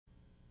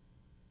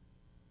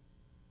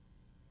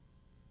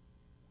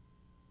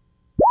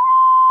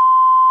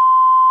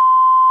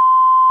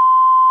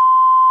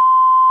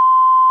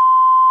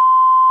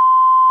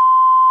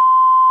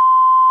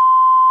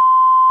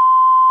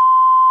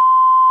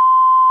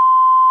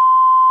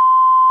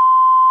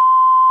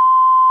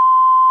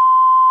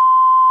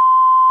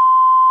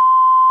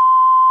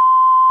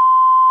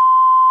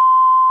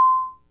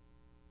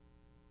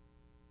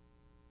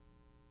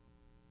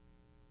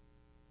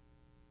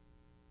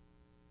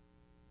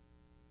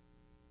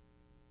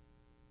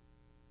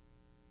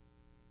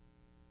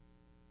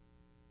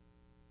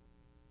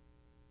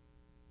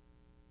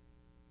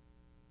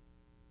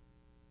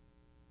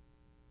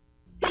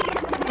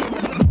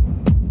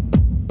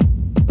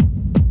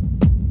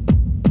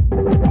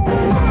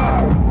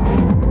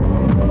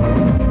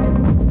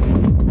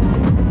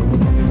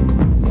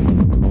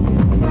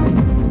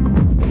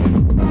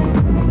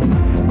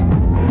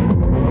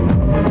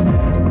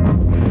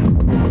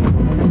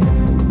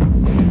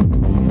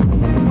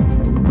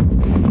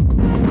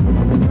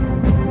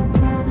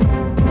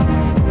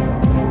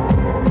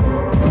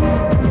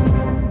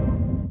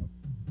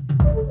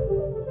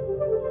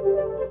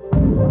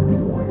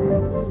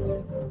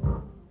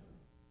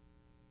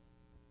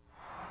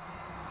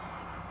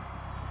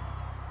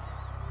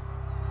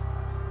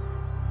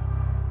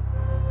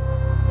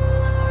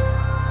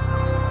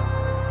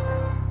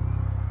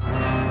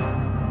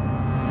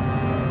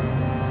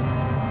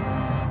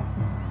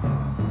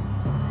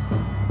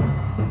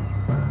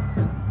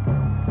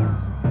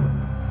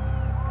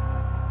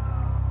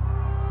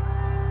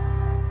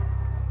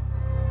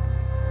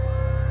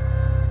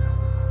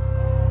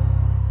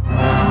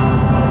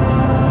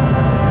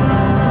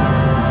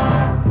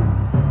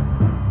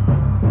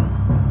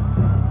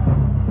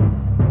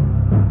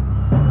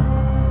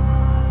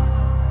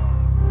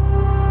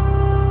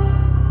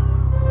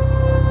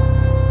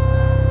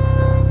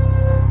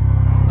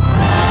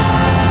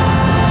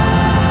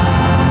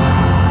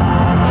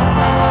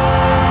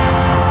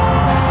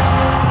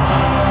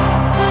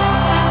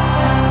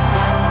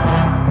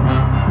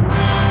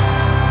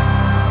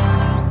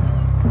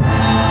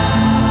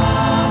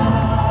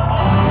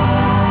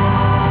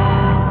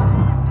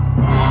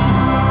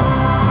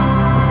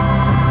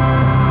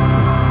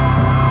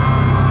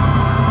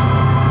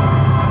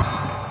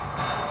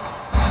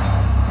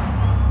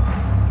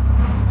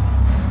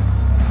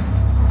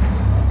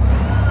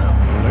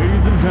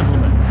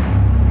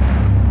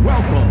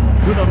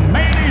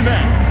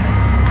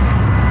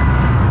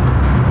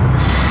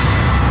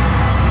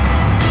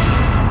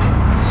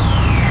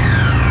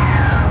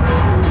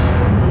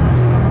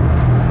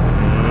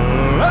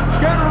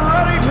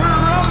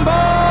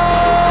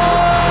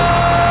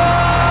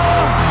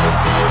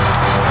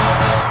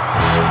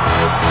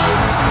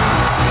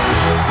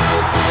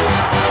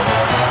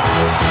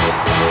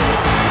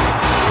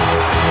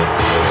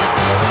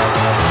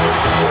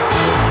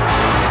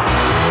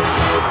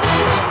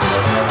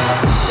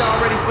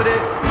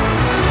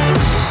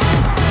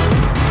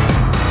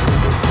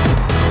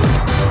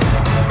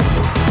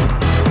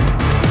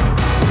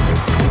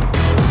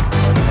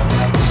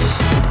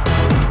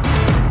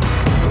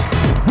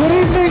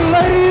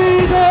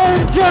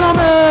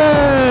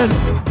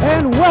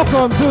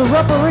welcome to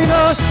Rupp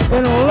Arena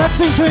in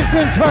Lexington,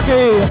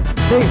 Kentucky,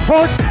 the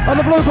heart of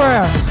the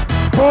Bluegrass,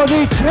 for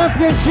the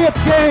championship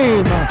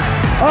game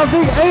of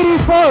the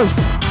 81st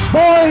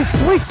Boys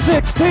Sweet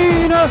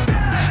 16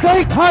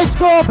 State High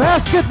School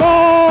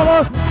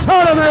Basketball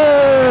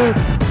Tournament.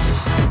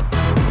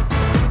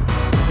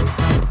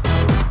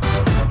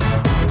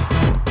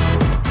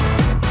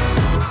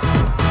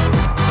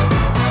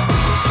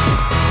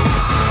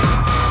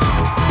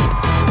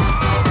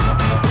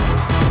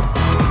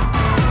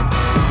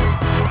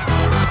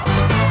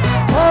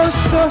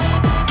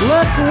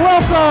 Let's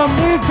welcome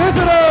the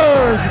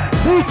visitors,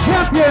 the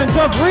champions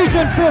of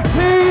Region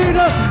 15,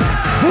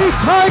 the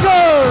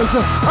Tigers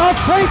of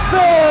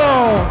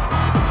Paintsville.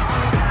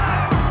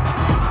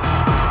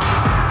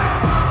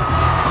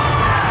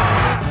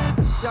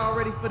 Y'all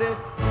ready for this?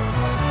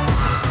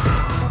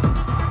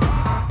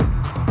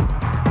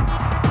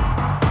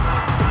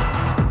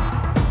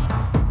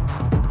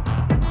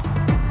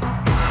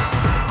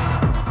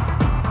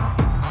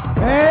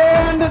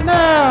 And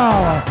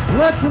now,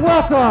 let's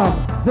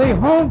welcome the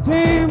home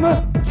team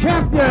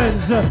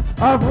champions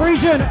of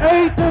Region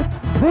 8,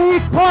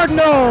 the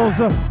Cardinals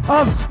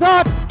of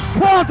Scott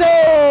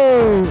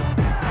County.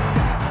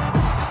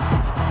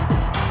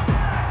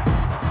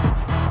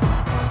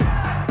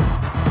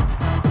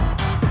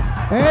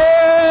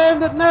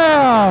 And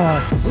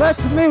now,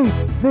 let's meet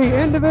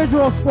the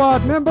individual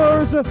squad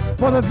members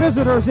for the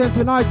visitors in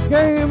tonight's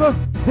game,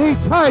 the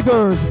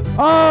Tigers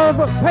of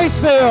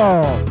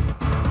Paintsville.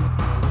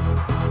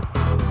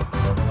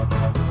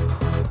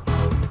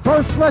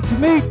 First, let's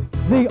meet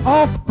the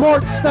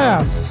off-court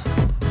staff.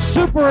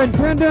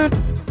 Superintendent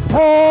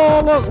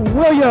Paul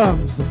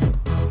Williams.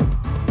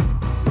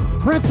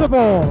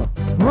 Principal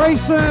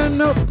Grayson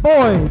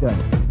Boyd.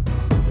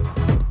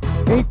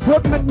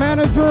 Equipment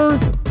Manager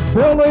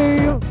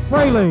Billy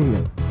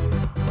Fraley.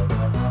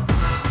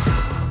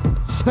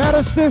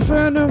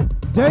 Statistician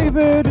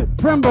David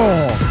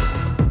Trimble.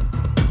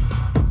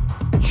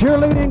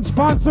 Cheerleading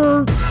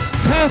sponsor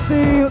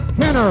Kathy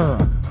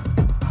Kenner.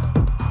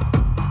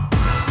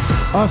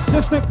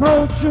 Assistant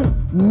coach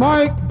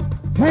Mike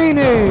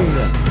Haney.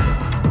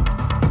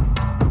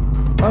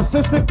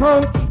 Assistant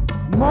coach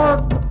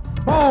Mark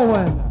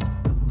Baldwin.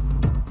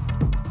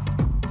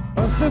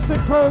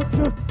 Assistant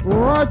coach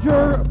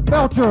Roger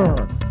Belcher.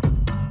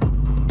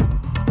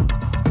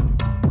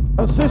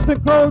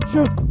 Assistant coach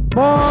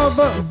Bob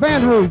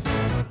Van Hoos.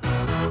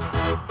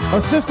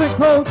 Assistant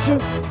coach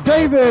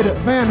David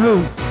Van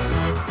Hoos.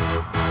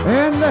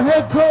 And the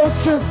head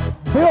coach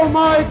Bill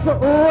Mike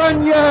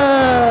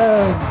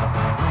Runyon.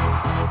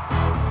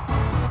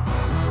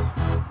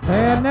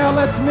 And now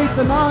let's meet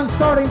the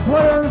non-starting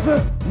players.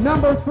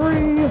 Number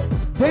 3,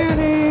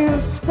 Danny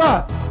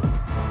Scott.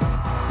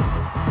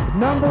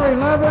 Number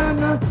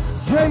 11,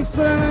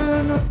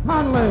 Jason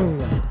Conley.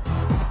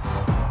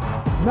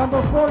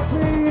 Number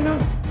 14,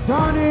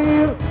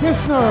 Donnie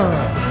Kishner.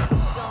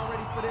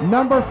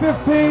 Number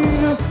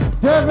 15,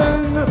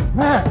 Devin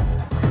Pack.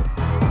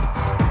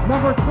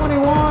 Number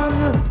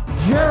 21,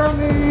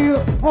 Jeremy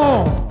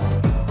Hall.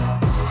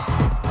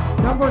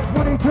 Number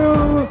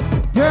 22,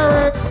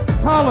 Derek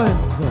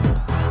Collins.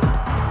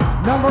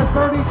 Number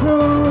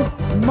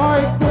 32,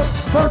 Mike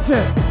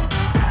Burchett.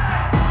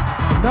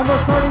 Number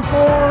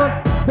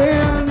 34,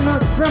 Ben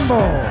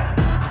Trimble.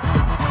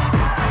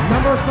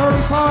 Number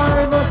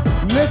 35,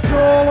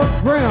 Mitchell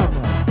Grimm.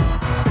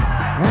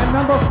 And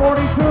number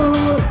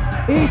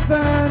 42,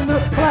 Ethan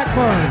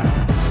Blackburn.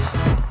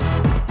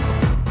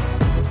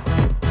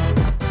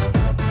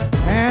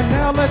 And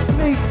now let's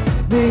meet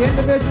the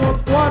individual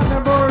squad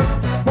members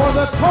for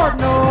the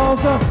Cardinals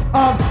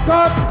of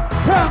Scott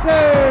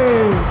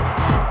County.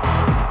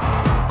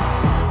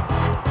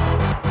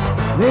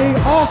 The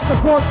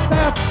off-the-court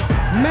staff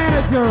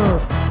manager,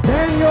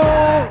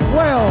 Daniel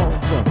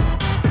Wells.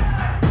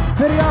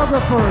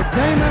 Videographer,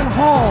 Damon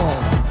Hall.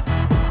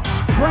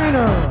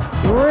 Trainer,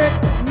 Rick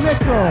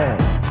Mitchell.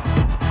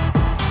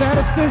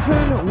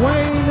 Statistician,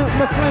 Wayne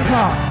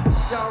McClintock.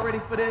 Y'all ready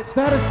for this?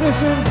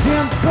 Statistician,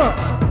 Jim Cook.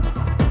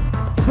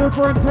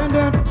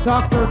 Superintendent,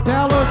 Dr.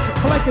 Dallas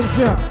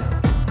Blankenship.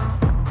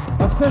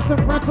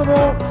 Assistant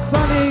Principal,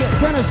 Sonny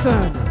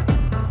Dennison.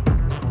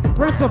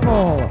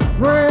 Principal,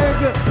 Greg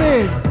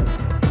Biggs.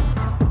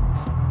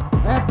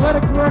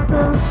 Athletic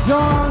Director,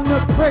 John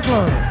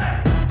Krigler.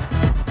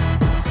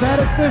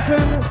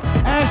 Statistician,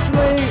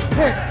 Ashley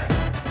Hicks.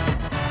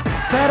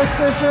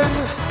 Statistician,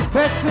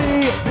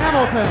 Betsy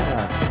Hamilton.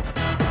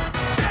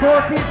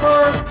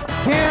 Scorekeeper,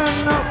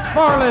 Ken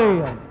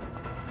Farley.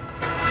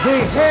 The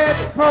head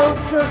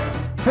coach,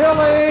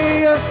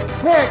 Billy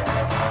Hicks.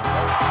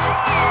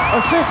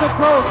 Assistant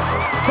coach,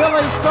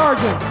 Billy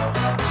Sargent.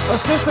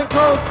 Assistant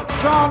coach,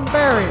 Sean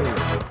Berry.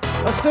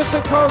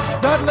 Assistant coach,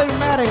 Dudley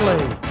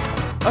Mattingly.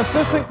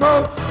 Assistant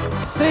coach,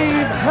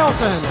 Steve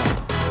Helton.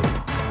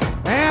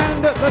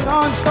 And the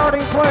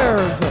non-starting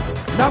players,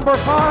 number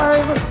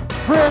 5,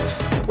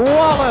 Chris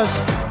Wallace.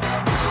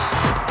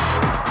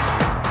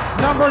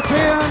 Number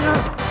 10,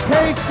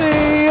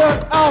 Casey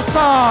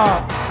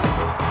Alsop.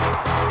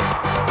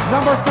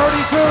 Number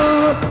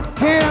 32,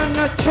 Ken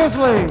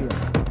Chisley.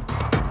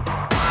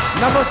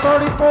 Number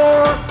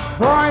 34,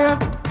 Brian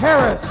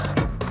Harris.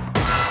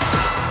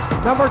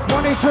 Number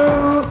 22,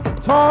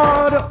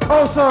 Todd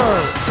Oser.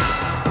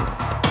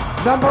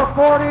 Number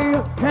 40,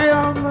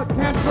 Cam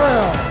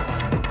Cantrell.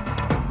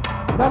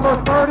 Number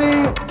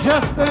 30,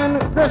 Justin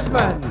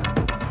Chrisman.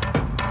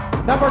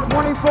 Number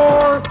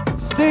 24,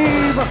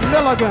 Steve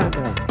Milligan.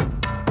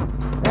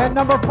 And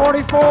number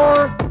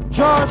 44,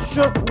 Josh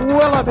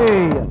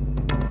Willoughby.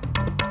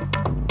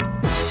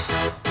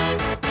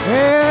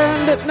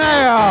 And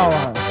now,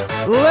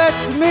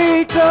 let's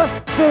meet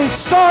the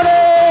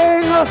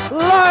starting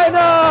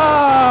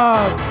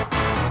lineup.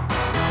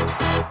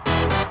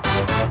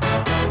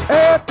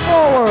 At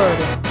forward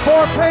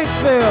for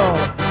Paintsville,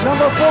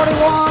 number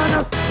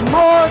 41,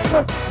 Mark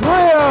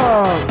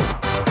Grimm.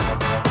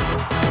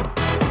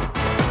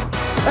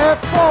 At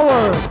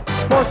forward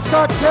for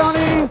Scott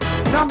County,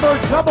 number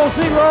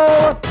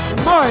 00,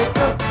 Mike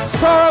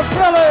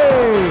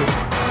Scarabelli.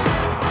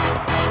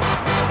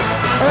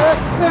 At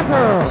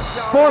center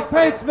for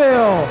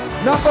Paintsville,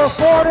 number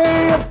 40,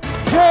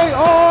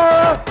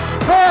 J.R.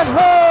 Van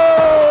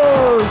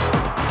Hoos.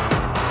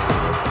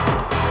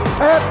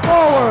 At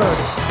forward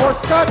for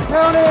Scott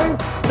County,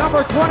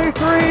 number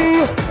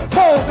 23,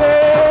 Toby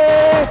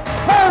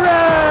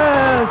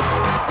Harris.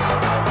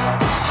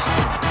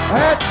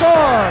 At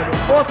guard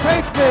for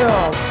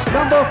Paintsville,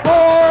 number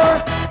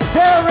 4,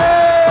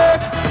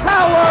 Derek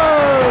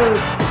Howard.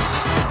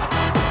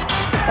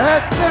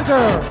 At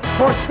center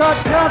for Scott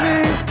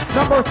County,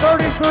 number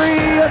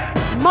 33,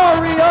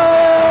 Mario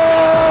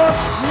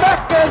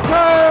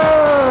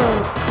McIntyre.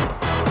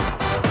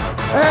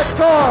 At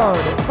guard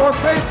for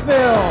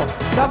Paintsville,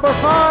 number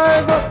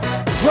 5,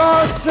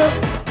 Josh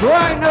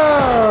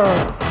Greiner.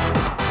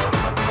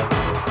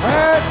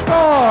 At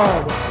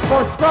guard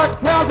for Scott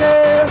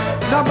County,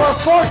 number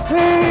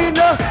 14,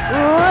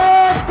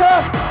 Rick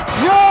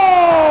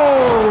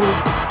Jones.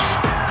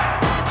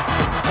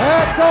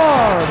 At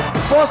guard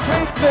for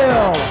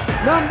Paintsville,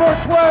 number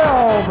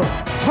 12,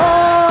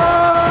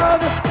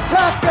 Todd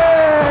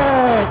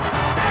Tackett.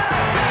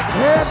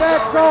 And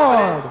at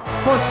guard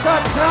for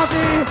Scott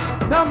County,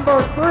 number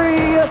 3,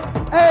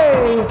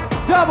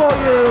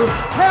 A.W.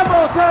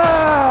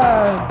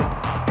 Hamilton.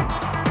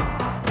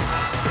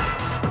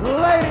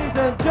 Ladies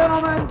and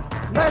gentlemen,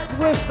 let's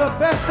wish the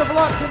best of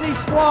luck to these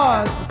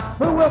squads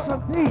who will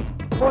compete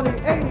for the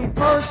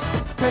 81st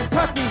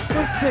Kentucky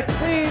Sweet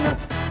 16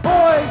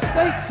 Boys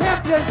State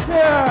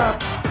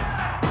Championship.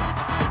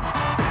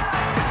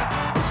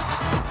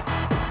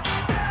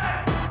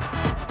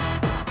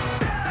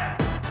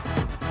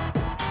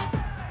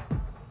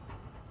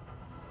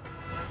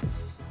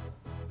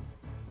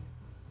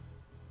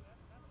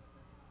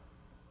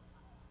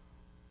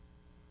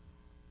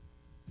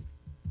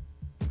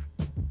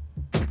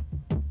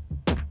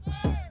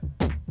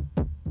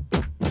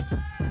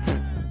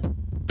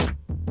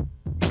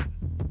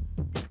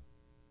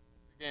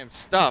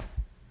 Stuff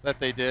that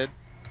they did.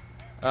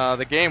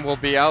 The game will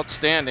be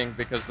outstanding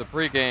because the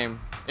pregame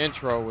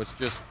intro was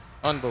just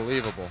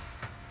unbelievable.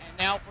 And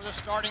now for the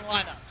starting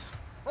lineups.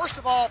 First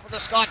of all, for the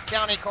Scott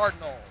County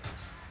Cardinals.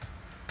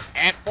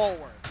 At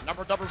forward,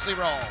 number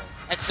 00,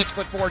 at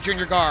 6'4",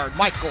 junior guard,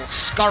 Michael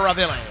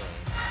Scaravilli.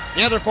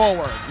 The other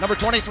forward, number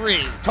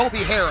 23, Toby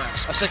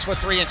Harris, a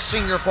 6'3" and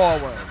senior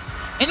forward.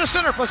 In the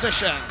center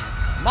position,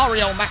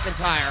 Mario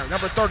McIntyre,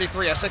 number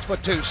 33, a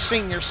 6'2",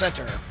 senior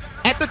center.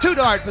 At the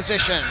two-guard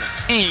position,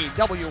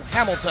 A.W.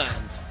 Hamilton.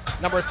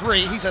 Number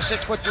 3, he's a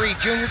 6'3"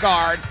 junior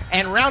guard.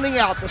 And rounding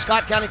out the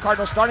Scott County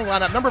Cardinals starting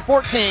lineup, number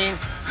 14,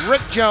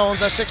 Rick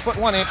Jones, a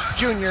 6'1"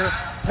 junior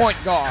point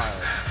guard.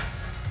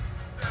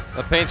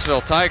 The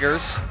Paintsville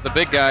Tigers, the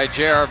big guy,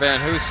 J.R. Van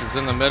Hoos, is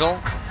in the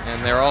middle.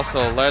 And they're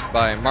also led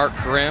by Mark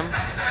Grimm,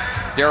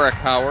 Derek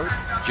Howard,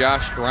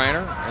 Josh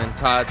Greiner, and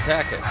Todd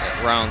Tackett.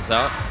 That rounds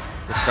out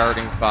the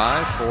starting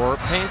 5 for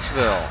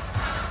Paintsville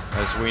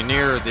as we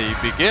near the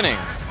beginning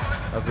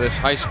of this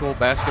high school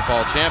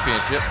basketball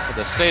championship for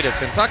the state of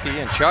Kentucky.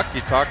 And Chuck,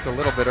 you talked a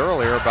little bit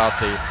earlier about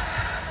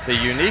the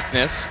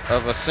uniqueness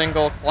of a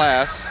single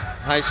class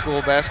high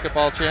school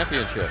basketball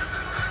championship.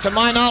 To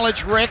my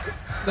knowledge, Rick,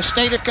 the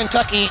state of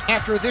Kentucky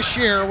after this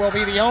year will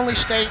be the only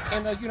state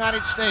in the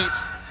United States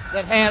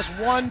that has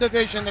one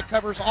division that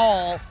covers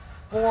all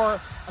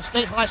for a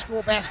state high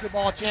school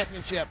basketball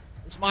championship.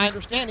 It's my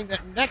understanding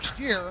that next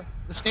year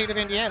the state of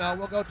Indiana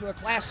will go to a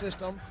class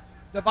system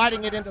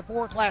dividing it into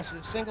 4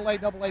 classes, single A,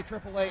 double A,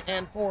 triple A,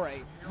 and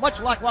 4A,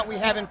 much like what we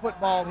have in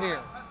football here.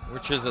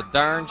 Which is a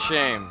darn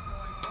shame.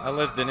 I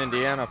lived in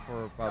Indiana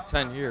for about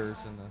 10 years,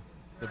 and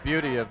the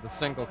beauty of the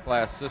single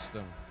class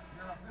system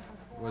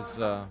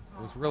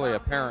was really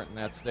apparent in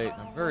that state,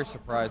 and I'm very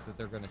surprised that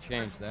they're going to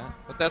change that.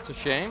 But that's a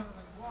shame.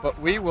 But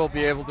we will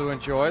be able to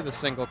enjoy the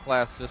single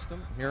class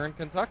system here in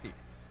Kentucky.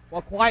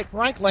 Well, quite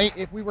frankly,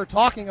 if we were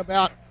talking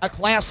about a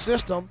class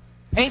system,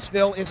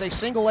 Paintsville is a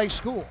single A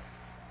school.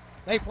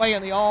 They play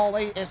in the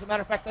All-A. As a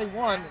matter of fact, they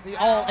won the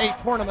All-A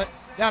tournament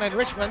down in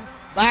Richmond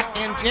back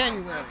in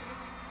January.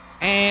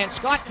 And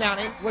Scott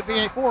County would be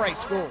a 4A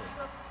school.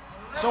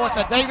 So it's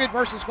a David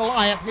versus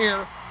Goliath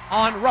here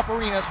on Rupp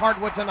Arena's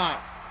hardwood tonight.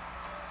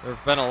 There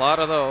have been a lot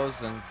of those,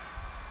 and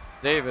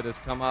David has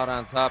come out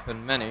on top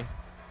in many.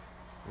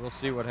 We'll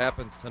see what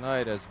happens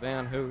tonight as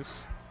Van Hoos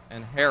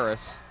and Harris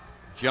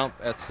jump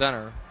at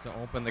center to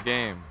open the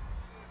game.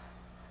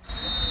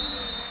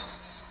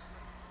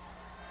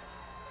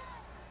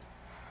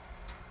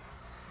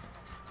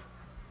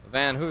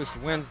 Van Hoos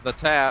wins the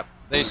tap.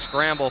 They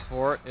scramble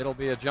for it. It'll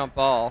be a jump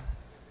ball.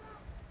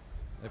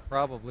 They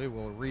probably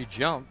will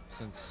re-jump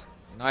since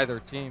neither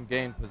team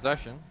gained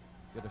possession.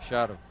 Get a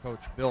shot of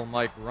Coach Bill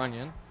Mike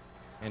Runyon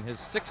in his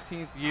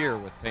 16th year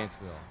with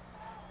Paintsville.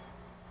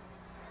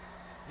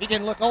 He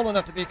didn't look old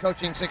enough to be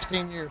coaching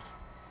 16 years.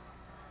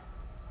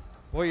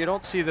 Well, you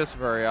don't see this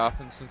very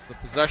often since the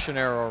possession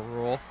arrow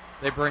rule.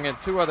 They bring in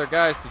 2 other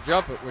guys to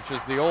jump it, which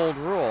is the old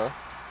rule.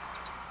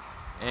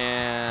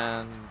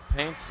 And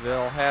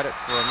Paintsville had it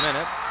for a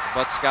minute,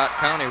 but Scott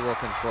County will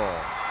control.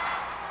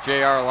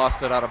 JR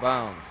lost it out of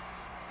bounds.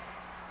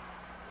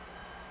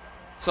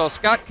 So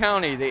Scott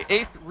County, the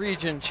 8th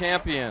region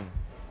champion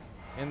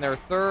in their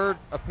 3rd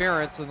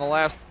appearance in the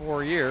last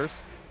 4 years,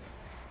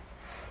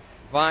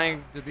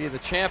 vying to be the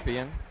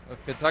champion of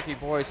Kentucky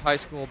boys high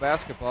school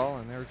basketball.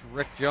 And there's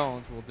Rick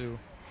Jones who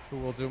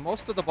will do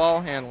most of the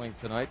ball handling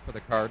tonight for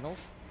the Cardinals.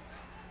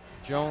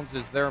 Jones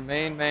is their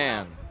main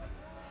man.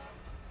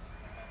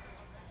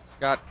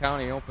 Scott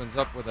County opens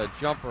up with a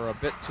jumper a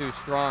bit too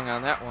strong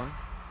on that one.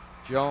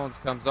 Jones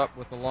comes up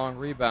with the long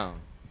rebound.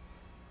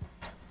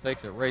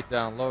 Takes it right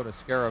down low to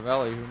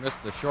Scaravelli, who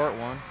missed the short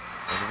one.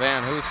 And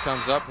Van Hoos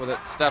comes up with it,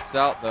 steps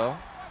out though.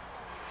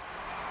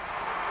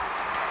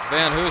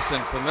 Van Hoos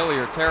in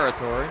familiar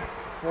territory,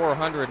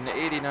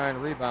 489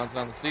 rebounds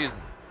on the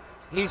season.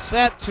 He's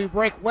set to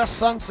break West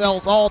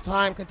Suncell's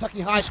all-time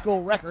Kentucky high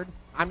school record.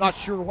 I'm not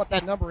sure what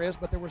that number is,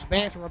 but there was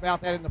banter about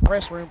that in the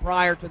press room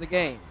prior to the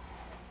game.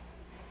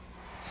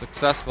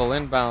 Successful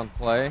inbound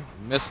play,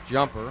 missed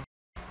jumper.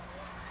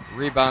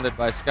 Rebounded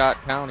by Scott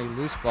County,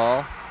 loose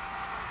ball.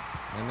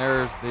 And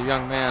there's the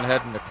young man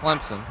heading to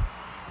Clemson,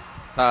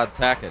 Todd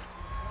Tackett.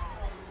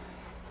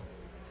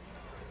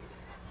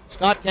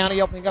 Scott County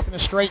opening up in a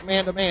straight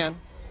man-to-man.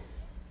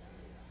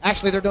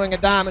 Actually, they're doing a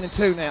diamond and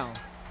 2 now.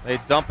 They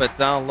dump it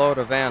down low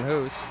to Van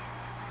Hoos.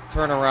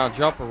 Turnaround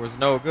jumper was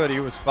no good. He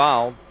was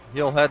fouled.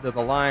 He'll head to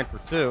the line for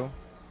 2.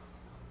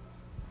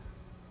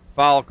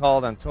 Foul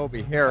called on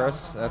Toby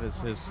Harris. That is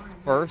his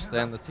first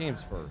and the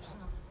team's first.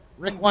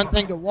 Rick, one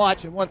thing to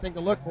watch and one thing to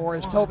look for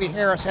is Toby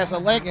Harris has a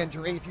leg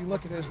injury. If you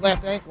look at his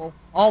left ankle,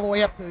 all the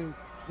way up to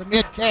the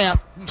mid-calf,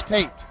 he's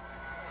taped.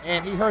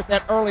 And he hurt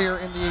that earlier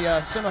in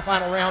the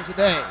semifinal round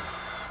today.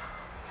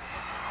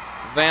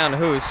 Van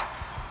Hoos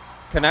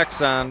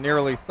connects on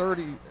nearly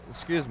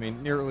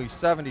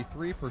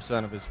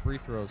 73% of his free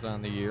throws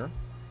on the year,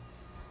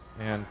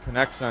 and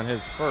connects on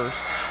his first,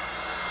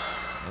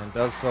 and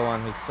does so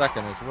on his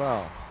second as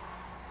well.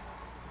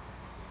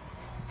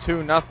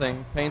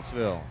 2-0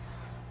 Paintsville.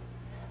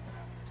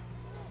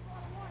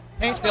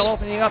 Paintsville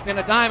opening up in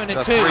a diamond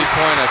and 2. 3-point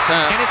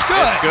attempt. And it's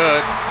good. It's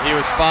good. He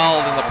was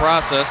fouled in the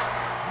process.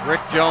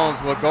 Rick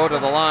Jones will go to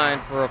the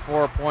line for a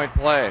 4-point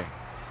play.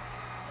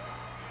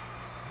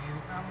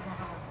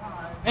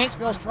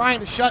 Paintsville's trying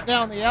to shut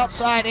down the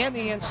outside and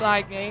the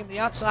inside game. The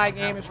outside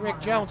game is Rick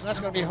Jones, and that's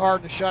going to be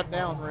hard to shut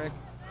down, Rick.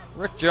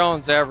 Rick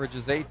Jones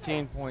averages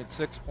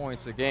 18.6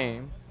 points a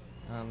game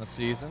on the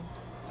season.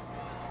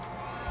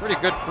 Pretty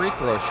good free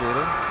throw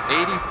shooter,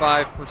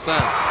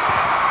 85%.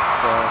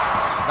 So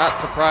not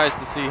surprised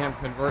to see him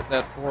convert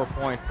that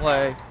 4-point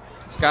play.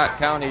 Scott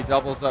County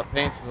doubles up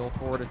Paintsville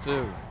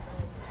 4-2.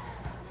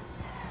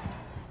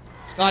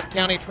 Scott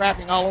County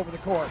trapping all over the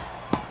court.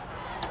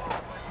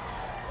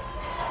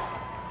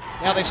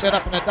 Now they set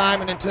up in a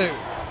diamond and 2.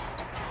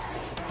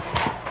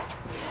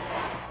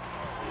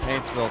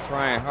 Paintsville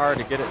trying hard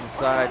to get it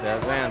inside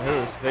Van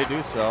Hoos. They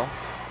do so.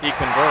 He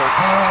converts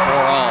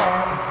for all.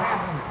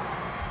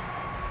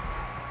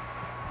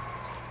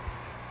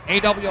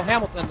 A.W.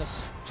 Hamilton, the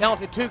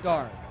talented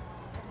 2-guard.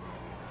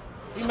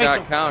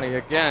 Scott County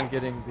again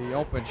getting the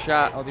open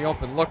shot, or the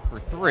open look for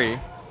 3,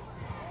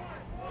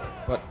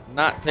 but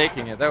not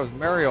taking it. That was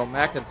Mario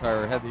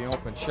McIntyre had the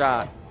open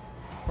shot.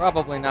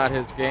 Probably not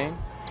his game.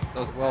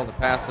 Does well to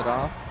pass it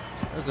off.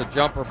 There's a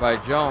jumper by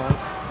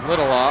Jones.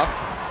 Little off.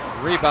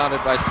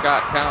 Rebounded by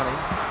Scott County.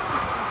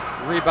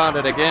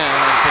 Rebounded again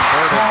and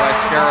converted by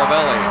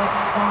Scaravelli.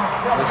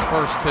 His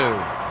first 2.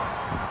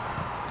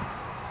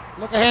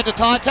 Look ahead to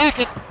Todd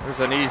Tackett. There's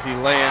an easy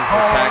lay-in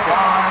for Tackett.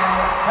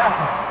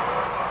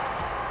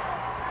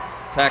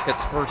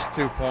 Tackett's first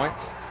 2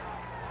 points.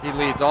 He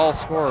leads all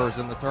scorers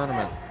in the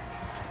tournament.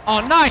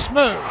 Oh, nice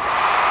move.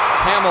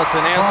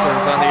 Hamilton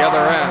answers on the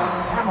other end.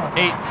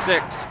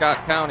 8-6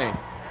 Scott County.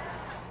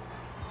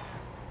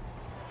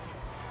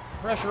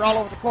 Pressure all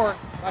over the court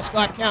by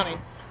Scott County.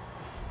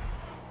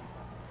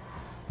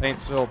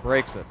 Paintsville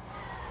breaks it.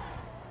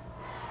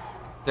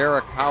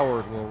 Derek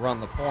Howard will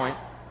run the point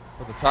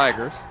for the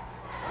Tigers.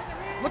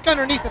 Look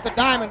underneath at the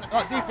diamond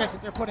defense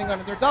that they're putting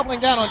under. They're doubling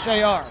down on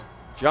JR.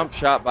 Jump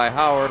shot by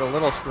Howard, a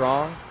little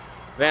strong.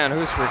 Van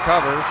Hoos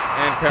recovers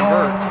and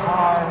converts.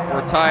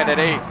 We're tied at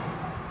 8.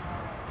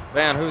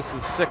 Van Hoos'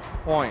 6th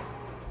point.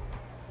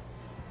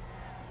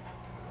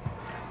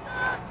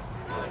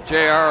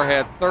 JR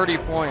had 30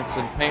 points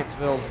in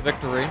Paintsville's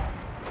victory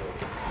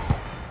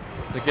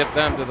to get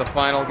them to the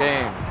final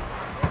game.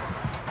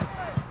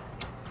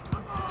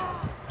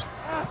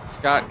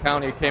 Scott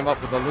County came up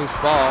with a loose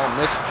ball,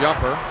 missed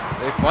jumper.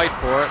 They fight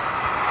for it.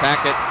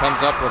 Tackett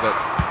comes up with it.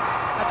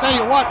 I tell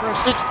you what, for a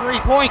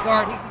 6'3" point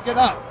guard, he can get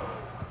up.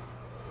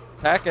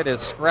 Tackett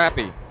is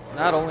scrappy.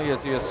 Not only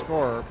is he a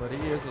scorer, but he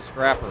is a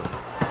scrapper.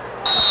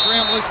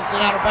 Grimm looses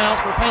it out of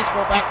bounds for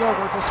Paintsville, back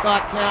over to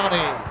Scott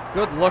County.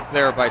 Good look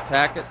there by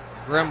Tackett.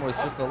 Grimm was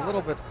just a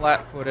little bit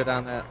flat-footed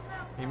on that.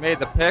 He made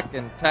the pick,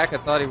 and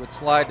Tackett thought he would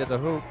slide to the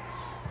hoop.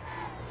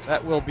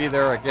 That will be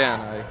there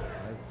again, I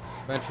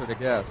venture to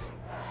guess.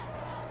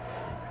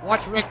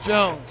 Watch Rick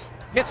Jones.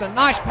 Hits a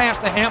nice pass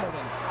to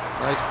Hamilton.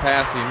 Nice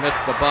pass. He missed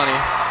the bunny.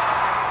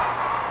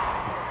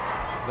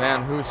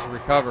 Van Hoos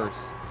recovers.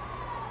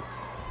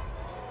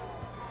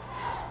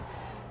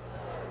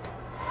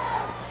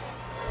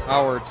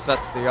 Howard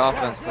sets the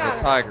offense for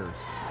the Tigers.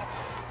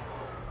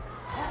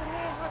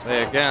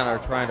 They again are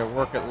trying to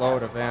work it low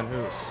to Van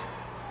Hoos.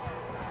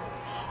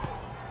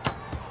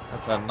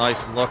 That's a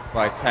nice look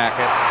by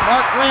Tackett.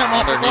 Mark Grimm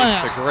off the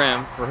glass. Underneath to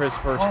Grimm for his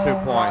first 2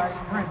 points.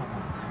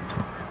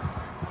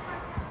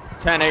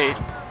 10-8,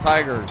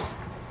 Tigers.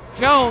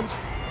 Jones,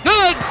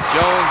 good!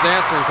 Jones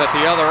answers at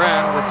the other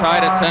end. We're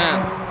tied at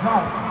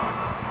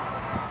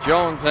 10.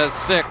 Jones has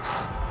 6.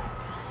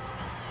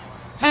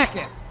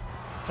 Tackett.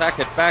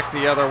 Tackett back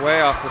the other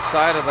way off the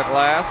side of the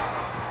glass.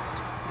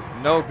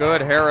 No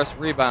good. Harris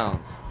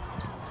rebounds.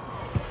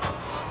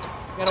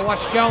 Gotta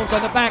watch Jones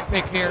on the back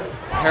pick here.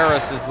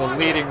 Harris is the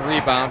leading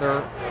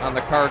rebounder on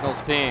the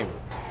Cardinals team.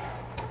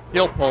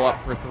 He'll pull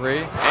up for 3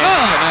 and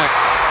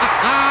connects.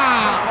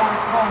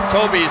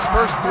 Toby's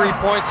first 3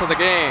 points of the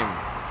game.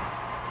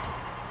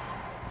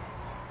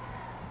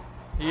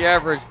 He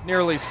averaged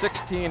nearly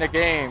 16 a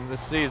game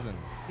this season.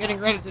 Getting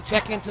ready to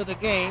check into the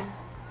game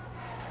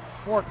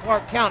for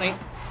Clark County.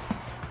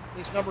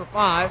 He's number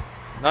 5.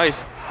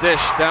 Nice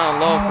dish down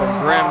low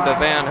from Grimm to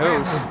Van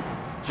Hoos.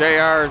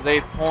 JR's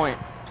 8th point.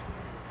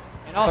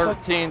 And also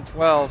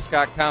 13-12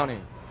 Scott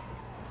County.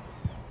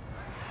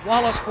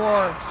 Wallace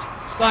for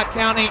Scott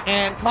County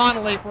and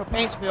Connolly for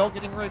Paintsville,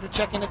 getting ready to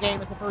check in the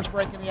game at the first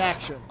break in the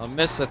action. A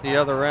miss at the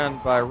other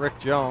end by Rick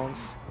Jones.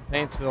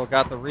 Paintsville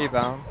got the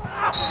rebound.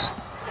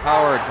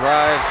 Howard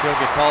drives. He'll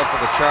get called for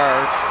the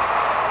charge.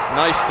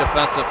 Nice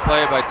defensive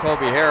play by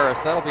Toby Harris.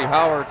 That'll be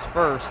Howard's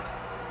first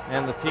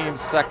and the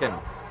team's second.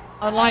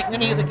 Unlike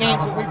many of the games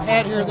that we've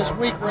had here this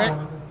week, Rick,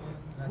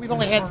 we've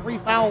only had 3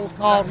 fouls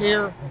called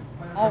here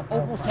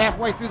almost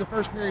halfway through the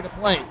first period of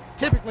play.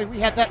 Typically, we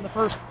had that in the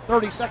first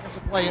 30 seconds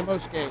of play in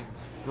most games.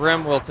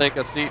 Grimm will take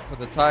a seat for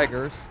the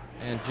Tigers,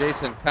 and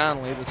Jason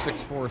Conley, the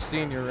 6'4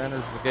 senior,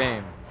 enters the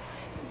game.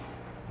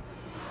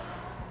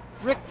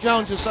 Rick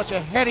Jones is such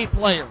a heady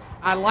player.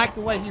 I like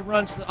the way he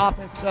runs the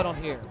offense set on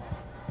here.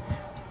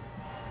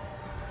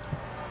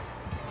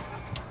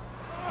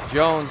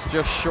 Jones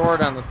just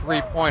short on the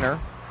 3-pointer.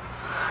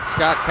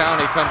 Scott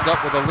County comes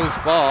up with a loose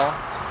ball.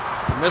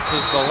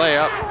 Misses the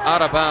layup.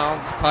 Out of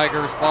bounds.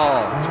 Tigers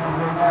ball.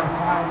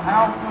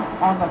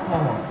 On the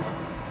floor.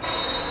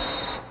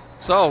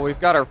 So we've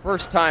got our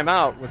first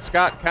timeout with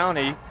Scott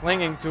County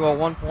clinging to a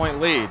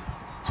 1-point lead.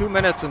 2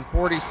 minutes and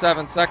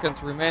 47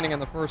 seconds remaining in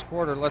the first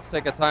quarter. Let's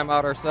take a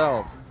timeout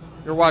ourselves.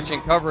 You're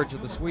watching coverage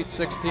of the Sweet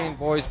 16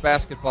 boys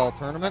basketball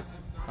tournament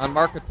on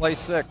Marketplace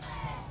 6.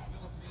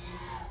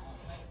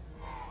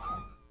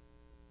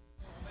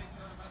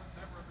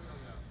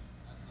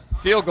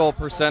 Field goal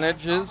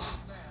percentages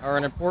are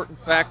an important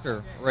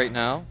factor right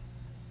now.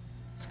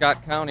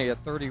 Scott County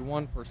at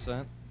 31%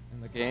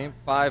 in the game,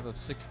 5 of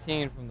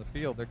 16 from the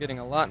field. They're getting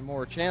a lot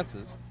more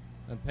chances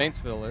than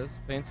Paintsville is.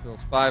 Paintsville's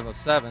 5 of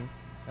 7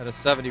 at a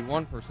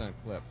 71%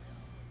 clip.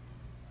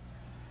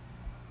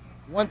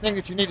 One thing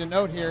that you need to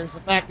note here is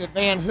the fact that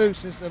Van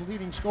Hoos is the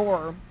leading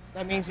scorer.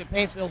 That means that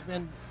Paintsville's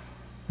been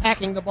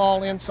packing the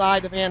ball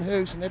inside to Van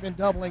Hoos, and they've been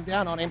doubling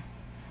down on him.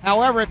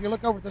 However, if you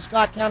look over at the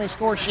Scott County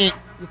score sheet,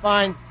 you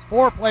find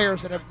 4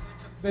 players that have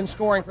been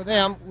scoring for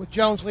them, with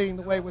Jones leading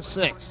the way with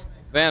 6.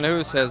 Van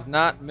Hoos has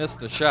not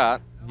missed a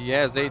shot. He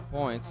has 8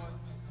 points.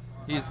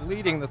 He's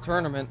leading the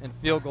tournament in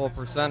field goal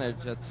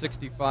percentage at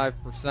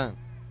 65%.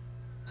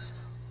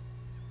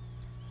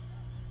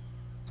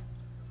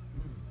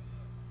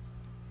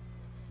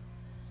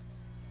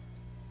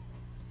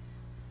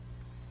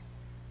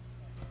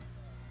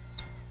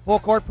 Full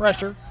court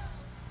pressure.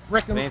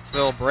 Rickham.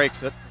 Paintsville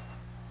breaks it.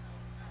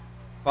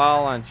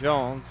 Foul on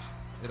Jones.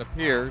 It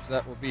appears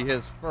that will be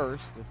his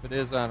first. If it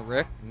is on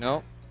Rick,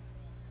 no.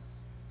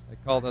 They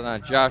called it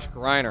on Josh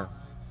Greiner.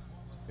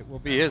 It will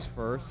be his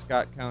first.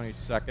 Scott County's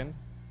second.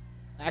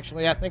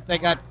 Actually, I think they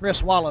got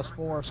Chris Wallace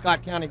for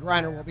Scott County.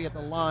 Greiner will be at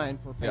the line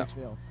for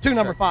Paintsville. 2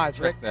 number 5s,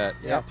 Rick. Check that.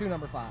 Yeah, 2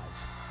 number 5s.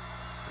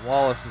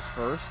 Wallace is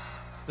first.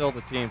 Still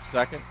the team's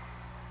second,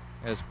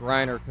 as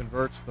Greiner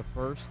converts the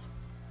first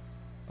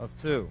of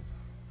 2.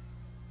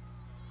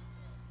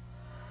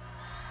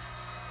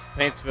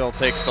 Paintsville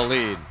takes the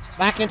lead.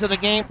 Back into the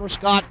game for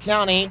Scott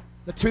County,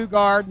 the 2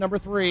 guard, number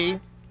 3.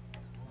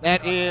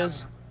 That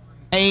is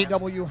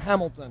A.W.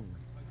 Hamilton.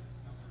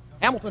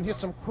 Hamilton hit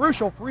some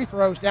crucial free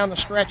throws down the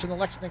stretch in the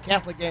Lexington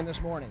Catholic game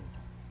this morning.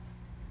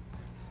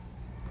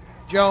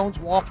 Jones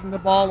walking the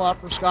ball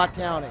up for Scott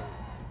County.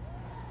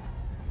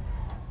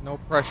 No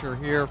pressure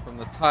here from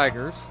the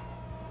Tigers.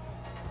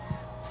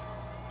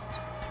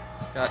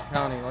 Scott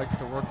County likes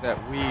to work that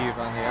weave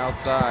on the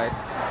outside.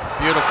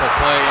 Beautiful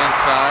play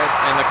inside,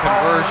 and the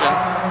conversion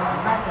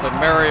to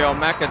Mario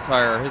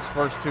McIntyre, his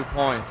first 2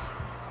 points.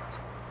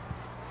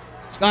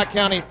 Scott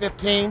County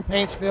 15,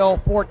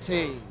 Paintsville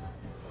 14.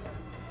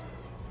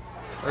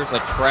 There's a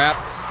trap.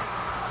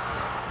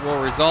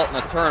 Will result in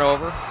a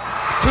turnover.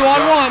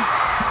 2-on-1.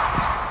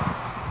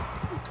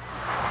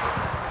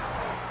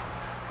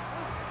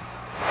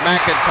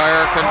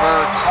 McIntyre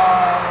converts.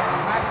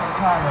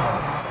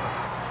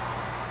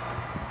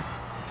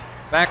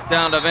 Back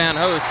down to Van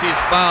Hoos. He's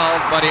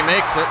fouled, but he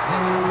makes it,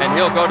 and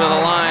he'll go to the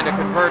line to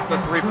convert the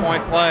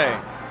 3-point play.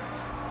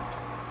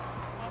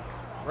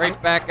 Right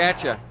back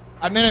at you.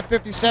 A minute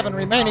 57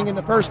 remaining in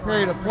the first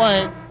period of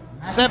play.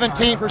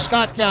 17 for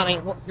Scott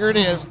County. Here it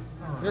is.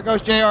 Here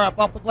goes JR up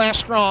off the glass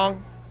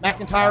strong.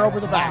 McIntyre over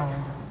the back.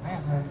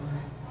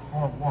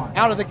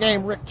 Out of the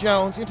game, Rick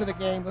Jones. Into the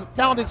game, the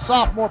talented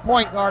sophomore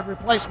point guard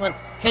replacement,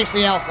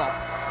 Casey Alsop.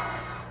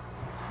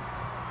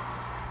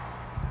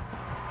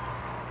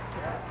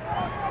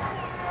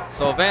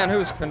 So Van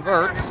Hoos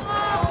converts.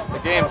 The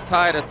game's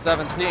tied at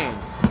 17.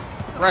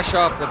 Fresh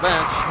off the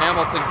bench,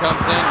 Hamilton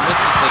comes in,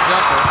 misses the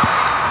jumper.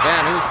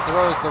 Van Hoos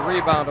throws the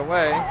rebound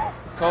away.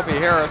 Toby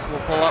Harris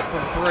will pull up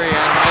from 3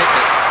 and make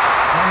it.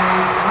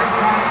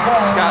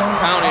 Scott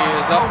County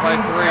is up by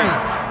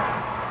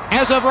 3.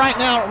 As of right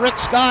now, Rick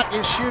Scott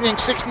is shooting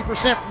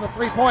 60% from the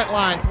 3-point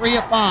line, 3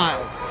 of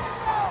 5.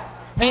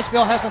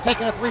 Paintsville hasn't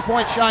taken a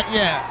 3-point shot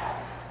yet.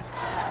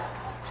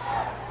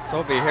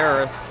 Toby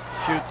Harris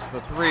shoots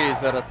the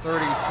 3s at a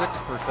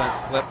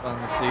 36% clip on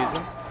the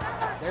season.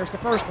 There's the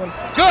first one.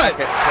 Good!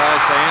 It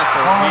tries to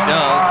answer. He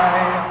does.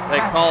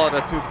 They call it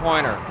a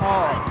 2-pointer.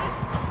 Oh.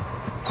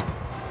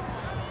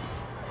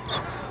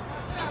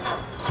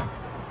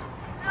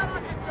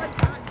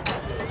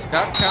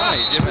 Scott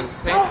County giving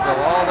Paintsville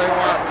all they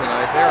want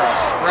tonight. They're a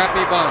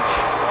scrappy bunch.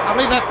 I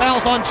believe that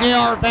foul's on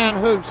J.R. Van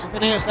Hoos. If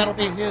it is, that'll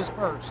be his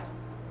first.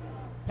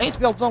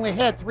 Paintsville's only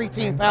had 3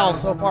 team fouls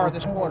so far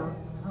this quarter.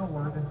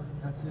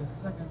 That's his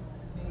second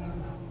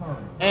team's third.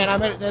 And I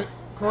made it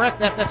correct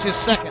that. That's his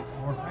second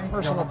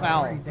personal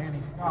foul. Danny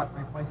Scott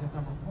replaces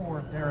number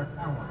 4, Derek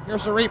Howard.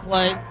 Here's the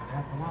replay.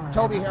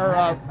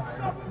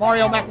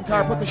 Mario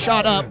McIntyre put the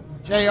shot up.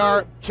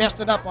 JR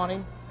chested up on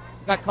him.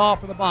 Got called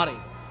for the body.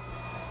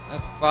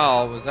 That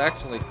foul was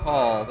actually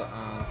called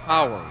on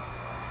Howard,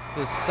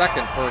 his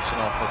second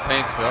personal for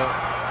Paintsville,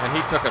 and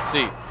he took a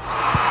seat.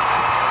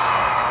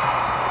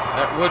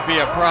 That would be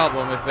a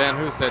problem if Van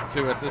Hoos had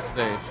 2 at this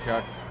stage,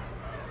 Chuck.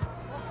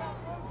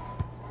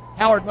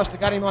 Howard must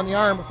have got him on the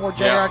arm before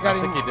JR got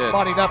him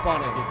bodied up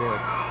on him. He did.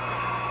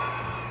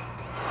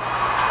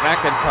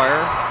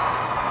 McIntyre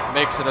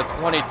makes it a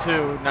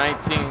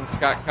 22-19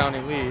 Scott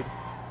County lead,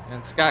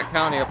 and Scott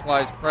County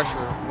applies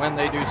pressure when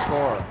they do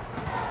score.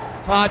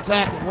 Todd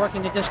Tack is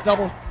working against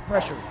double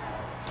pressure.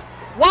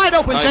 Wide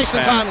open, nice Jason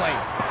pass. Conley.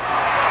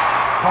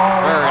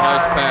 Very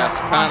nice pass.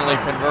 Conley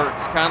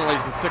converts.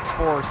 Conley's a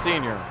 6'4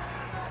 senior.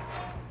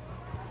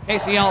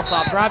 Casey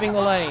Alsop driving the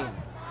lane.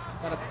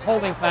 Got a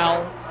holding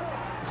foul.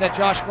 Is that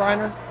Josh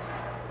Griner?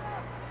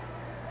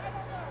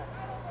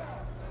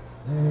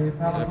 It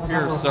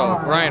appears so.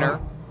 Griner,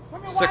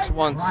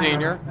 6'1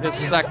 senior, his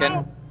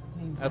second.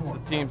 That's the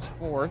team's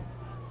 4th.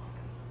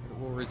 It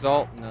will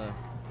result in a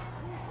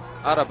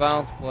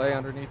out-of-bounds play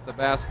underneath the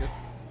basket.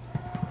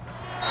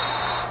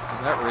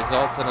 And that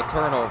results in a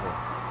turnover.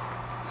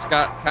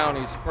 Scott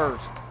County's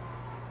first.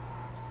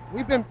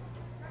 We've been,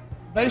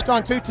 based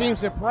on 2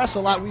 teams that press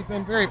a lot, we've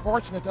been very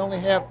fortunate to only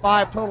have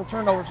 5 total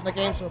turnovers in the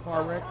game so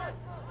far, Rick.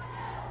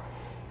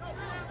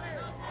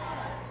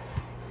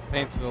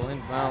 Paintsville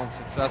inbound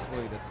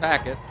successfully to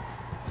tack it.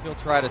 He'll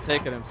try to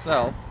take it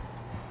himself.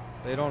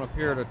 They don't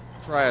appear to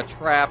try a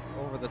trap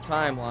over the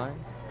timeline.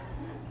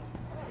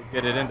 They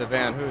get it into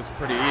Van Hoos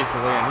pretty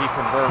easily, and he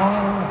converts.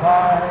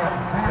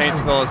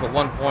 Paintsville has a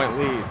 1-point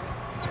lead.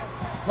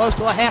 Close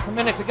to a half a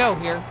minute to go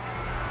here.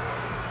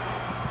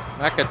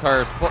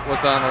 McIntyre's foot was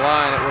on the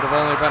line. It would have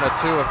only been a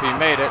 2 if he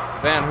made it.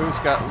 Van Hoos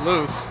got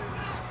loose.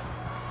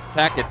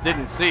 Tackett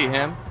didn't see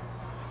him.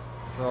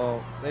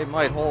 So they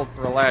might hold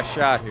for a last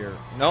shot here.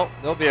 Nope,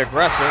 they'll be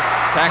aggressive.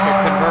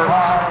 Tackett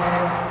converts.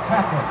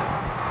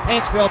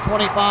 Paintsville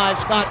 25,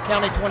 Scott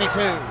County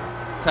 22.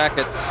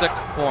 Tackett's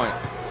 6th point.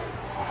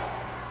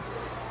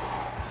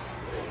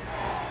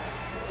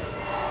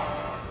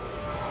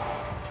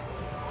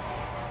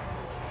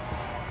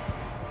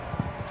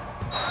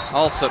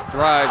 Alsop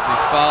drives.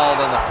 He's fouled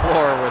on the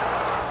floor with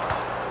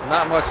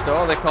not much to,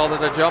 oh, they called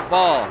it a jump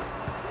ball.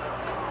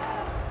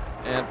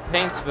 And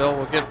Paintsville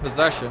will get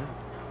possession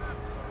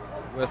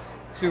with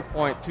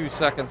 2.2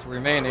 seconds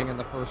remaining in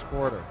the first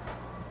quarter.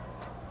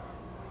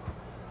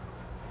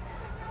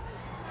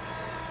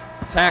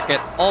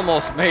 Tackett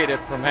almost made it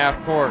from half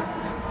court.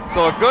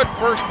 So a good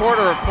first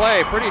quarter of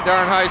play, pretty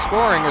darn high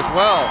scoring as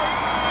well.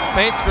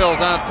 Paintsville's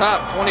on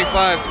top,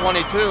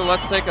 25-22.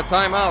 Let's take a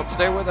timeout.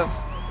 Stay with us.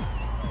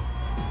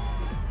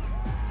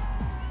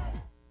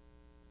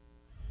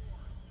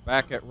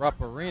 Back at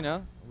Rupp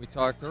Arena, we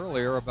talked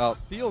earlier about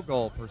field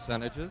goal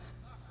percentages,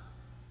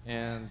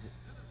 and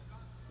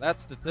that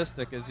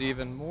statistic is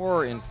even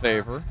more in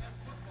favor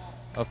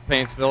of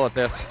Paintsville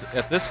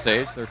at this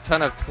stage. They're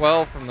 10 of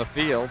 12 from the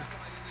field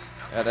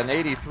at an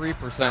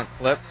 83%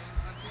 clip,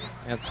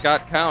 and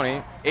Scott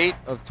County 8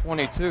 of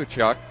 22,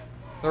 Chuck,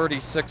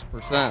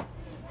 36%.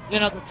 You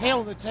know, the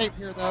tail of the tape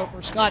here, though,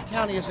 for Scott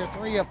County is they're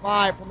 3 of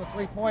 5 from the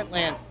three-point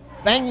land.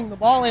 Banging the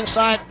ball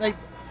inside, they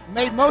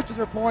made most of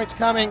their points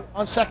coming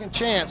on second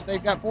chance.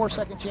 They've got 4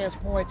 second chance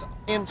points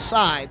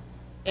inside.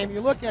 And if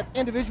you look at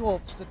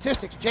individual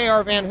statistics,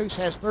 J.R. Van Hoos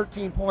has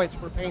 13 points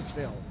for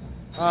Paintsville.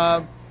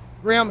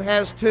 Grimm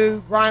has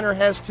 2, Greiner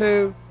has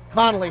 2,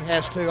 Connolly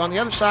has 2. On the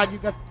other side,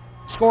 you've got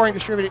scoring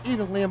distributed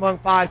evenly among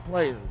 5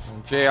 players.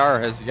 And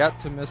J.R. has yet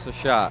to miss a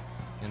shot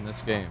in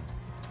this game.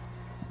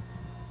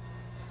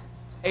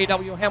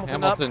 A.W.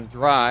 Hamilton up.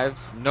 Drives,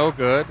 no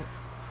good,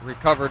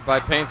 recovered by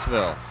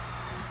Paintsville.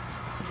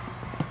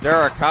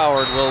 Derek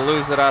Howard will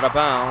lose it out of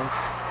bounds.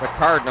 The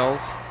Cardinals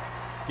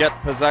get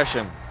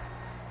possession.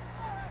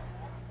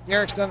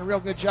 Derek's done a real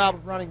good job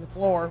of running the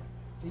floor.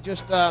 He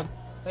just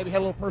maybe had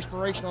a little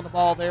perspiration on the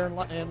ball there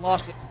and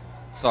lost it.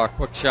 Saw a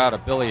quick shot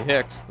of Billy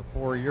Hicks, the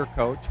 4-year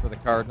coach for the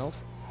Cardinals.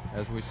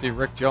 As we see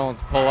Rick Jones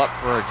pull up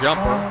for a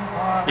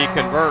jumper, he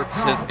converts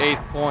his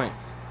 8th point.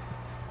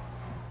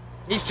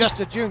 He's just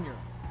a junior.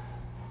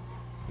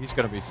 He's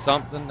going to be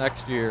something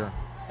next year.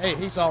 Hey,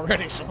 he's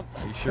already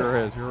something. He sure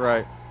is, you're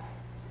right.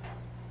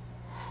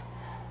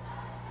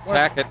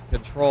 Tackett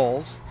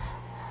controls.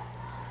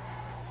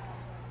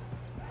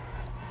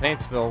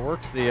 Paintsville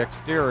works the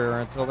exterior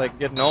until they can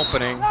get an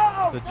opening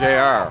to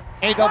JR.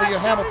 A.W.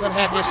 Hamilton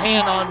had his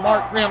hand on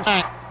Mark Grimm's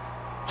back.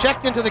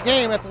 Checked into the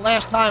game at the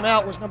last time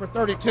out was number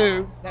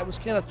 32. That was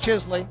Kenneth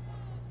Chisley.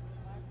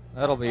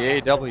 That'll be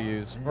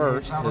A.W.'s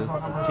first, his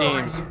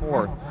team's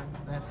 4th.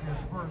 That's his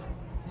first,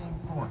 team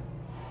 4th.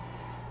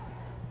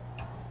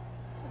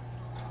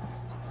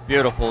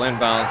 Beautiful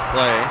inbounds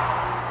play.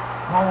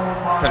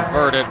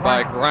 Converted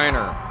by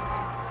Greiner.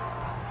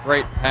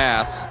 Great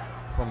pass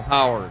from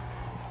Howard.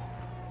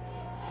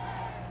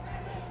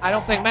 I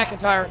don't think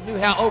McIntyre knew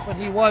how open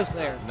he was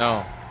there.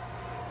 No.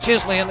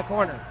 Chisley in the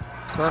corner.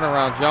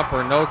 Turnaround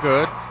jumper, no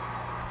good.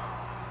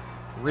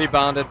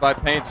 Rebounded by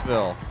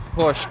Paintsville.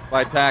 Pushed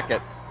by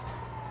Tackett.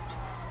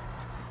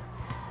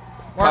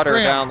 Cutter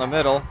down the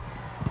middle.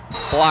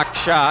 Blocked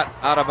shot,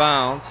 out of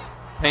bounds.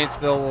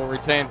 Paintsville will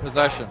retain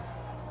possession.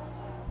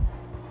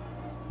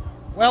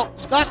 Well,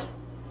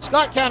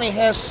 Scott County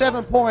has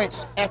 7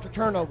 points after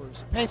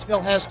turnovers.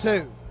 Paintsville has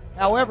 2.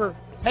 However,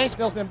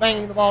 Paintsville's been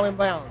banging the ball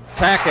inbounds.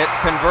 Tackett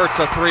converts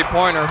a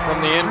 3-pointer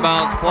from the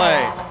inbounds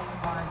play.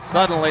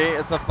 Suddenly,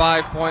 it's a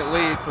 5-point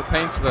lead for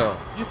Paintsville.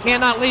 You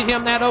cannot leave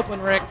him that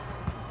open, Rick.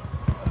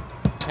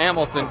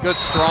 Hamilton, good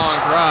strong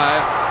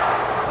drive.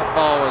 That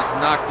ball was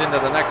knocked into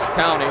the next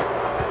county,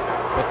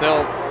 but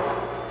they'll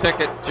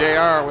ticket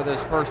JR with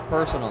his first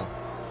personal.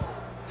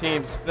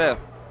 Team's 5th.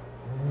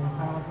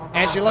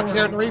 As you look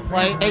here in the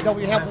replay,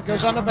 A.W. Hamilton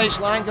goes on the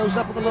baseline, goes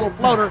up with a little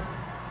floater.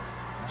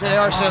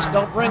 JR says,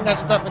 don't bring that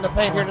stuff in the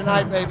paint here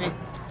tonight, baby.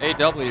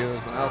 A.W.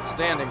 is an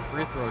outstanding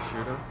free throw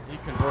shooter. He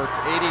converts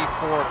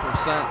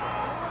 84%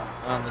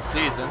 on the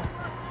season.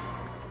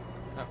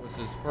 That was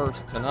his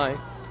first tonight.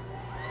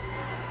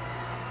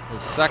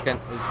 His second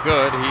is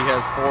good. He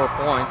has 4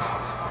 points.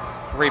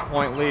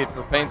 3-point lead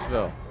for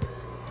Paintsville.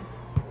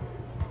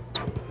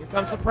 Here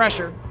comes the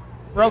pressure,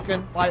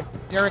 broken by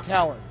Derek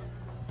Howard.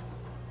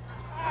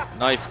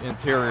 Nice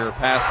interior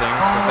passing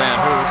to Van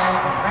Hoos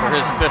for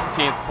his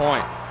 15th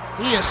point.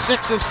 He is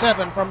 6 of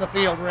 7 from the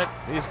field, Rick.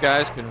 These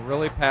guys can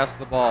really pass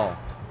the ball.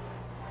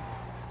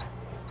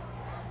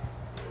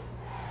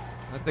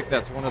 I think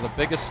that's one of the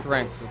biggest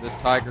strengths of this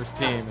Tigers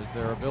team is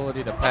their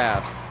ability to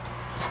pass,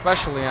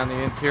 especially on the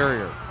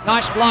interior.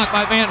 Nice block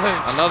by Van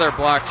Hoos. Another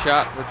block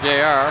shot for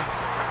JR.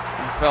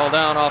 He fell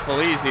down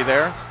awful easy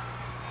there.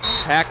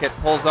 Hackett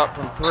pulls up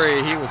from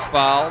 3. He was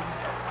fouled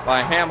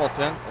by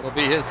Hamilton. It'll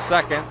be his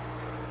second.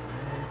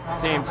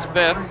 Team's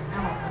 5th.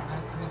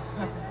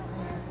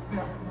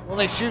 Will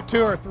they shoot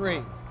 2 or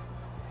 3?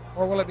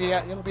 Or will it be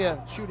it'll be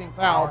a shooting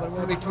foul, but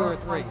will it be 2 or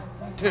 3?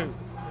 2.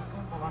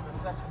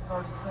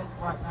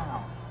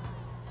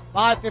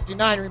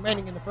 5:59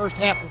 remaining in the first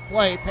half of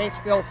play.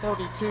 Paintsville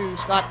 32,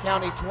 Scott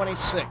County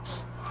 26.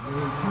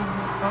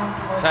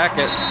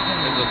 Tackett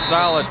is a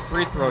solid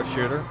free throw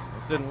shooter.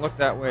 It didn't look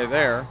that way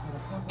there.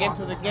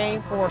 Into the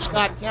game for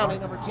Scott County,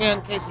 number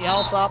 10, Casey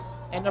Alsop,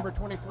 and number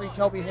 23,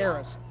 Toby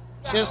Harris.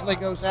 Chisley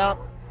goes out,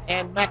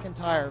 and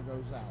McIntyre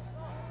goes out.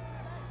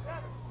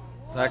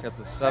 Tackett's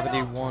a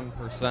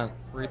 71%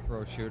 free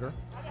throw shooter.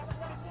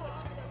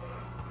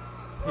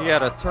 He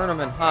had a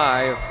tournament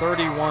high of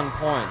 31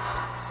 points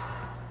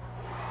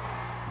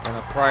in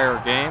a prior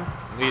game,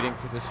 leading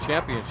to this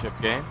championship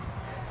game.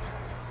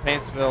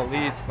 Paintsville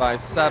leads by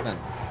 7.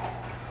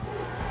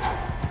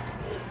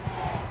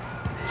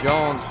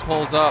 Jones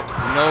pulls up,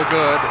 no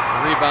good,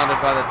 rebounded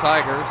by the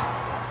Tigers.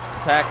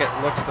 Tackett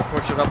looks to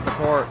push it up the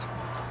court.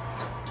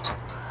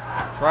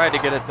 Tried to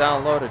get it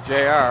down low to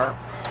JR.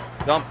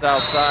 Dumped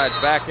outside,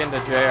 back into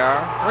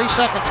JR. 3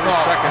 seconds call.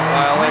 3-second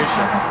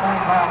violation.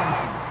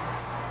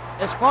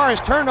 As far as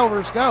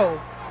turnovers go,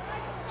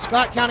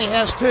 Scott County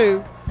has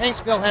 2.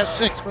 Paintsville has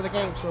 6 for the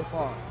game so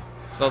far.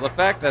 So the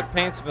fact that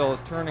Paintsville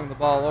is turning the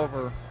ball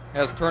over,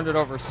 has turned it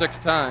over 6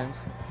 times,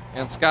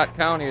 and Scott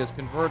County is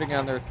converting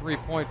on their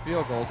 3-point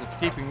field goals, it's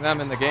keeping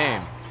them in the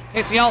game.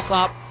 Casey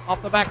Alsop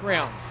off the back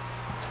rim.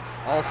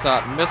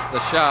 Alsop missed the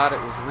shot. It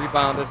was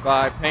rebounded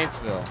by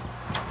Paintsville.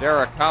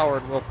 Derek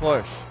Howard will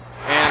push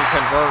and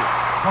convert.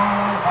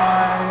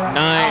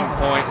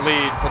 9-point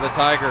lead for the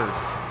Tigers.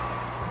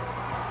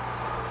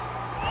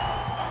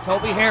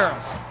 Toby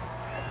Harris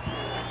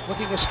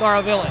looking to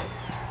Scaravilli.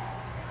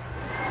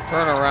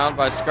 Turnaround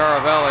by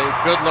Scaravelli.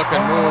 Good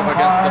looking move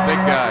against the big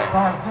guy.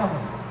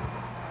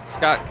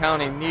 Scott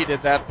County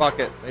needed that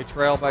bucket. They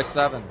trail by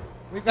 7.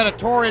 We've got a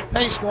torrid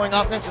pace going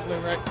offensively,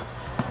 Rick.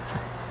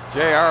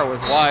 JR was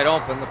wide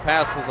open. The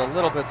pass was a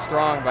little bit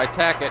strong by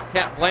Tackett.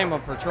 Can't blame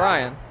him for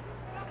trying.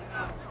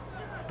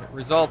 It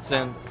results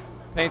in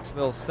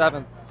Paintsville's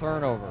 7th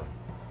turnover.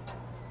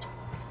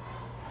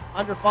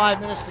 Under 5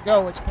 minutes to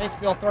go. It's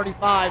Paintsville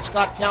 35,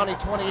 Scott County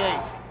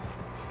 28.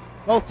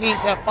 Both teams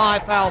have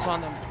 5 fouls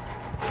on them.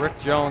 Rick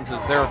Jones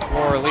is their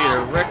floor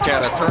leader. Rick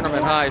had a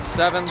tournament high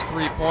 7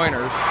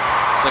 3-pointers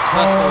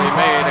successfully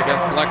made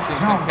against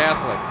Lexington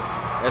Catholic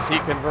as he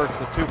converts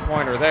the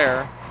 2-pointer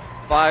there.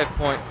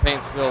 5-point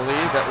Paintsville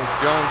lead. That was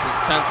Jones's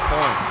 10th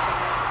point.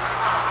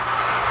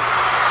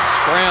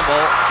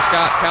 Scramble.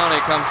 Scott County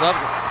comes up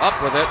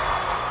with it.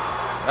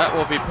 That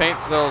will be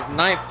Paintsville's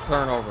 9th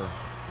turnover.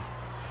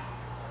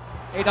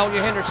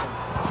 A.W. Henderson.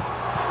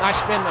 Nice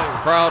spin move.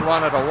 The crowd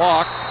wanted a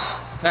walk.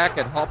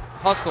 Tackett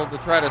hustled to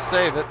try to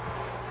save it.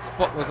 His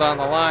foot was on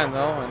the line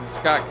though, and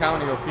Scott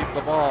County will keep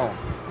the ball.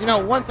 You know,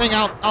 one thing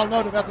I'll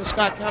note about the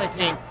Scott County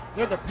team,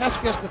 they're the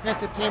peskiest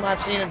defensive team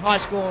I've seen in high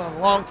school in a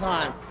long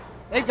time.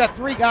 They've got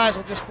 3 guys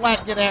who just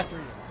flat get after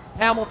you.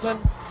 Hamilton,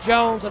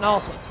 Jones, and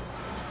Olsen.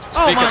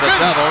 Speak of the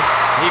devil,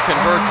 he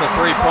converts a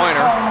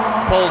 3-pointer,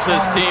 pulls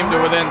his team to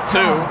within 2.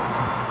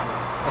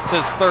 That's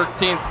his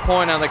 13th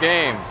point on the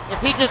game. If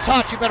he gets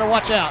hot, you better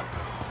watch out.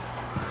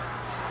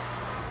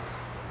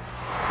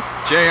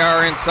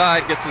 JR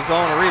inside, gets his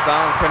own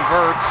rebound,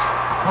 converts.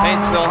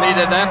 Paintsville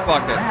needed that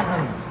bucket.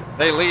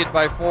 They lead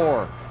by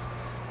 4.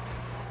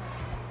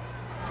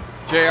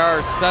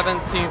 JR's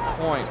 17th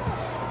point.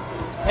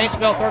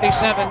 Paintsville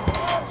 37,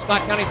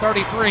 Scott County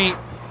 33.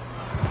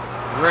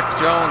 Rick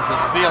Jones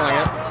is feeling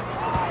it.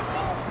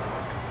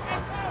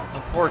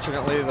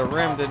 Unfortunately, the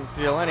rim didn't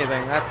feel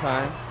anything that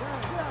time.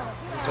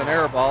 It's an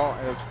air ball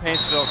as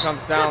Paintsville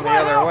comes down the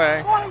other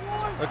way.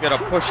 Look at a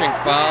pushing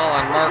foul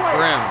on Mark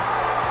Grimm.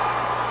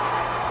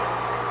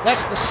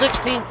 That's the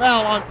 16th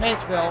foul on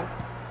Paintsville,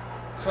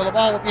 so the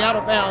ball will be out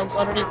of bounds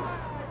underneath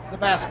the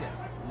basket.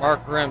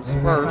 Mark Grimm's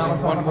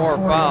first. One more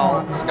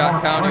foul.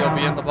 Scott County will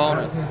be in the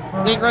bonus.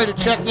 Getting ready to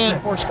check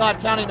in for Scott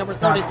County, number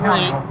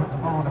 33,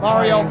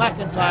 Mario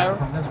McIntyre.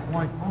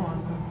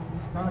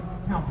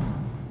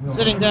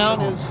 Sitting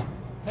down is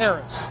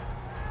Harris.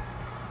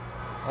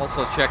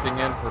 Also checking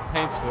in for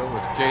Paintsville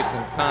was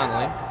Jason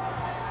Conley.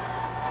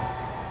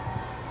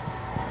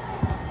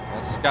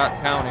 As Scott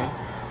County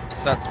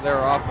sets their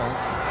offense.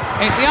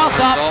 Casey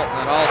Alsop.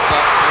 And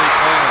Alsop 3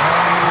 points.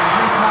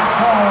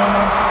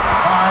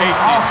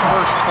 Casey's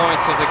first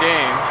points of the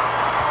game.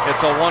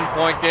 It's a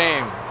 1-point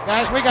game.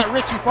 Guys, we got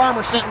Richie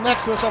Farmer sitting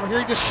next to us over here.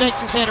 He just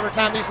shakes his hand every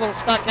time these little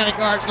Scott County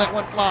guards let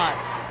one fly.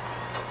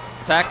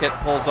 Tackett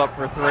pulls up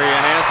for 3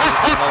 and answers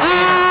from the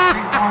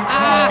leader.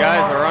 These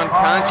guys are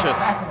unconscious.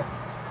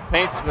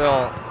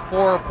 Paintsville,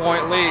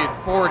 4-point lead,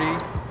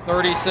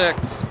 40-36.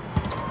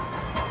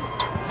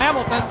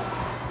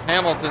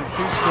 Hamilton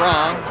too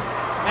strong.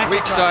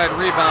 Weak side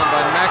rebound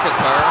by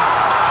McIntyre.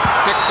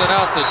 Kicks it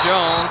out to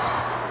Jones.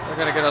 They're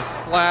going to get a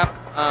slap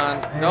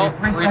on, nope,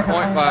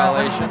 3-point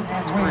violation.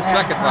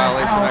 3-second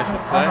violation, I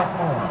should say.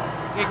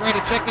 Getting ready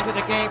to check into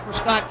the game for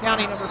Scott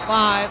County, number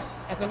 5.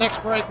 At the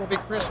next break will be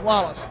Chris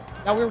Wallace.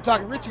 Now, we were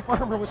talking, Richie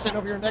Farmer was sitting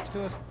over here next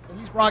to us, and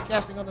he's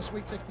broadcasting on the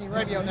Sweet 16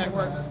 radio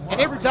network. And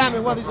every time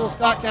that one of these little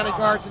Scott County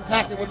guards and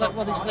Tackett would let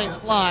one of these things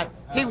fly,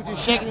 he was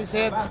just shaking his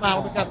head and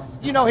smiling because,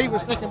 you know, he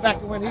was thinking back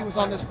to when he was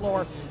on this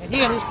floor, and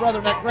he and his brother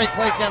and that great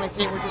Clay County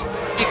team were just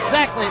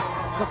exactly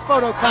the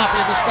photocopy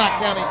of the Scott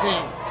County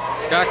team.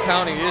 Scott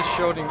County is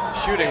shooting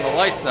the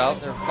lights out.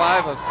 They're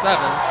 5 of 7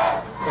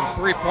 from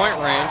 3-point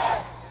range.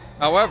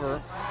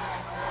 However,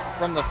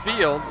 from the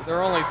field,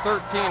 they're only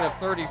 13 of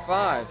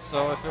 35.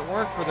 So if it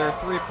weren't for their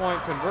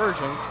 3-point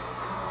conversions,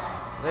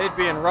 they'd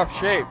be in rough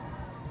shape.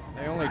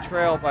 They only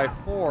trail by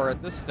 4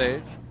 at this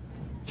stage.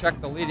 Check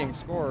the leading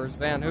scorers.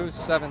 Van Hoos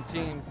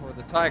 17 for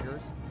the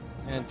Tigers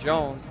and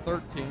Jones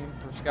 13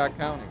 for Scott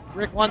County.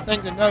 Rick, one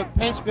thing to note,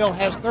 Paintsville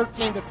has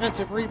 13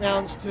 defensive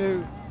rebounds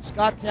to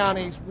Scott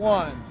County's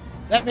 1.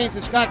 That means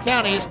that Scott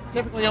County is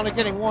typically only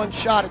getting one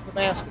shot at the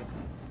basket.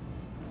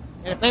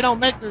 And if they don't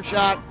make their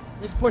shot,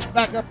 it's pushed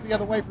back up the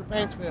other way for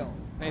Paintsville.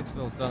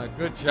 Paintsville's done a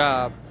good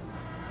job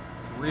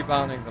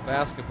rebounding the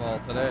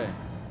basketball today.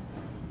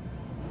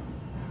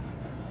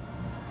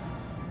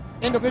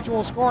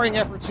 Individual scoring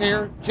efforts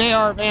here.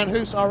 J.R. Van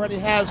Hoos already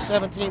has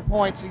 17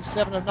 points. He's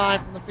 7 of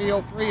 9 from the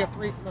field, 3 of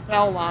 3 from the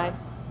foul line.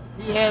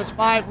 He has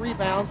 5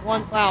 rebounds,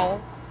 1 foul.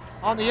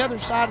 On the other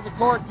side of the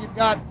court, you've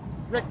got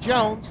Rick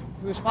Jones,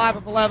 who is 5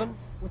 of 11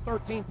 with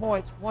 13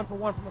 points, 1 for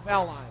 1 from the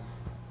foul line.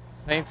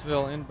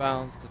 Paintsville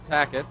inbounds to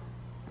Tackett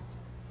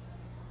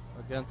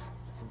against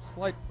some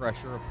slight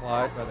pressure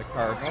applied by the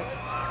Cardinals.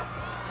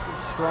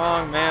 Some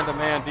strong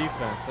man-to-man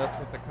defense. That's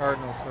what the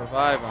Cardinals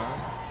survive on.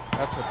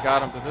 That's what got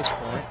them to this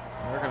point.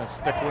 They're going to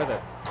stick with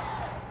it.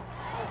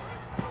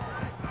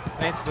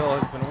 Paintsville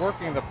has been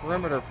working the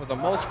perimeter for the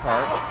most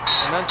part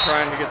and then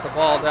trying to get the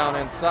ball down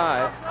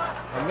inside.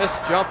 A missed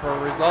jumper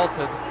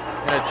resulted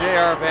in a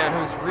J.R. Van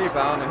Hoos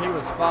rebound, and he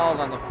was fouled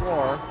on the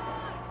floor.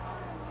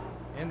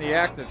 In the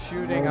act of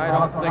shooting, I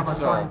don't think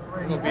so.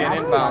 It'll be an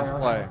inbounds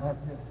play.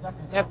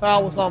 That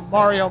foul was on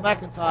Mario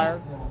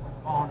McIntyre.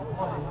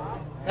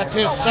 That's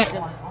his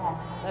second.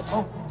 That's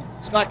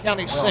Scott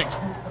County's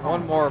 6th.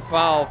 One more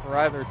foul for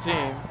either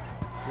team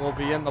will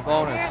be in the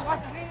bonus.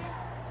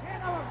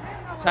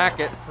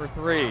 Tackett for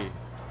 3.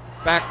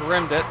 Back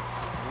rimmed it.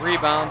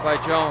 Rebound by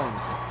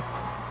Jones.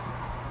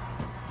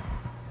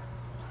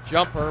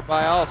 Jumper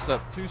by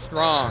Alsop, too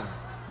strong.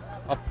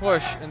 A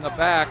push in the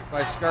back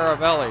by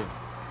Scaravelli.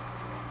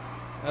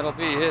 That'll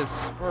be his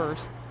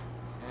first,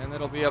 and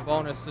it'll be a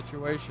bonus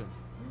situation.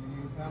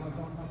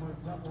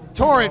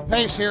 Torrid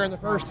pace here in the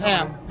first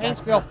half.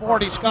 Paintsville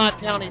 40, Scott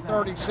County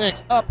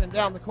 36. Up and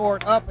down the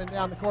court, up and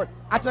down the court.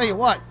 I tell you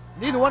what,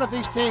 neither one of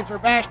these teams are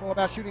bashful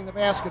about shooting the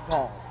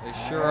basketball. They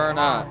sure are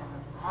not.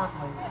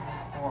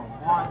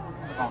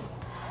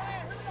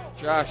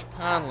 Jason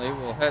Conley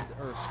will head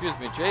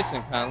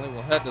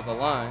to the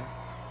line.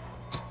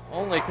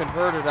 Only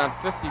converted on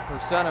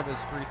 50% of his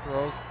free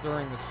throws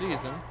during the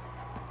season.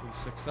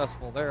 He's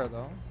successful there,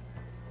 though.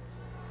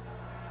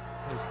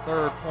 His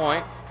 3rd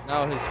point,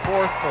 now his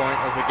 4th point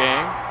of the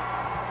game.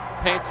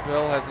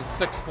 Paintsville has a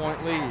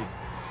 6-point lead.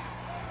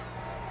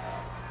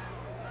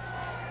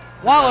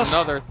 Wallace.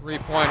 Another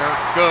 3-pointer,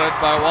 good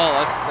by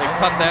Wallace. They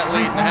cut that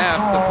lead in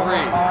half to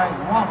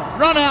 3.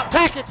 Run out,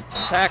 Tackett.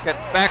 Tackett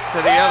back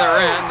to the other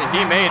end.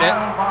 He made it.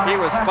 He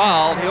was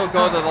fouled. He'll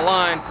go to the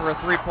line for a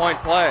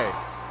 3-point play.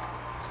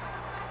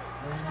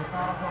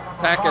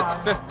 Tackett's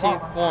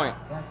 15th point.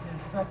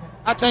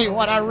 I tell you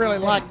what, I really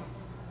like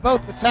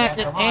both the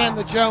Tackett and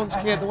the Jones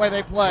kid, the way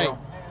they play.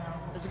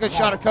 There's a good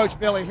shot of Coach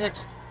Billy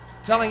Hicks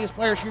telling his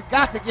players, you've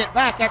got to get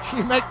back after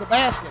you make the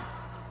basket.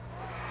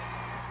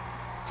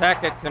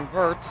 Tackett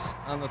converts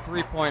on the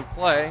 3-point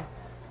play.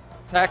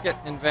 Tackett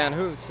and Van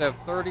Hoos have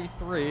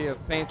 33 of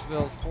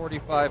Paintsville's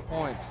 45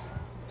 points.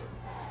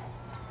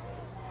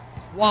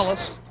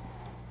 Wallace.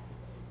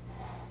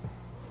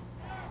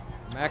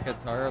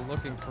 McIntyre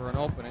looking for an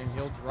opening.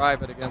 He'll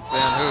drive it against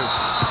Van Hoos.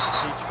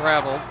 He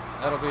traveled.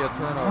 That'll be a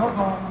turnover.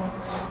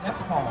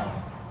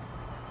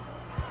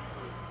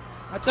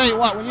 I tell you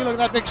what, when you look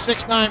at that big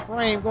 6'9"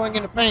 frame going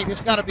into paint,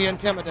 it's got to be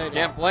intimidating.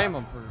 Can't blame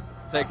him for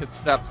taking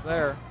steps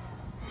there.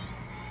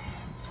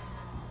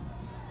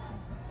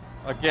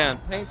 Again,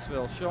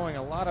 Paintsville showing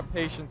a lot of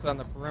patience on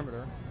the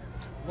perimeter,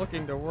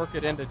 looking to work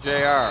it into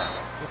JR.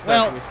 Just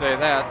as we say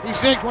that. He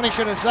zigged when he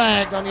should have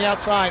zagged on the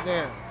outside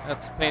there.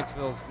 That's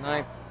Paintsville's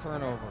 9th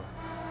turnover.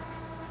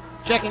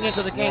 Checking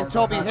into the game,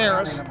 Toby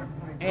Harris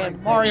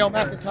and Mario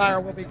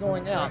McIntyre will be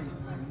going out.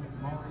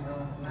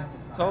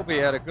 Toby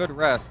had a good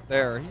rest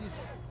there.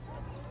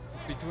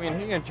 Between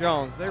he and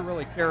Jones, they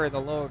really carry the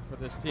load for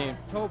this team.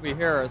 Toby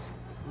Harris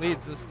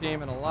leads this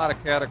team in a lot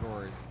of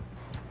categories.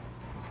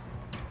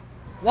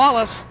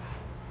 Wallace.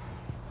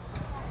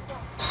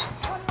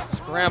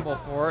 Scramble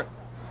for it.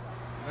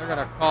 They're going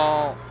to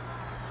call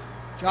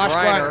Josh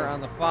Griner Griner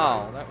on the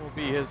foul. That will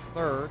be his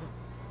 3rd,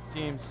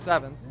 team's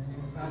 7th.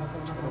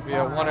 It'll be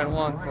a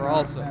 1-and-1 for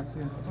Alsop.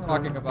 Just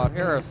talking about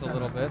Harris a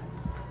little bit.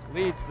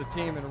 Leads the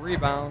team in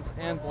rebounds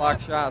and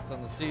block shots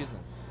on the season.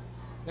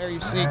 There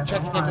you see,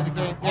 checking into the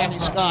game, Danny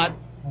Scott.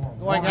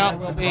 Going out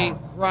will be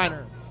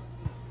Griner.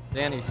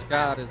 Danny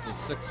Scott is a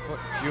 6-foot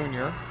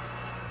junior.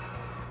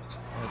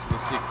 As we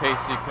see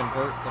Casey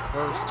convert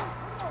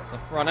the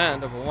front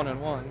end of a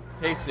 1-and-1.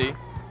 Casey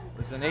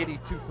is an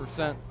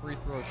 82% free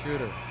throw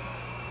shooter.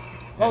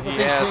 Both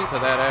he adds to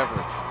that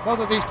average. Both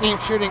of these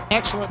teams shooting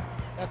excellent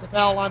at the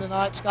foul line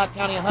tonight. Scott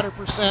County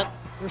 100%.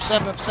 They're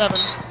 7 of 7.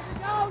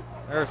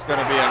 There's going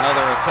to be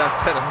another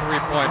attempt at a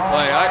 3-point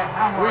play.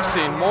 We've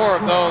seen more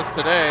of those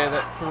today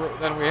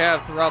than we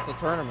have throughout the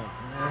tournament.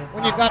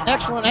 When you've got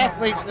excellent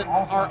athletes that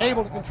are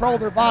able to control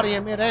their body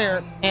in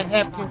midair and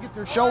can get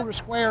their shoulders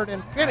squared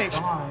and finished,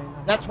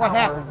 that's what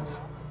happens.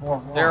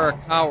 Derek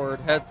Howard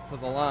heads to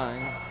the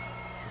line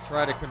to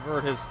try to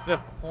convert his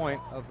 5th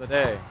point of the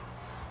day.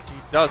 He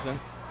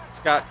doesn't.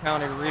 Scott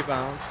County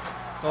rebounds.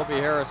 Toby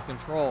Harris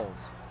controls.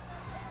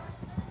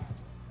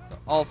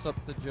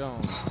 Alsop to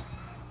Jones.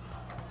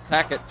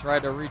 Tackett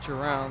tried to reach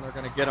around. They're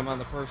going to get him on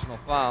the personal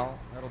foul.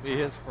 That'll be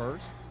his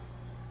first.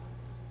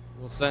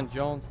 We'll send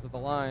Jones to the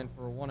line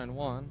for a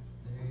 1-and-1.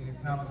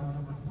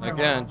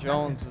 Again,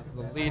 Jones is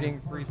the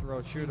leading free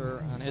throw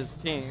shooter on his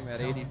team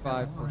at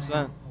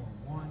 85%.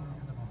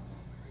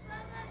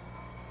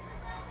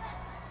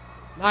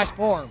 Nice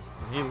form.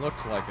 He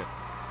looks like it.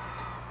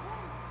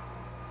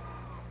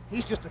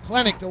 He's just a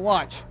clinic to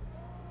watch.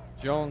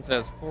 Jones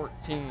has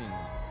 14.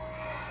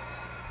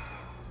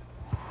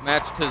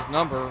 Matched his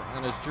number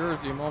on his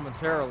jersey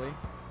momentarily.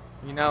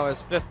 He now has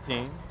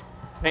 15.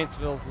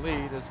 Paintsville's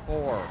lead is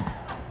 4.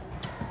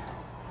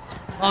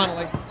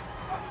 Connolly.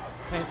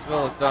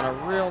 Paintsville has done a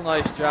real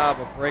nice job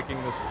of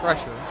breaking this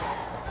pressure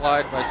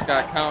applied by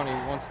Scott County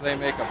once they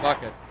make a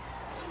bucket.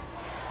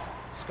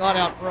 Scott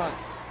out front.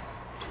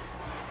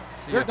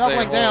 See They're if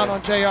doubling they down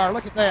hold. on JR.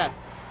 Look at that.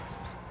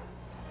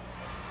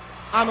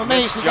 I'm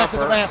amazed he got to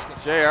the basket.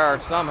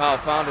 JR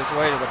somehow found his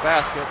way to the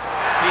basket.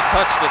 He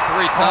touched it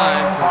 3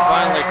 times and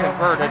finally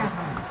converted.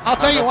 I'll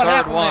tell you what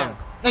happened one. there.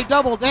 They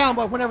doubled down,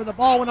 but whenever the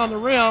ball went on the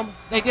rim,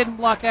 they didn't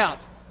block out.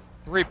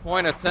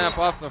 3-point attempt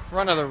off the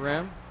front of the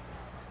rim.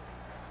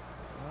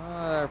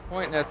 They're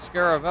pointing at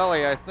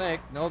Scaravelli, I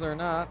think. No, they're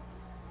not.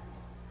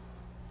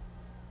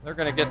 They're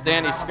going to get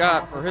Danny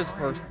Scott for his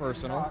first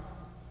personal.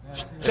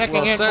 Checking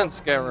We'll in. send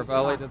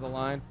Scaravelli to the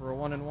line for a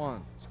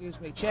 1-and-1. Excuse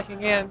me.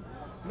 Checking in.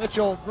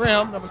 Mitchell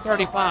Grimm, number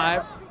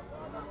 35.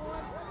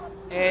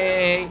 He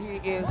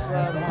is,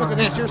 look at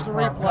this, here's the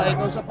replay.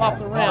 Goes up off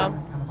the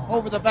rim.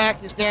 Over the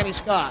back is Danny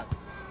Scott.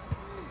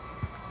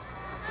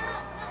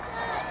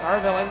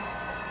 Scarvelli,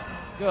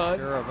 good.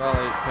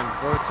 Scaravelli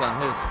converts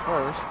on his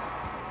first.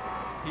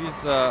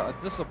 He's a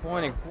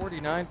disappointing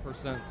 49%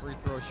 free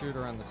throw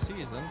shooter on the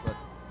season, but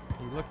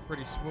he looked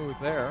pretty smooth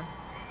there.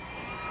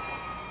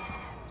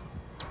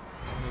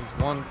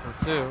 He's 1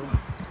 for 2.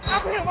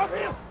 Up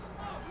him.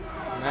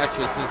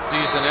 Matches his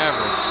season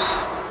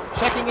average.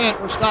 Checking in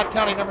for Scott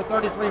County, number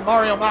 33,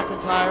 Mario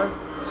McIntyre.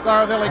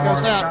 Scarvelli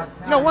goes out.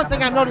 You know, one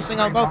thing I'm noticing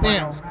on both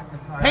ends,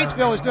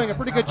 Paintsville is doing a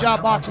pretty good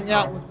job boxing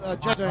out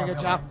with Jess doing a good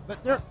job,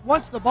 but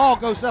once the ball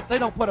goes up, they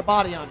don't put a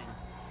body on him.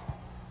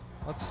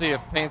 Let's see if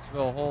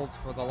Paintsville holds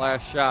for the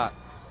last shot.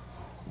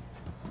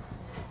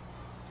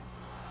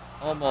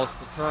 Almost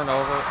a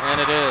turnover, and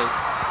it is.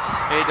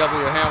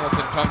 A.W.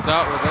 Hamilton comes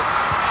out with it,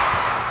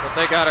 but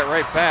they got it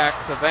right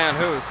back to Van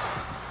Hoos.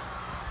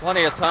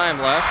 Plenty of time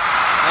left.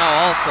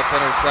 Now Alsop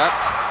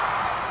intercepts.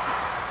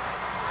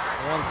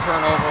 One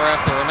turnover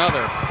after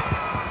another.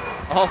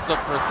 Alsop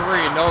for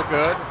 3, no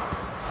good.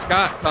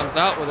 Scott comes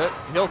out with it.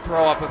 He'll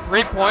throw up a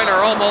 3-pointer,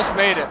 almost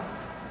made it.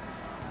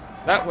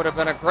 That would have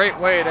been a great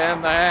way to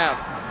end the half.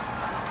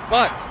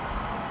 But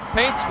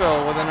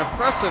Paintsville, with an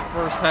impressive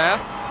first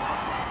half,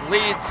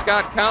 leads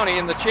Scott County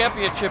in the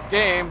championship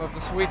game of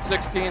the Sweet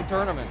 16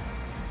 tournament,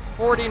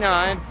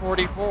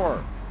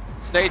 49-44.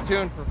 Stay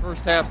tuned for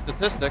first half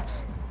statistics.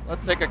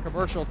 Let's take a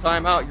commercial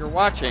timeout. You're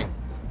watching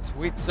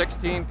Sweet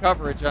 16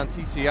 coverage on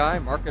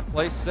TCI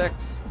Marketplace 6.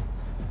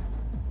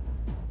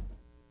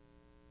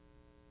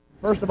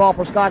 First of all,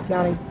 for Scott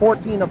County,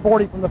 14 of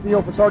 40 from the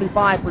field for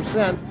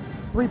 35%.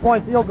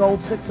 3-point field goal,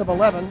 6 of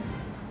 11.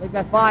 They've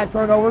got 5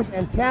 turnovers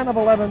and 10 of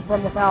 11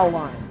 from the foul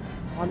line.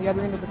 On the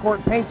other end of the court,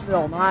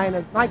 Paintsville,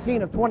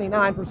 19 of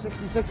 29 for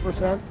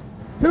 66%.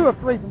 2 of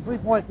 3 from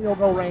 3-point field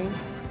goal range.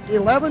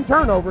 11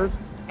 turnovers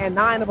and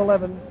 9 of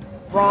 11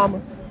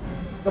 from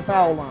the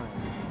foul line.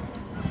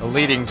 The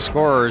leading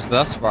scorers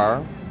thus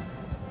far,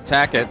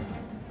 Tackett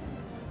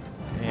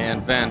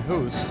and Van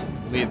Hoos,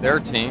 lead their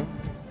team.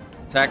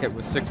 Tackett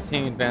with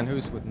 16, Van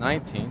Hoos with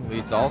 19,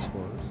 leads all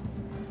scorers.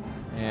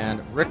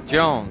 And Rick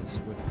Jones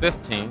with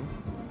 15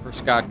 for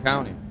Scott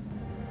County.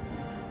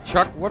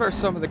 Chuck, what are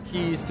some of the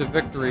keys to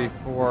victory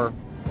for,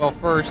 well,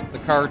 first, the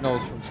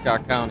Cardinals from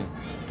Scott County?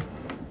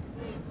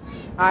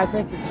 I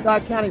think that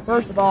Scott County,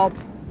 first of all,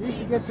 needs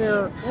to get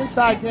their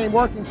inside game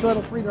working so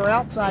it'll free their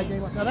outside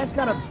game. Now, that's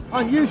kind of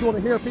unusual to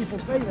hear people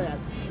say that,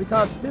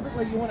 because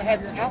typically you want to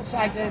have your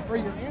outside game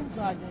free your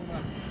inside game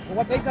up. But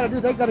what they've got to do,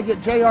 they've got to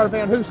get J.R.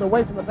 Van Hoos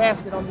away from the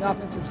basket on the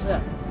offensive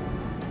set.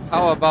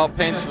 How about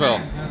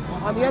Paintsville?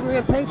 On the other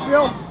end,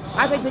 Paintsville,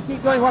 I think they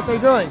keep doing what they're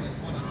doing.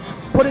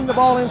 Putting the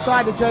ball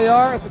inside to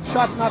JR. If the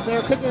shot's not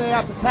there, kicking it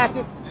out to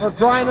Tackett or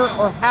Griner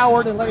or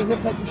Howard and letting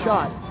him take the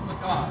shot.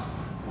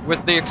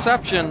 With the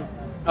exception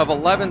of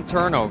 11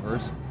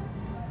 turnovers,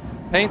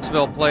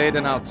 Paintsville played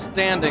an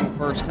outstanding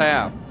first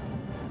half.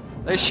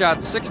 They shot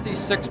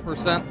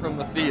 66% from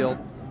the field,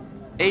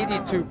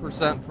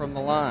 82% from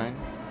the line.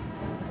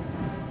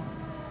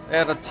 They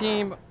had a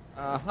team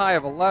high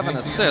of 11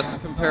 assists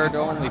compared to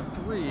only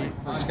 3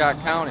 for Scott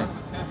County.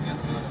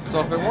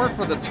 So if it weren't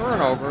for the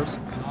turnovers,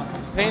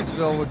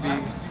 Paintsville would be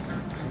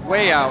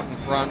way out in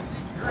front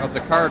of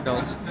the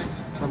Cardinals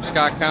from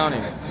Scott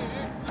County.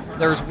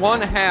 There's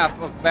 1 half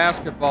of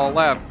basketball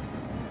left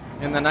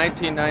in the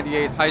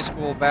 1998 high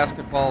school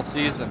basketball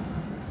season.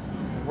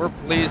 We're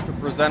pleased to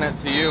present it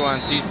to you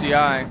on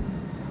TCI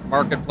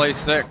Marketplace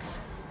 6.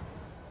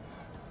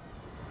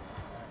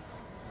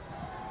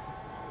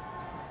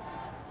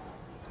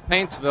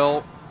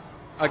 Paintsville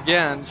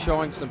again,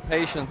 showing some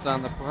patience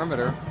on the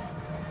perimeter.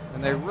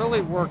 And they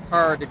really work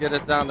hard to get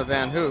it down to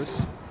Van Hoos.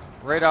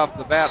 Right off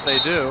the bat, they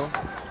do.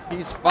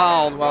 He's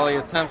fouled while he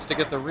attempts to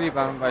get the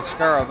rebound by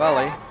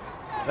Scaravelli.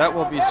 That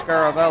will be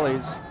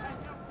Scaravelli's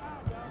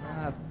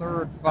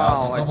third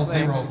foul, I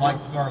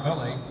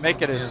think.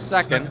 Make it his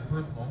second,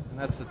 and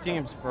that's the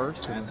team's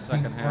first in the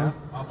second half.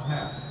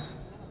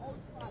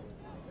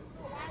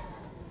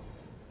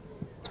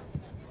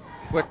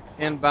 Quick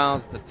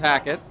inbounds to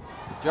Tackett.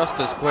 Just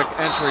as quick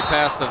entry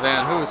pass to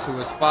Van Hoos, who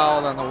was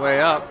fouled on the way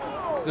up.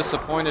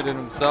 Disappointed in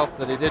himself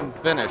that he didn't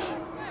finish.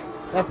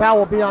 That foul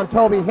will be on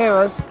Toby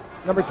Harris,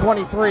 number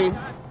 23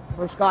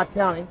 for Scott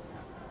County.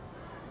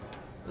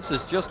 This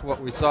is just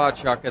what we saw,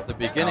 Chuck, at the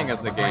beginning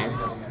of the game.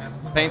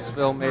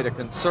 Paintsville made a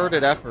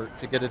concerted effort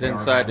to get it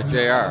inside to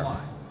JR.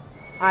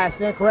 I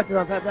stand corrected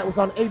on that. That was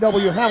on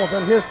A.W.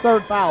 Hamilton, his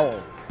third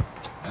foul.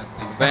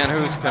 Van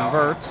Hoos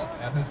converts.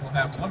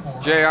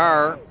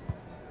 JR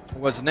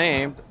was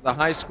named the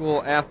High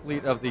School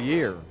Athlete of the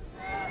Year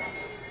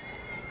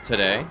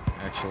today,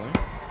 actually,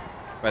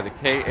 by the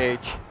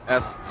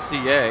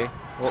KHSCA.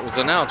 Well, it was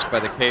announced by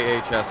the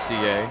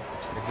KHSCA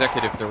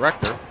Executive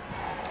Director,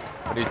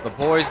 but he's the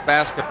Boys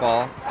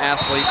Basketball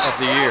Athlete of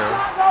the Year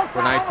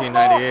for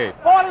 1998.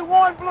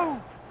 41 blue.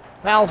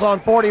 Fouls on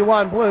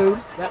 41 blue.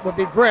 That would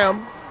be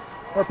Grimm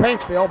for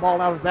Paintsville.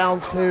 Ball out of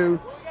bounds to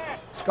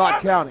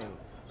Scott County.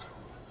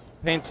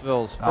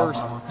 Paintsville's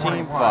first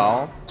team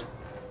foul.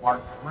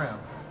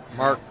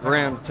 Mark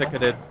Grimm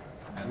ticketed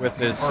with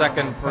his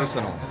second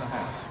personal.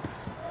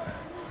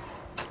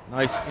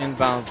 Nice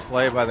inbounds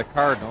play by the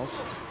Cardinals.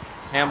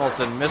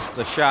 Hamilton missed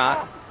the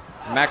shot.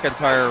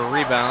 McIntyre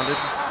rebounded.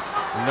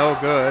 No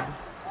good.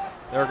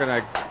 They're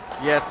going to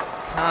get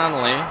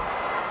Conley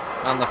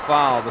on the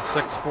foul, the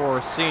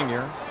 6'4"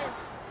 senior.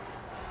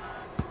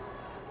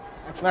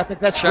 Actually, I think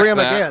that's Grimm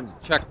again.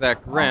 Check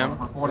that, Grimm.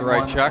 You're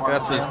right, Chuck.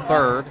 That's his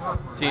third,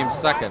 team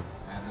second.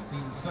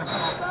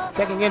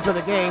 Checking into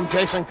the game,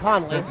 Jason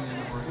Conley,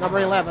 number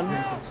 11.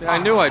 See, I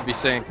knew I'd be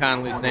saying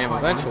Conley's name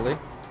eventually.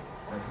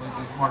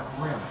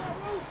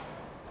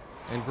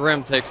 And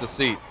Grimm takes a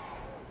seat.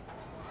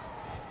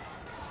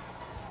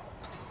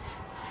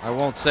 I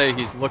won't say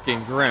he's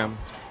looking grim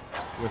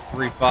with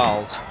 3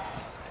 fouls.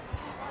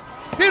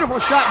 Beautiful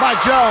shot by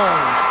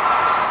Jones.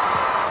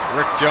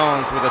 Rick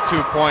Jones with a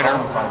 2-pointer,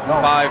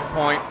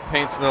 5-point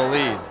Paintsville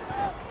lead.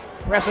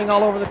 Pressing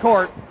all over the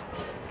court.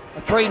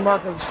 A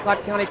trademark of the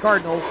Scott County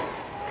Cardinals.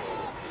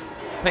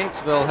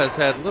 Paintsville has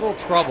had little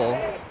trouble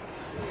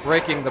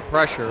breaking the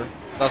pressure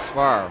thus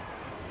far.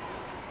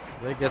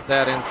 They get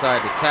that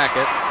inside to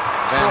Tackett.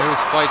 Van Hoos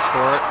fights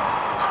for it.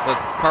 The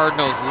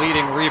Cardinals'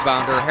 leading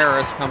rebounder,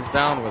 Harris, comes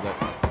down with it.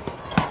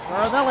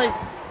 Scaravelli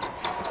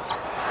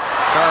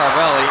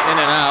in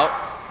and out.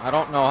 I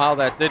don't know how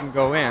that didn't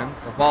go in.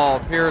 The ball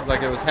appeared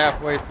like it was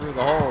halfway through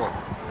the hole.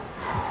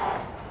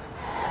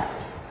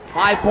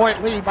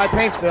 5-point lead by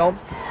Paintsville,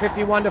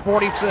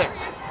 51-46.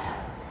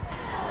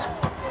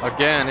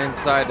 Again,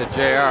 inside to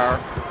JR.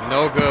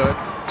 No good.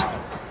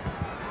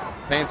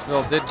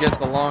 Paintsville did get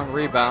the long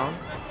rebound.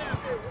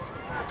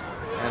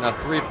 And a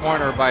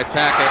 3-pointer by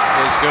Tackett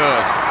is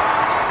good.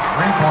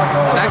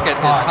 Tackett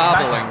is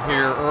hobbling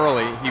here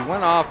early. He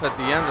went off at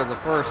the end of the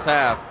first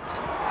half.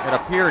 It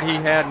appeared he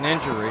had an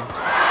injury.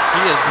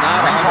 He is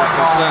not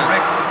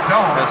 100%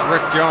 as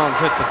Rick Jones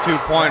hits a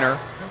 2-pointer.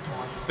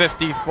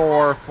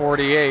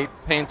 54-48,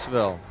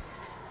 Paintsville.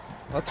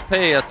 Let's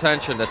pay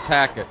attention to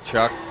Tackett,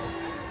 Chuck.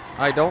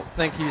 I don't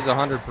think he's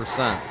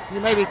 100%. He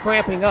may be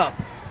cramping up.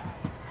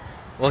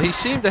 Well, he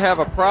seemed to have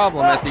a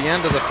problem at the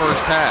end of the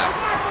first half.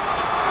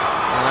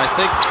 And I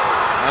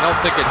don't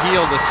think it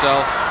healed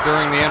itself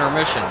during the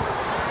intermission.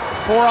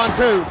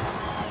 4-on-2.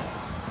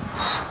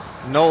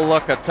 No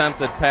look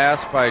attempted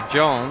pass by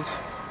Jones.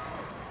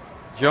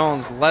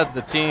 Jones led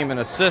the team in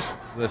assists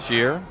this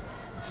year,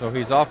 so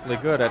he's awfully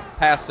good at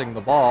passing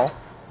the ball.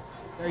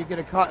 There you get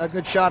a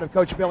good shot of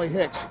Coach Billy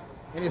Hicks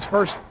in his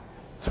first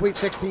Sweet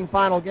 16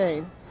 final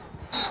game.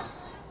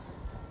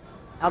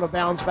 Out of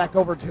bounds, back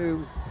over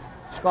to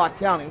Scott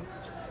County.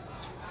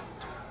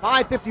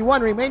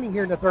 5:51 remaining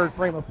here in the third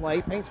frame of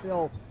play.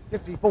 Paintsville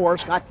 54,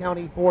 Scott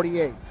County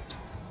 48.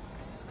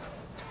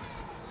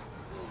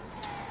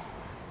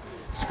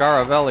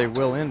 Scaravelli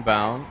will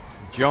inbound.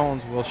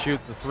 Jones will shoot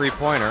the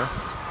 3-pointer.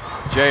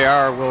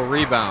 JR will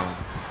rebound.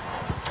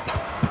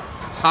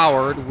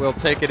 Howard will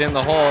take it in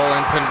the hole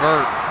and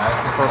convert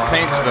for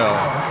Paintsville.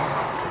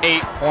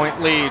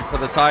 8-point lead for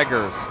the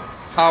Tigers.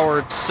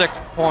 Howard's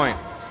 6th point.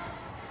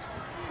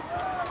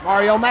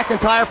 Mario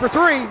McIntyre for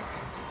 3.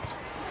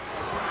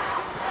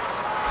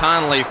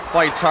 Conley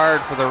fights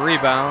hard for the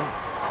rebound.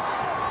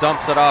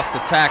 Dumps it off to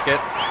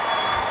Tackett.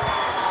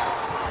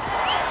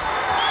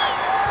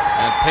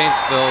 And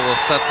Paintsville will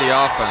set the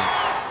offense.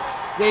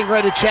 Getting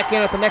ready to check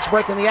in at the next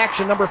break in the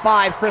action, number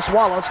 5, Chris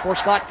Wallace for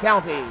Scott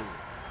County.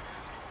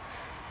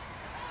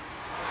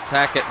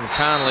 Tackett and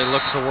Conley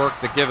look to work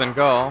the give and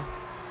go.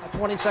 A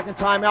 20-second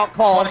timeout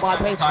called by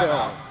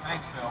Paintsville.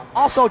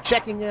 Also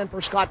checking in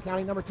for Scott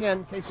County, number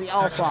 10, Casey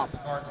Alsop.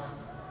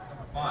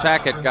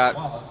 Tackett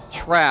got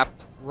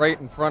trapped right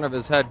in front of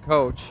his head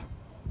coach.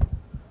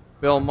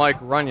 Mike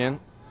Runyon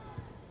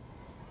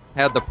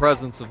had the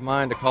presence of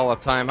mind to call a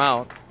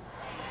timeout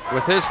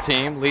with his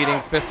team leading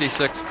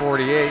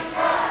 56-48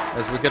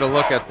 as we get a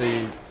look at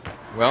the,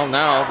 well,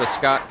 now the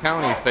Scott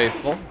County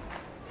faithful.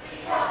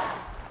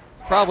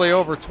 Probably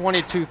over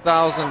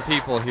 22,000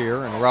 people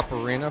here in Rupp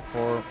Arena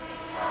for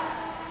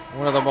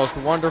one of the most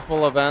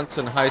wonderful events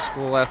in high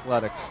school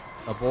athletics,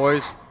 a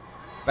boys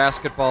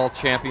basketball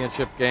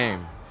championship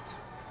game.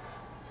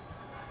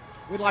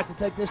 We'd like to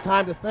take this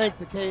time to thank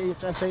the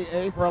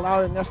KHSAA for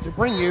allowing us to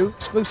bring you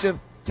exclusive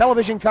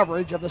television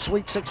coverage of the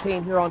Sweet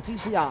 16 here on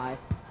TCI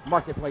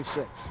Marketplace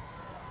 6.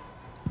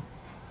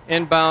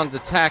 Inbound to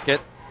Tackett,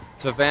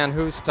 to Van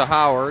Hoos to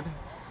Howard.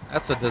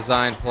 That's a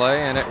design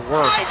play, and it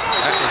worked.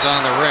 That was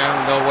on the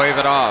rim. They'll wave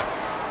it off.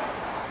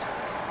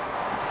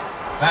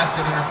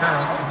 Basket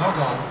interference, no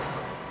goal.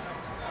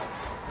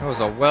 It was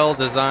a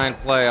well-designed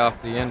play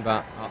off the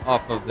inbound,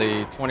 off of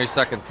the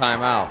 22nd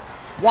timeout.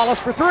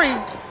 Wallace for three.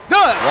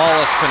 Good.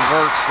 Wallace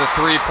converts the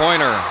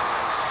three-pointer.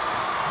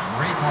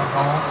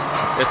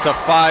 It's a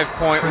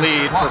 5-point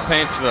lead for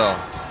Paintsville.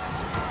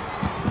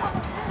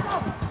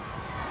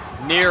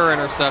 Near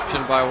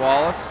interception by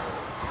Wallace.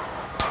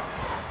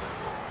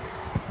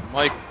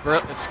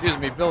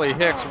 Billy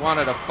Hicks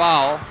wanted a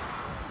foul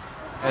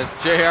as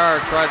JR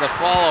tried the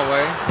fall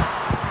away.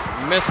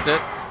 Missed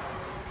it.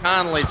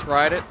 Conley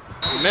tried it.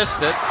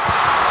 Missed it.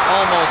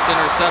 Almost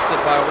intercepted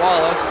by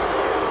Wallace.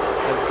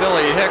 And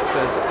Billy Hicks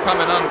is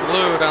coming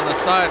unglued on the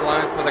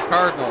sideline for the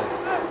Cardinals.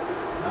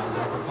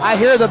 I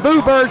hear the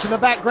Boo Birds in the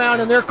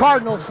background, and they're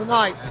Cardinals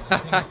tonight.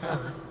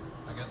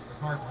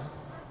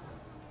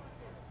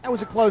 That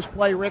was a close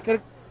play,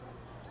 Rick.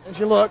 As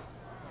you look,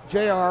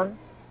 JR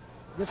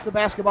gets the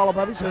basketball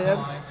above his head,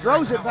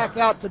 throws it back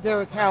out to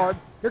Derek Howard.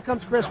 Here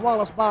comes Chris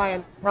Wallace by,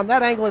 and from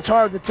that angle, it's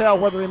hard to tell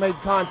whether he made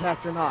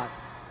contact or not.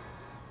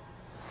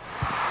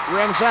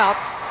 Rims out.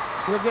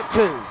 He'll get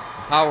two.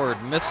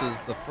 Howard misses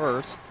the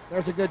first.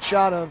 There's a good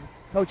shot of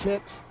Coach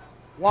Hicks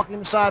walking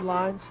the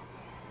sidelines,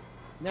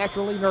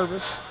 naturally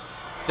nervous.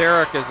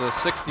 Derek is a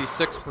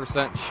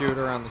 66%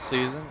 shooter on the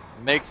season,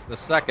 makes the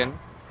second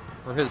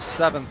for his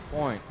 7th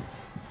point.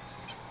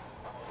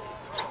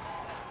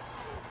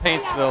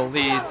 Paintsville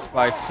leads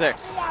by 6.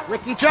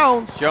 Ricky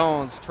Jones.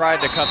 Jones tried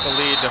to cut the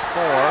lead to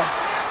 4.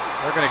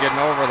 They're going to get an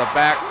over the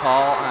back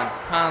call on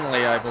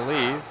Conley, I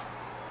believe.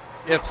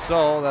 If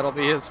so, that'll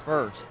be his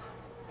first.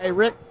 Hey,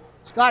 Rick,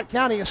 Scott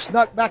County has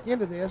snuck back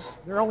into this.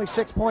 They're only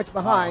 6 points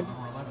behind.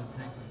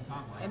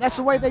 And that's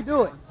the way they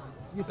do it.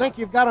 You think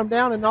you've got them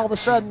down, and all of a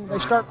sudden they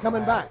start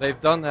coming back. They've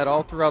done that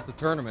all throughout the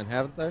tournament,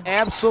 haven't they?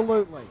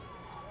 Absolutely.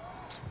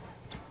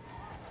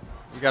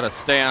 You got to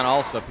stay on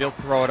Alsop. He'll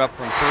throw it up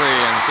from 3,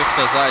 and just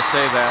as I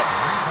say that,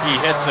 he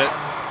hits it,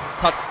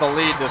 cuts the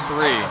lead to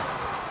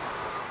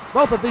 3.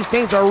 Both of these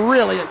teams are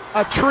really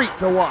a treat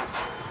to watch.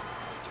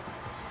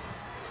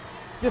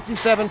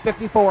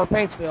 57-54,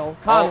 Paintsville.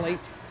 Conley.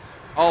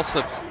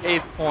 Alsop's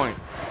 8th point.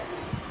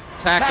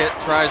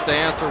 Tackett tries to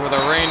answer with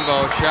a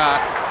rainbow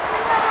shot.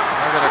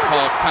 They're going to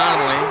call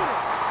Conley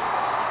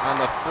on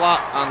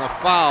the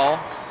foul,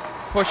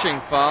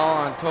 pushing foul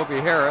on Toby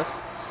Harris.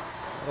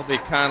 It'll be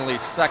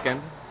Conley's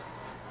 2nd,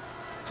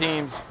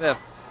 team's 5th.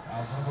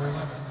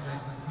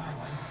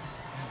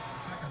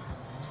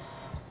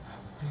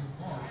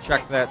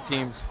 Check that,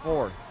 team's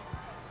 4th.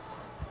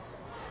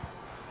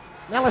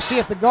 Now let's see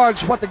if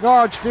what the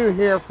guards do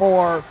here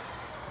for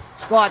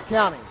Scott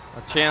County.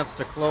 A chance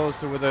to close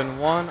to within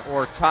 1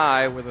 or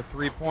tie with a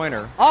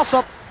 3-pointer.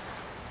 Also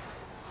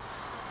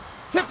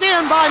tipped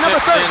in by number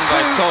 13. Tipped in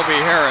by Toby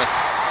Harris.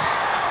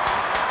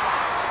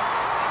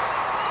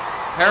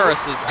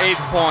 Harris's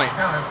 8th point.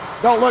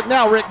 Don't look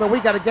now, Rick, but we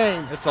got a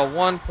game. It's a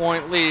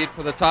 1-point lead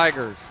for the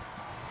Tigers.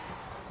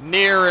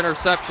 Near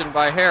interception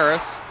by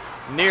Harris.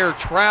 Near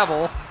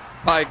travel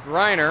by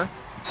Griner.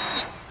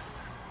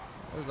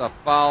 There's a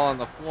foul on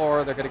the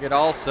floor. They're going to get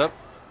Alsop.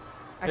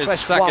 Actually,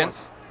 his 2nd.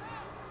 Wallace.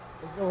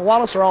 Is it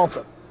Wallace or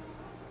Alsop?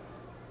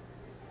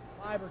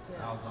 5 or 10.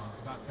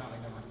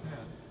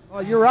 Oh,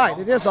 you're right.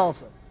 It is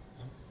Alsop.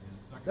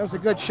 There's a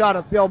good shot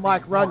of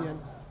Mike Runyon.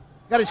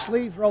 Got his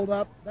sleeves rolled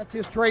up. That's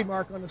his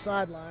trademark on the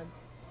sideline.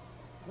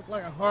 Looked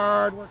like a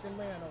hard-working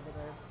man over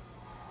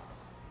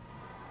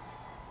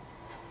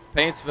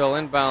there. Paintsville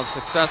inbounds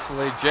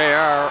successfully.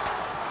 JR,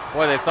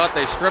 boy, they thought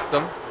they stripped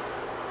him.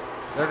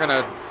 They're going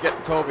to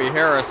get Toby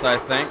Harris, I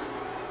think,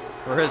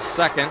 for his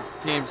 2nd,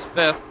 team's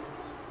 5th.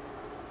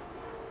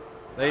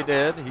 They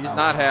did. He's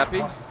not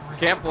happy.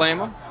 Can't blame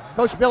him.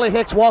 Coach Billy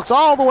Hicks walks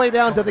all the way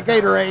down to the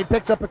Gatorade,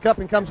 picks up a cup,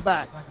 and comes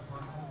back.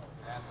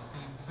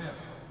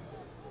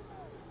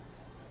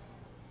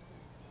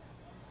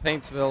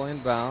 Paintsville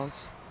inbounds.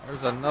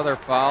 There's another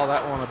foul.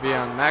 That one will be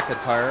on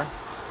McIntyre.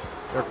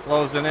 They're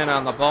closing in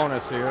on the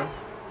bonus here.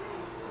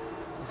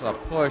 There's a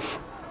push.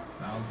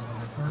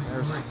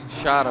 There's a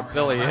shot of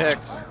Billy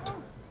Hicks.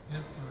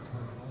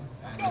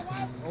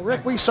 Well,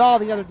 Rick, we saw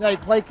the other day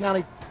Clay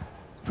County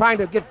trying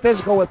to get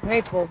physical with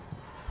Paintsville,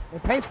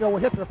 and Paintsville will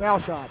hit their foul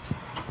shots.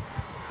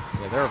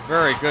 Yeah, they're a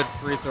very good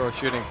free throw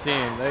shooting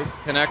team. They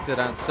connected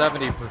on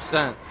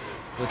 70%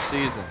 this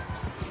season.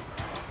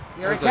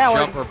 There's a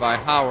jumper by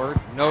Howard,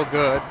 no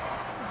good.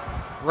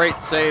 Great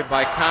save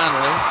by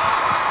Conley,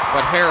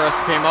 but Harris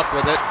came up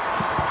with it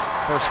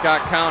for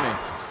Scott County.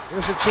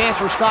 Here's a chance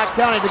for Scott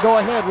County to go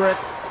ahead, Rick.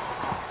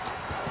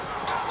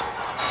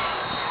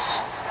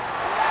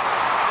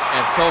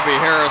 And Toby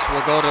Harris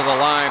will go to the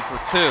line for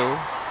 2.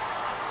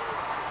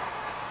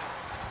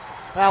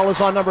 Foul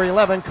is on number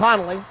 11,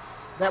 Conley.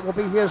 That will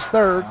be his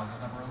 3rd.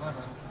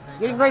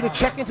 Getting ready to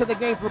check into the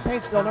game for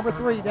Paintsville, number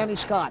 3, Danny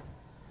Scott.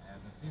 And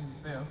the team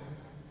 5th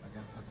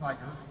against the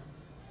Tigers.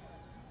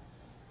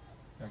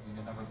 Checking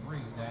in number 3,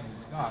 Danny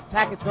Scott.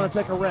 Tackett's going to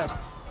take a rest.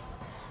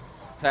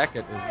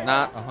 Tackett is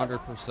not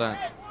 100%.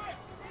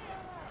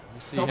 You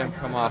see him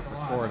come off the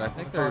court. I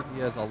think he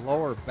has a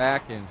lower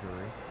back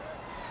injury.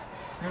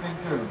 Shooting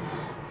 2.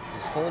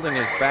 He's holding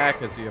his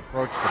back as he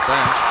approached the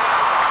bench.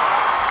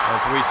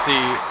 As we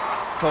see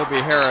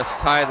Toby Harris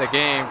tie the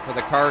game for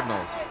the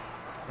Cardinals.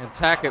 And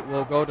Tackett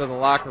will go to the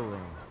locker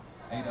room.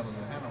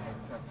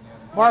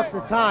 Mark the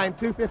time,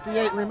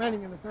 2:58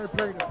 remaining in the 3rd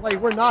period of play.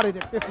 We're knotted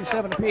at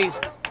 57 apiece.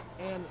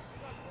 And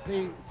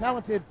the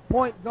talented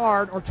point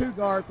guard or 2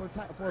 guard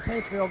for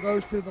Paintsville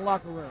goes to the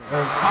locker room.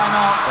 The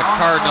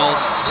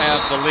Cardinals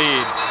have the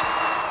lead.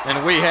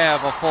 And we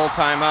have a full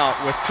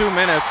timeout with 2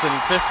 minutes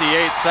and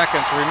 58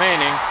 seconds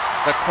remaining.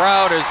 The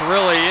crowd is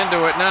really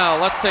into it now.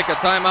 Let's take a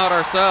timeout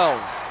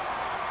ourselves.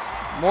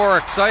 More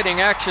exciting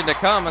action to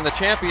come in the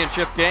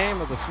championship game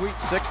of the Sweet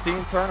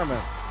 16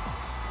 tournament.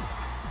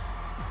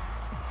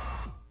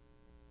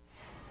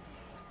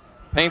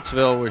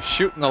 Paintsville was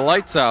shooting the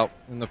lights out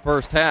in the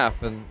first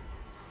half, and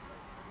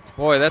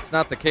boy, that's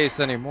not the case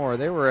anymore.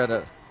 They were at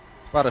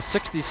about a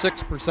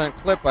 66%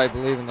 clip, I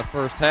believe, in the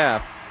first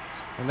half,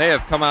 and they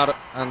have come out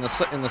in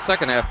the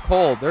second half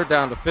cold. They're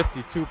down to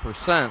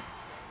 52%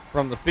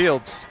 from the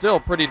field. Still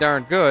pretty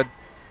darn good.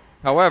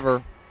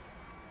 However,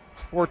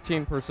 it's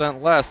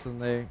 14% less than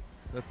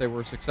they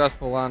were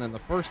successful on in the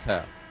first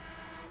half.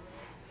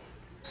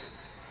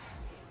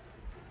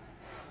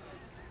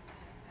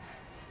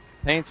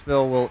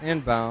 Paintsville will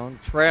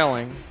inbound,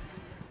 trailing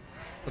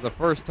for the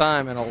first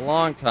time in a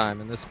long time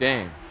in this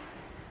game.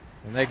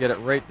 And they get it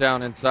right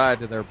down inside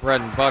to their bread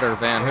and butter,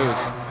 Van Hoos,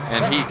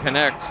 and he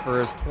connects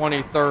for his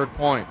 23rd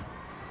point.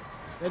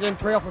 They didn't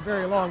trail for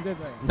very long, did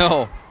they?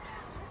 No.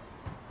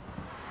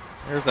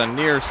 There's a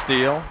near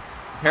steal.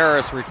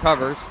 Harris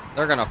recovers.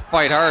 They're going to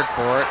fight hard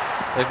for it.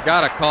 They've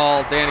got to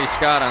call Danny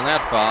Scott on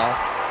that foul.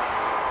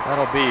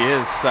 That'll be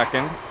his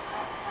 2nd.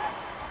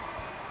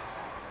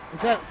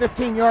 Is that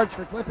 15 yards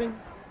for clipping?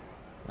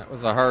 That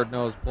was a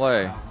hard-nosed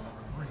play.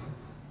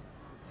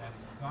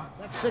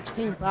 That's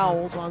 16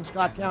 fouls on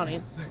Scott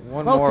County.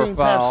 One Both more teams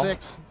foul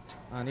have 6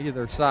 on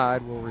either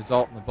side will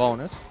result in a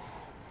bonus.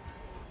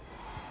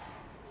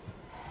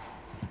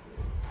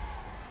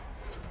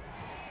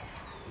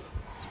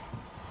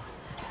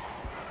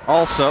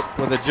 Alsup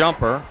with a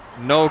jumper,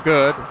 no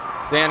good.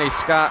 Danny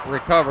Scott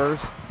recovers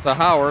to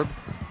Howard.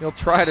 He'll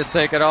try to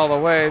take it all the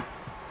way.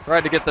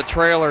 Tried to get the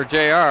trailer,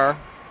 JR.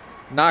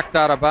 Knocked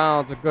out of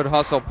bounds. A good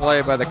hustle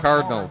play by the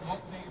Cardinals.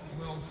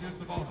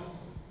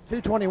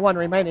 2:21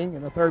 remaining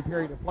in the 3rd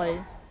period of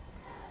play.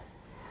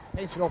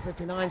 Paintsville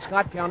 59,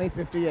 Scott County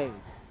 58.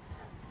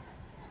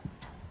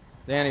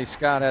 Danny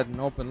Scott had an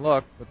open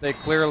look, but they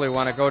clearly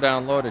want to go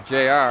down low to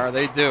JR.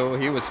 They do.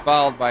 He was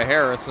fouled by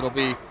Harris. It'll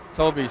be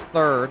Toby's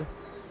 3rd.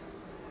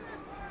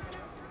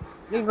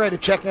 Getting ready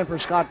to check in for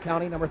Scott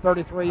County, number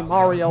 33,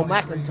 Mario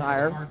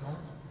McIntyre.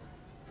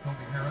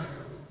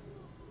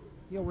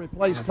 He'll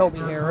replace Toby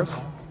Harris.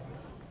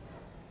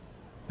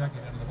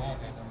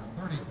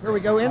 Here we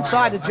go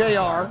inside to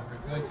JR.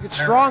 Gets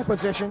strong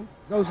position,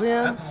 goes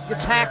in,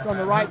 gets hacked on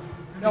the right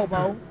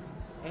elbow,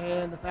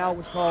 and the foul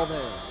was called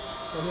there.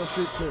 So he'll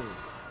shoot 2.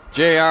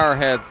 JR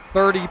had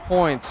 30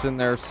 points in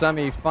their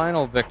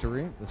semi-final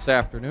victory this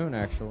afternoon,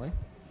 actually.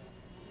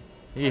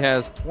 He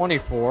has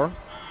 24,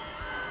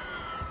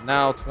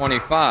 now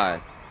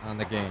 25 on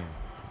the game.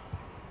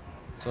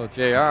 So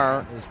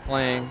JR is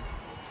playing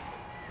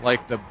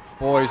like the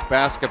boys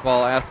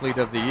basketball athlete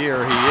of the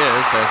year he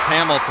is, as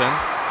Hamilton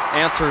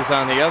answers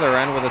on the other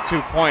end with a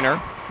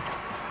 2-pointer.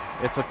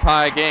 It's a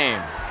tie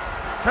game.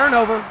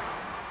 Turnover.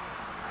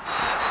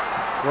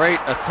 Great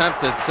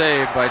attempted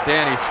save by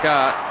Danny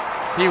Scott.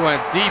 He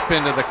went deep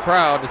into the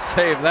crowd to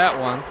save that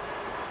one.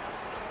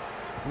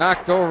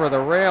 Knocked over the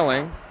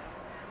railing.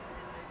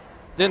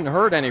 Didn't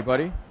hurt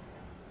anybody,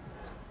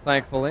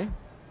 thankfully.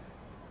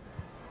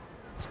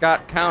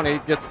 Scott County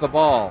gets the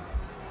ball.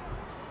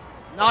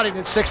 Knotted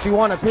at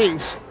 61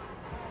 apiece.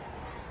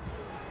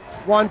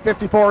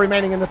 1:54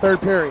 remaining in the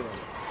 3rd period.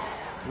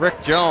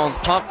 Rick Jones,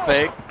 pump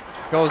fake,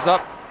 goes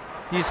up.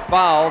 He's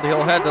fouled.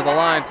 He'll head to the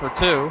line for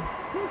 2.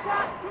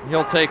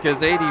 He'll take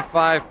his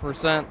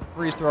 85%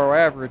 free throw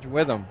average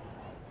with him.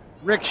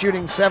 Rick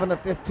shooting 7 of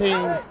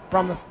 15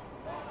 from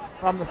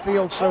the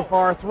field so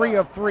far, 3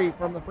 of 3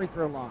 from the free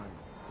throw line.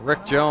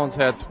 Rick Jones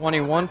had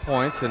 21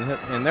 points in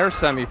their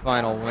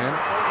semifinal win.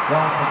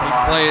 He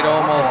played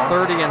almost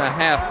 30 and a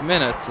half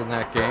minutes in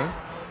that game.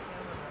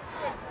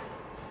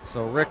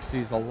 So Rick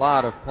sees a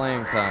lot of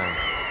playing time.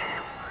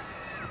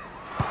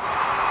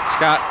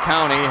 Scott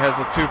County has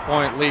a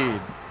 2-point lead.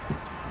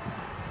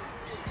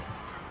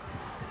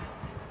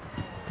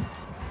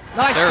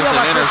 Nice There's steal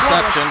by an Chris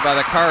interception Wallace. by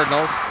the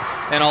Cardinals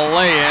and a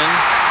lay-in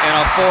and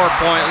a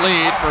 4-point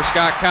lead for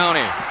Scott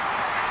County.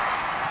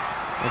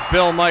 And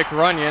Bill Mike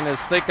Runyon is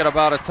thinking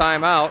about a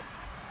timeout.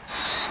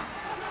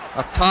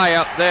 A tie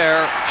up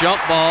there,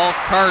 jump ball,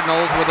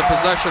 Cardinals with a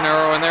possession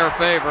arrow in their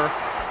favor.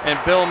 And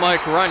Bill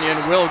Mike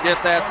Runyon will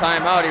get that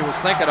timeout. He was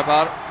thinking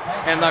about it.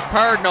 And the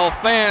Cardinal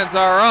fans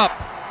are up.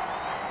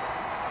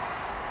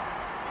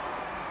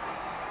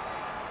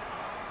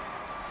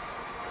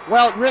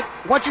 Well, Rick,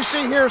 what you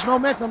see here is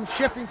momentum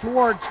shifting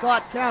towards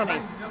Scott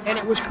County, and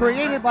it was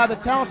created by the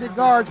talented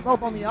guards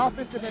both on the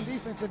offensive and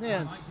defensive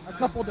end. A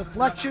couple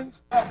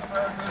deflections.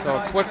 So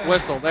a quick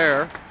whistle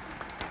there.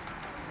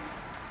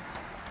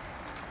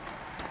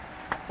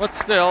 But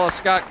still a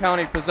Scott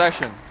County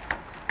possession.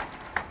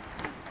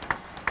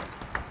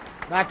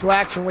 Back to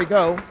action we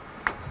go.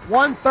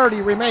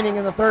 1:30 remaining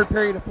in the third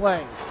period of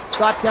play.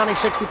 Scott County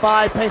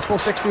 65, Paintsville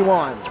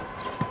 61.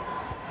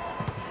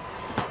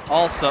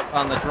 Alsup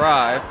on the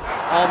drive,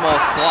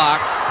 almost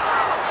blocked,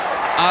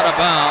 out of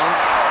bounds.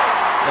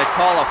 They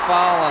call a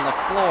foul on the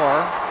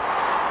floor,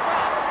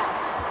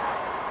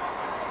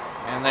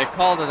 and they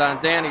called it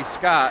on Danny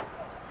Scott.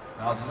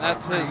 And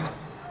that's his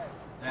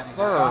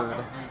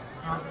third.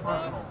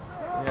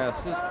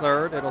 Yes, his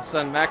third. It'll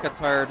send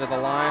McIntyre to the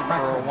line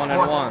for a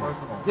 1-and-1.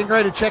 Getting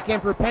ready to check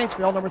in for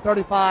Paintsville, number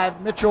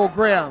 35, Mitchell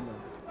Grimm.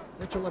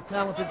 Mitchell, a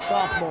talented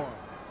sophomore.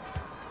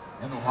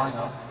 In the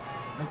lineup,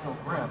 Mitchell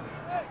Grimm.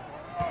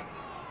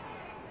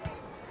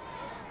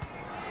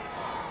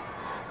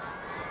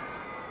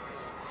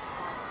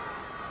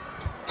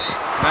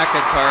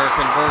 McIntyre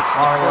converts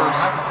the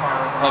first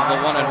of the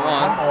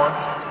 1-and-1.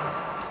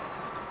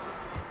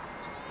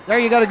 There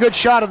you got a good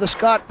shot of the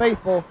Scott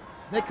faithful.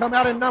 They come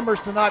out in numbers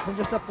tonight from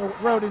just up the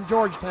road in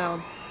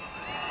Georgetown.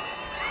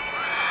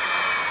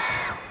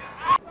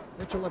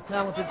 Mitchell, a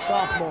talented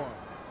sophomore.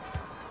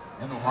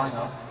 In the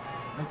lineup,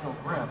 Mitchell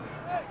Grimm.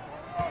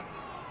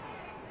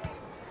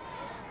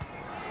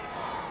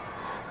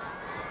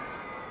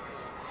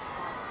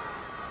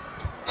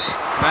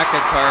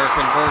 McIntyre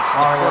converts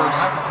the first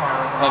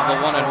of the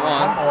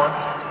 1-and-1.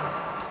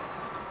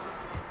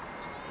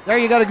 There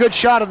you got a good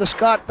shot of the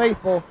Scott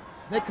faithful.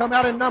 They come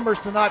out in numbers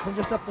tonight from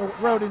just up the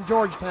road in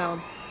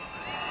Georgetown.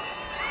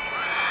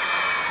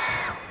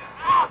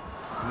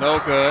 No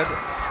good.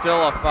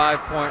 Still a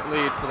 5-point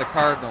lead for the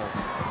Cardinals.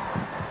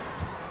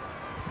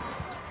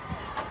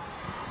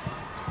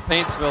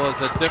 Paintsville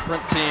is a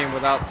different team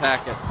without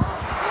Tackett.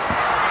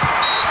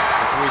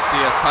 As we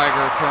see a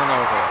Tiger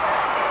turnover.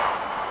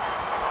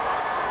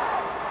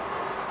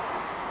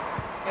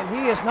 And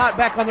he is not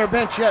back on their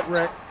bench yet,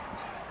 Rick.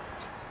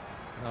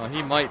 No,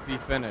 he might be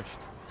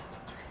finished.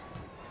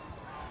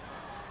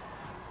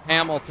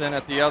 Hamilton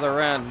at the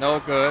other end, no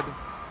good.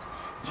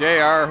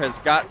 JR has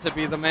got to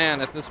be the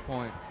man at this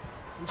point.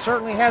 He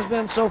certainly has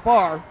been so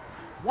far.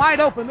 Wide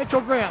open,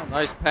 Mitchell Grimm.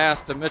 Nice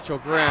pass to Mitchell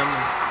Grimm.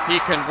 He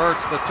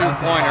converts the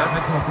two-pointer.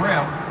 Mitchell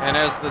Grimm. And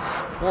as this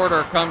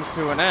quarter comes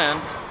to an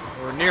end,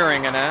 or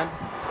nearing an end,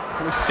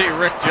 we see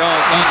Rick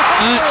Jones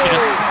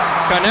unconscious,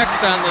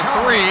 connects on the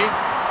three,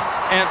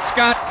 and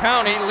Scott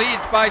County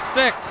leads by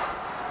 6.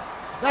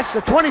 That's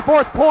the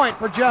 24th point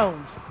for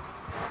Jones.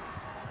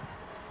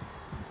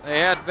 They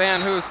had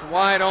Van Hoos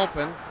wide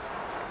open,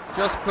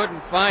 just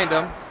couldn't find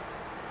him.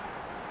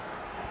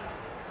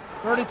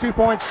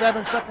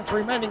 32.7 seconds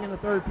remaining in the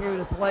third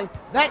period of play.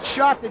 That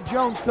shot that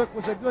Jones took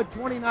was a good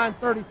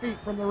 29-30 feet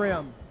from the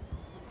rim.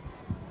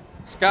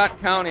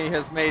 Scott County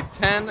has made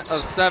 10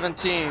 of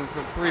 17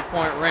 from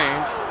three-point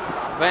range.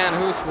 Van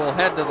Hoos will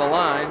head to the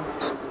line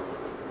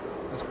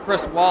as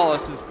Chris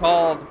Wallace is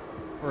called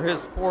for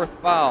his 4th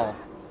foul.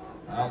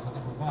 Fouls on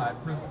number 5,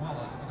 Chris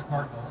Wallace for the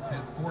Cardinals,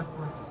 his 4th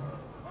personal.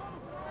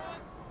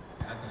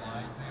 At the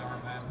line, J.R.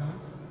 Van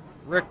Hoos.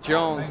 Rick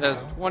Jones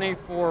has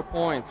 24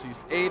 points. He's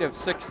 8 of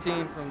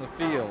 16 from the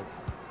field.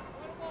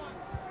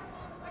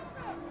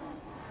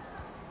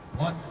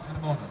 1 and a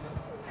bonus.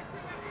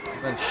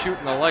 Been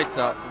shooting the lights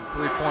out from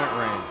three-point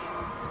range.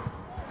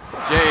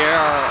 JR,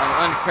 an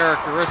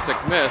uncharacteristic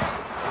miss,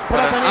 but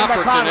an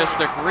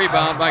opportunistic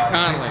rebound by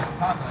Conley.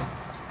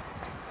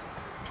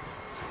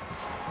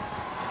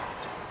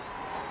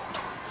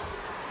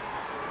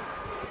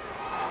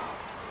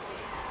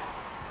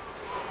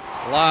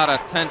 A lot of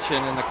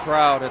tension in the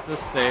crowd at this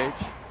stage.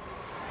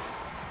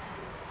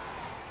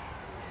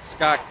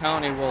 Scott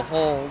County will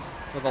hold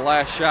for the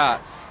last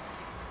shot.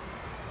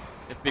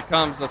 It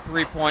becomes a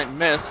three-point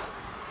miss.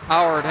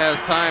 Howard has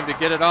time to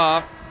get it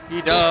off.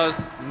 He does,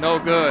 no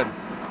good.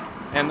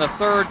 And the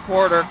third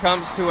quarter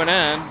comes to an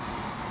end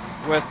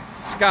with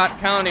Scott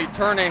County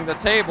turning the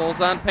tables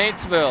on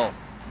Paintsville,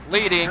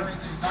 leading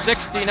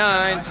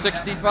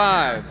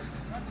 69-65.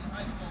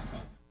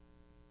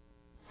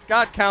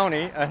 Scott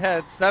County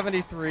ahead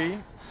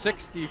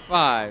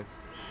 73-65.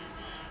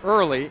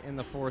 early in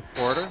the fourth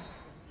quarter.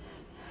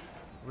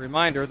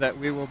 Reminder that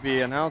we will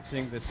be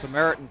announcing the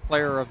Samaritan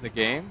Player of the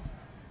Game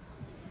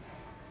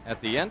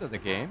at the end of the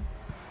game.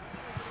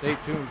 Stay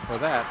tuned for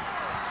that.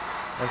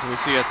 As we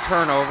see a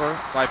turnover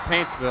by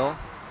Paintsville,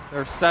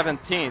 their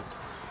 17th,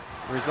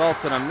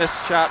 results in a missed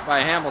shot by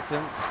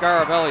Hamilton.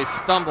 Scaravelli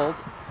stumbled.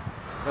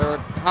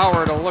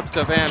 Howard will look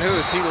to Van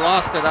Hoos. He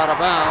lost it out of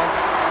bounds.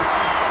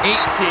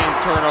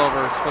 18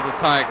 turnovers for the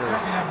Tigers.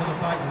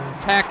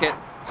 Tackett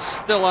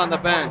still on the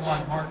bench.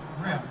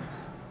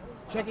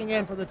 Checking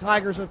in for the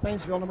Tigers of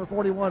Paintsville, number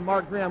 41,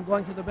 Mark Grimm.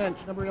 Going to the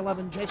bench, number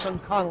 11, Jason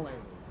Conley.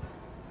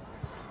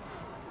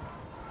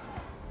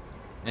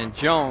 And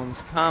Jones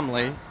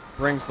calmly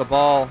brings the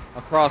ball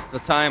across the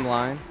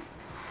timeline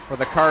for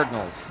the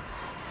Cardinals.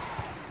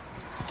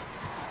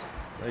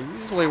 They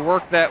usually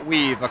work that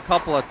weave a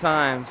couple of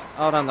times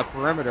out on the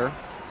perimeter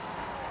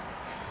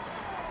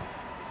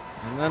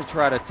and then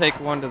try to take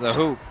one to the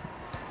hoop.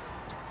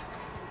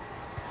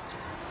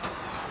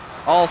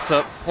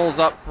 Alsop pulls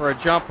up for a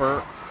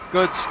jumper.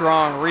 Good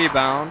strong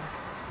rebound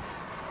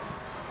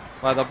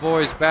by the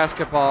boys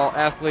basketball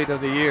athlete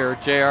of the year,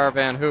 J.R.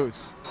 Van Hoos.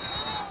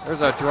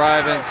 There's a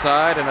drive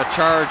inside and a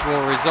charge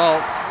will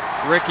result.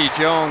 Ricky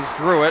Jones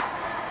drew it.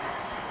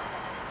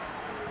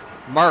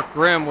 Mark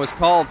Grimm was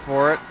called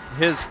for it,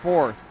 his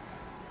fourth.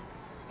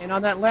 And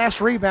on that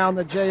last rebound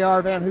that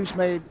J.R. Van Hoos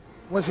made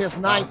was his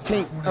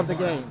 19th of the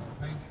game.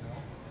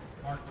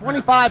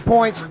 25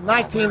 points,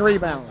 19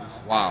 rebounds.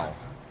 Wow.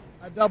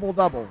 A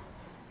double-double.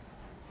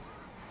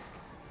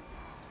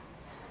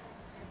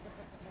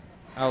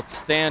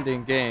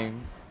 Outstanding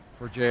game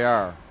for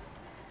J.R.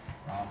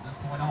 From this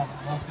point on,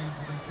 both teams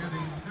will be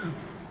shooting 2.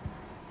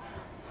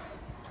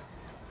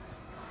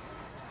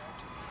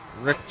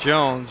 Rick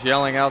Jones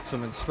yelling out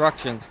some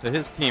instructions to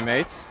his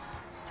teammates.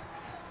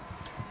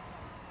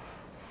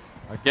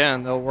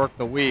 Again, they'll work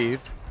the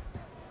weave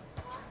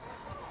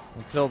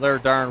until they're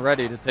darn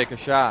ready to take a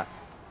shot.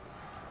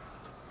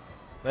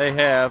 They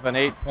have an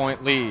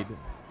 8-point lead.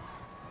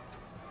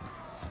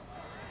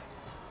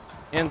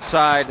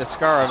 Inside to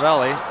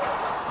Scaravelli.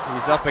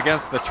 He's up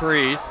against the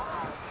trees.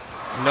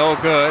 No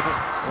good.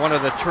 One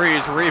of the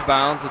trees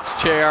rebounds. It's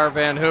J.R.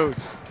 Van Hoos.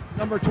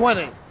 Number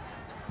 20.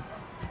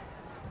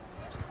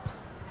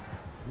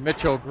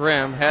 Mitchell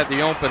Grimm had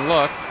the open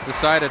look,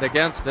 decided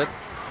against it.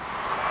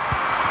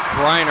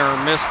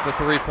 Griner missed the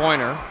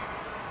three-pointer.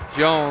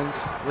 Jones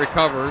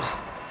recovers,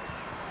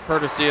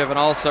 courtesy of an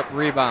Alsop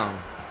rebound.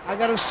 I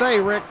got to say,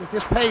 Rick, that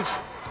this pace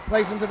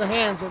plays into the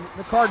hands of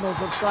the Cardinals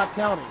of Scott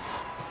County.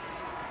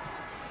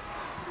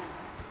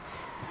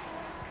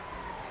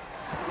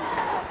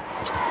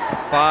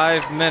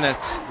 Five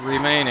minutes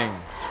remaining.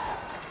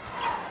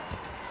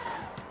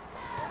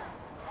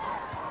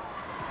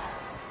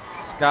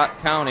 Scott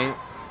County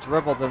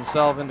dribbled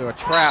themselves into a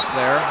trap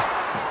there.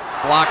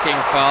 Blocking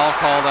foul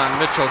called on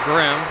Mitchell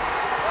Grimm.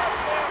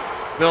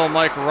 Bill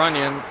Mike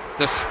Runyon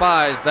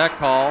despised that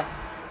call.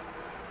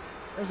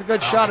 There's a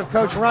good shot of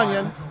Coach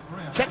Runyon.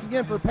 Checking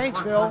in for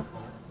Paintsville,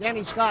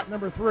 Danny Scott,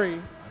 number 3.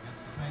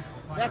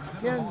 That's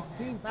 10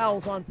 team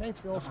fouls on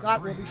Paintsville.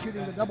 Scott will be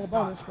shooting the double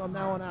bonus from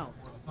now on out.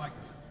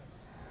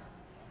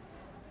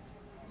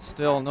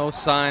 Still no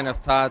sign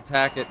of Todd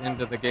Tackett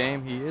into the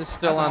game. He is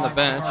still on the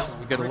bench.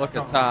 We get a look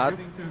at Todd.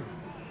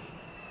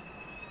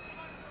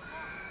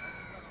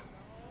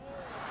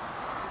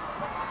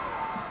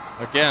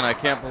 Again, I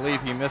can't believe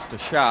he missed a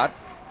shot.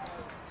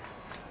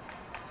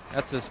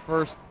 That's his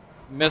first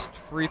missed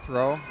free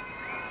throw.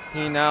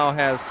 He now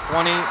has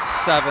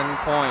 27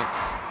 points.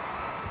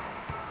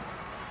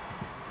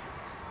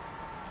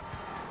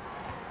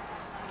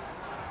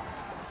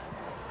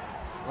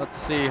 Let's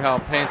see how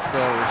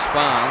Paintsville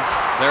responds.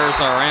 There's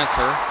our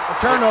answer. A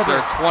turnover. It's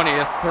their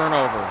 20th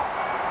turnover.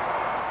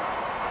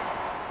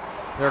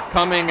 They're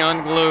coming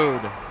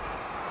unglued.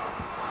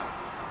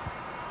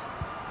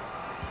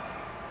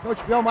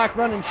 Coach Bill Mike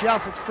Runyon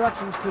shouts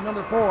instructions to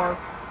number 4,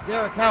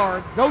 Derek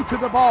Howard. Go to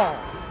the ball.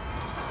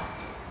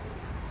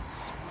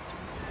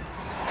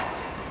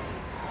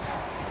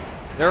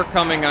 They're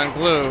coming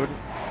unglued.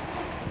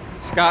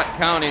 Scott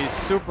County's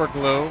super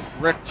glue,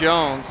 Rick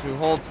Jones, who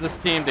holds this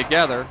team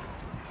together,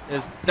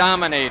 is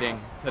dominating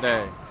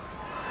today.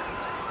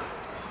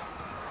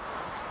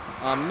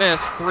 A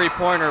missed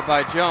three-pointer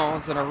by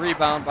Jones and a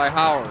rebound by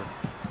Howard.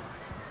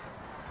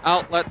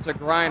 Outlet to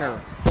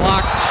Griner.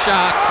 Blocked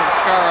shot from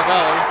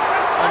Scaravelli.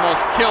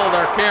 Almost killed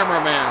our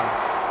cameraman.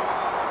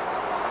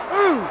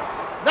 Ooh,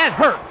 that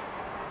hurt.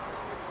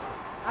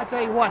 I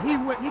tell you what, he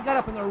got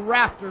up in the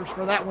rafters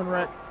for that one,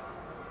 Rick.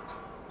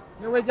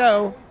 Here we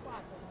go.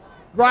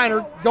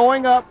 Griner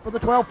going up for the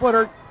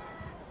 12-footer.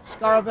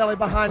 Scaravelli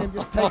behind him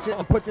just takes it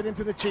and puts it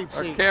into the cheap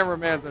Our seats.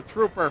 cameraman's a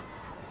trooper.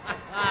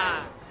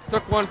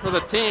 Took one for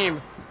the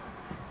team.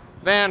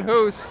 Van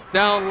Hoos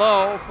down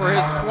low for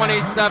his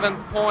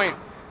 27th point.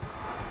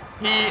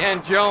 He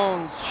and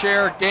Jones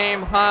share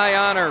game high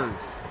honors.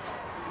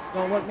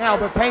 Don't look now,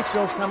 but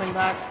Paintsville's coming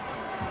back.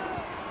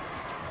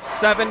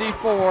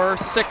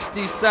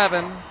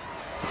 74-67,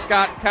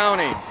 Scott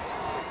County.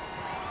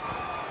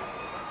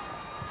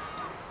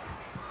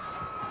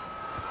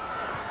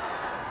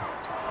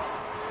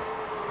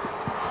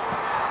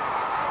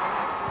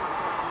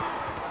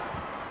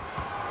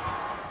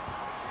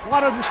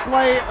 What a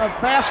display of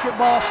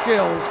basketball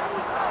skills.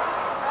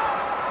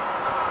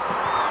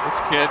 This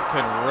kid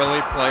can really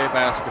play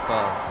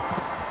basketball.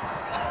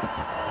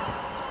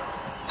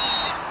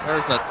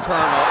 There's a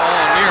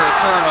near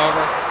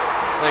turnover.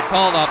 They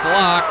called a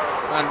block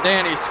on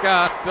Danny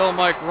Scott. Bill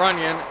Mike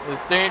Runyon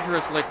is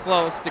dangerously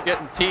close to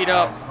getting teed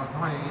up.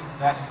 Number 3,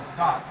 Danny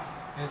Scott,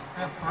 his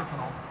 5th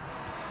personal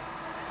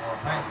for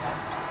Paintsville.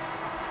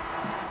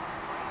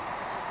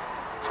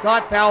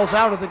 Scott fouls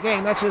out of the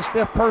game. That's his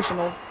 5th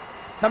personal.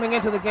 Coming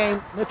into the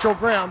game, Mitchell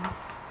Grimm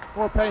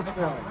for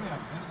Paintsville.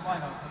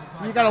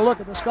 You got to look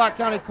at the Scott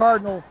County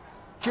Cardinal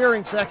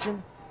cheering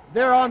section.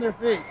 They're on their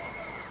feet.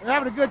 They're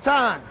having a good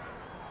time.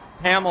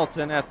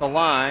 Hamilton at the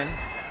line.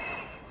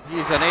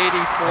 He's an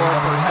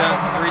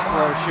 84% free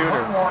throw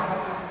shooter.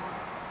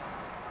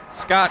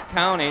 Scott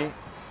County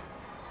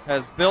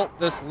has built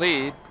this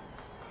lead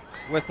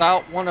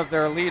without one of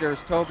their leaders,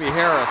 Toby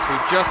Harris, who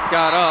just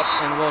got up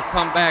and will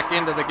come back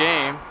into the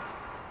game,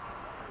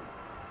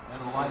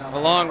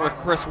 along with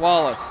Chris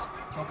Wallace.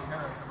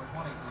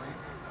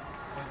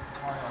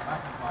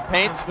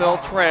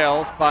 Paintsville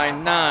trails by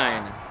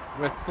 9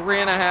 with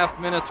 3.5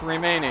 minutes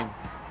remaining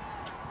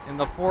in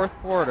the 4th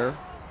quarter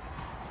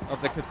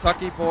of the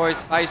Kentucky Boys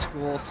High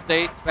School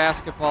State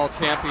Basketball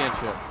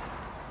Championship.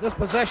 This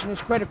possession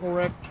is critical,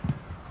 Rick.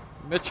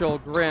 Mitchell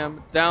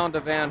Grimm down to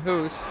Van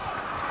Hoos.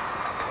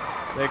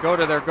 They go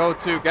to their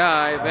go-to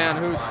guy, Van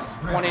Hoos'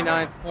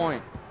 29th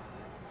point.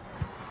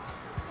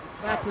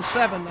 Back to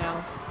 7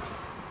 now.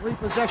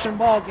 3-possession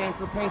ball game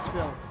for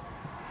Paintsville.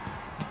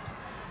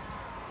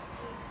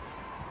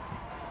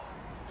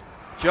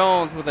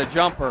 Jones with a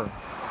jumper,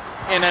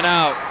 in and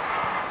out.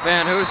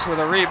 Van Hoos with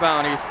a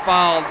rebound. He's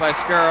fouled by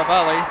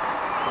Scaravelli.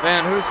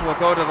 Van Hoos will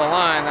go to the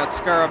line. That's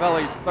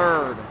Scaravelli's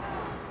 3rd.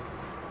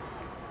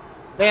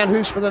 Van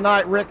Hoos for the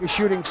night, Rick, is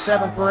shooting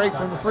 7 for 8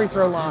 from the free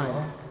throw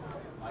line.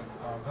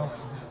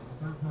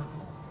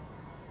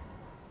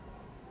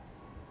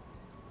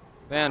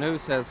 Van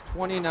Hoos has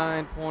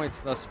 29 points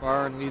thus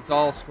far and leads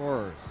all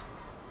scorers.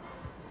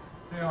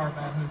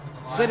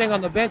 Sitting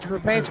on the bench for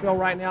Paintsville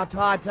right now,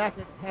 Todd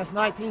Tackett has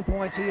 19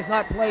 points. He has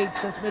not played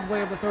since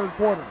midway of the 3rd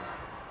quarter.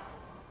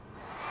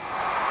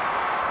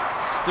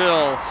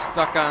 Still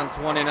stuck on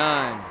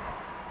 29.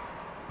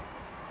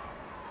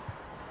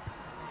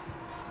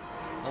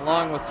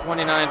 Along with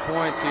 29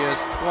 points, he has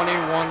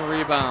 21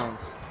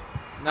 rebounds.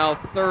 Now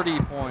 30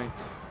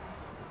 points.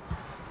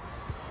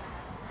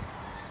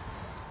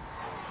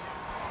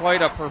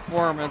 Quite a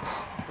performance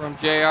from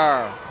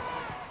JR.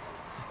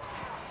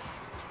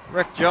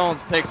 Rick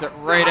Jones takes it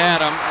right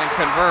at him and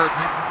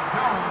converts.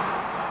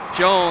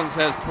 Jones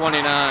has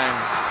 29.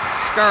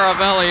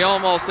 Scaravelli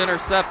almost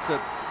intercepts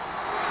it.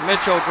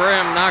 Mitchell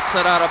Grimm knocks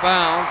it out of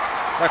bounds.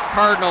 The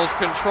Cardinals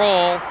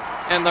control,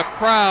 and the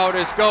crowd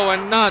is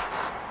going nuts.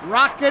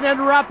 Rocket and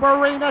Rupp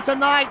Arena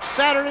tonight,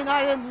 Saturday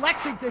night in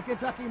Lexington,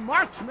 Kentucky,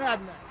 March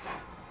Madness.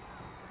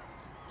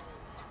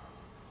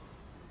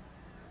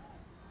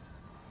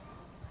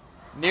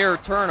 Near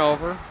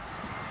turnover.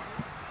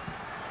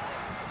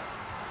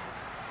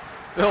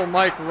 Bill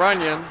Mike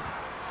Runyon,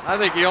 I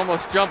think he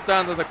almost jumped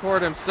onto the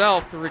court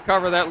himself to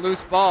recover that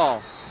loose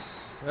ball.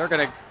 They're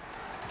going to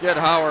get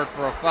Howard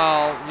for a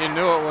foul. You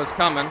knew it was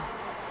coming.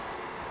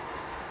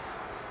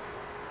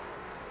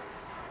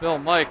 Bill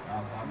Mike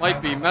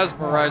might be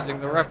mesmerizing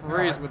the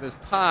referees with his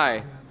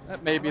tie.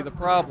 That may be the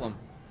problem.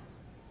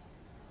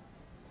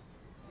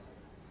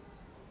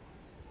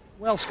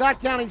 Well,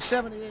 Scott County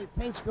 78,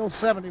 Paintsville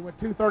 70 with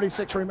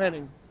 2:36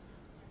 remaining.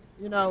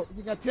 You know,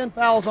 you got 10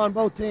 fouls on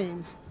both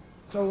teams,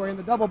 so we're in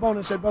the double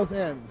bonus at both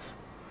ends.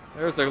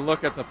 There's a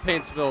look at the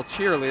Paintsville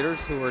cheerleaders,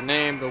 who were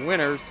named the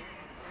winners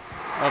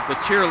of the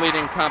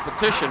cheerleading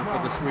competition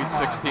for the Sweet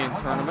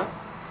 16 tournament.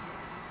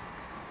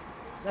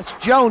 That's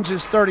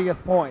Jones's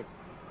 30th point.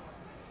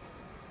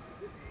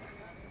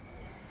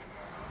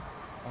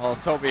 Well,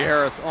 Toby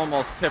Harris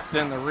almost tipped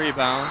in the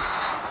rebound.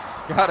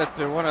 Got it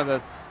to one of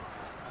the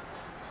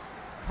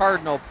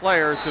Cardinal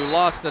players who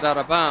lost it out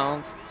of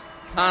bounds.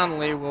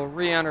 Conley will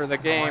re-enter the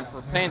game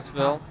for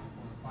Paintsville.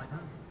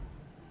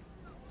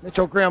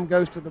 Mitchell Grimm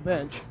goes to the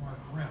bench.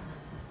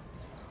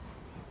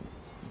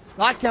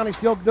 Scott County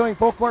still doing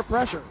full court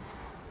pressure.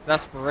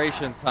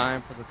 Desperation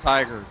time for the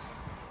Tigers.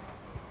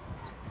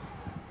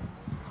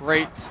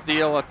 Great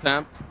steal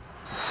attempt.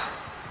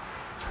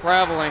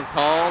 Traveling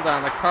called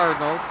on the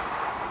Cardinals.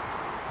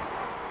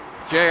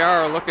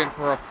 JR looking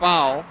for a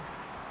foul.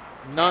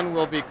 None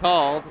will be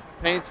called.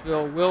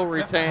 Paintsville will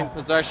retain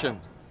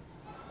possession.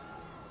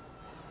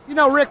 You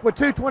know, Rick, with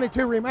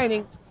 2:22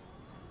 remaining,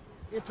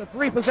 it's a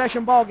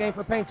 3-possession ball game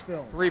for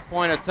Paintsville.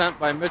 3-point attempt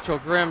by Mitchell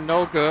Grimm,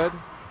 no good.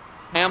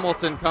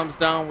 Hamilton comes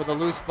down with a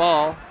loose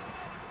ball.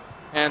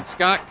 And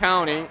Scott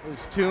County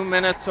is 2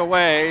 minutes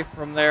away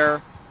from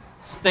their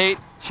state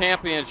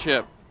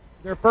championship.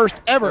 Their first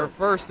ever. Their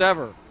first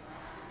ever.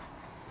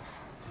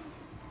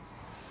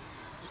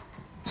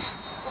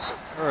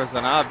 There is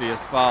an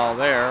obvious foul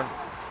there.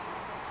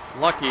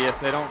 Lucky if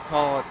they don't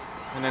call it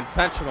an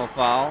intentional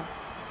foul.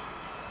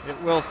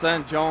 It will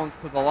send Jones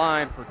to the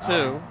line for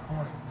 2.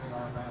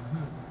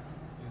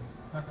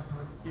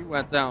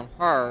 went down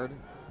hard.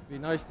 Be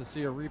nice to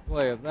see a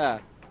replay of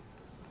that.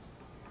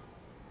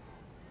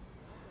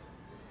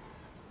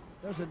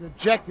 There's a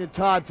dejected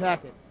Todd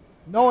Tackett,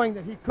 knowing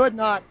that he could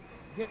not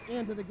get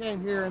into the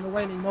game here in the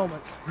waning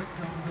moments.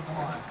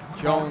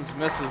 Jones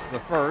misses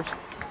the first.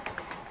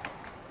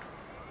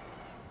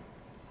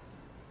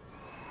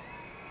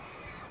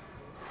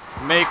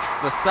 Makes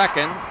the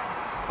second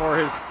for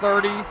his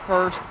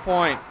 31st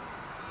point.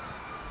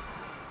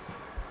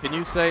 Can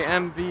you say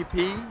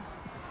MVP?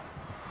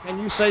 Can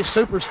you say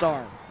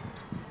superstar?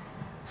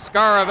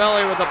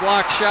 Scaravelli with a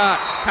block shot.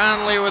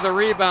 Conley with a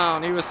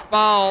rebound. He was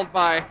fouled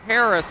by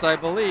Harris, I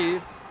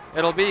believe.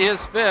 It'll be his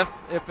 5th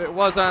if it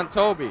was on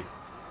Toby.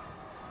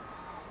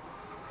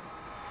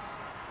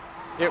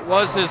 It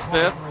was his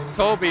 5th.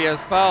 Toby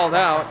has fouled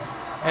out.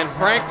 And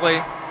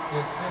frankly,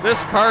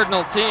 this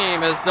Cardinal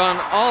team has done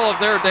all of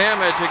their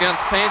damage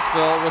against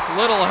Paintsville with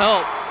little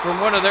help from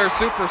one of their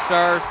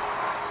superstars,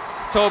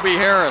 Toby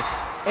Harris.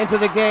 Into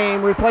the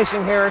game,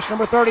 replacing Harris,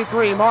 number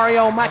 33,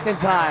 Mario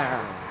McIntyre.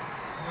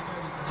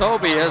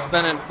 Toby has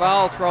been in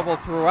foul trouble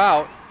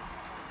throughout.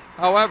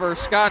 However,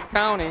 Scott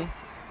County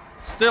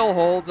still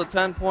holds a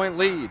 10-point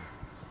lead.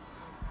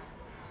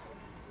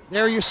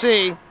 There you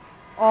see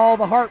all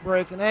the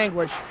heartbreak and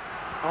anguish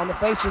on the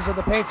faces of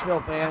the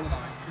Paintsville fans.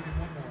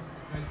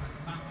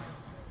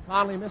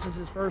 Conley misses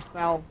his first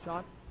foul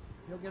shot.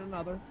 He'll get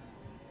another.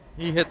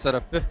 He hits at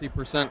a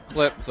 50%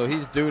 clip, so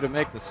he's due to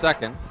make the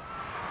second.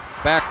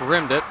 Back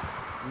rimmed it.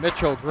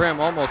 Mitchell Grimm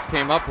almost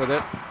came up with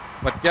it,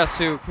 but guess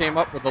who came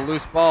up with the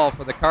loose ball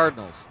for the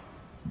Cardinals?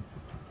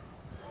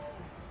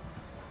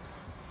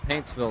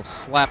 Paintsville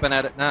slapping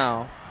at it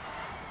now.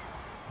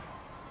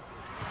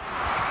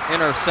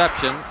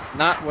 Interception,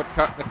 not what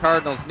the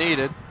Cardinals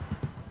needed.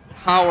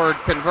 Howard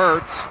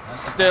converts,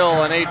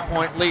 still an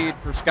 8-point lead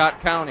for Scott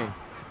County.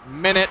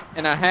 Minute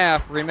and a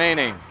half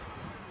remaining.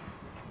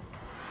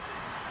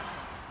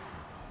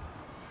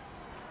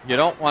 You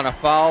don't want to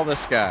foul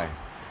this guy.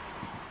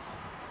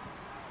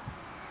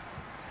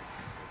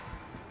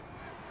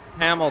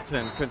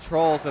 Hamilton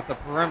controls at the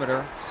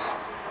perimeter.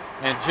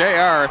 And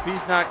JR, if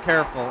he's not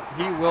careful,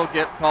 he will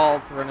get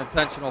called for an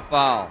intentional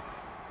foul.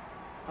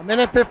 A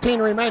minute 15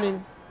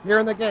 remaining here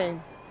in the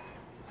game.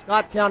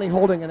 Scott County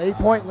holding an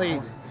 8-point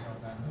lead.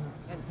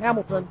 And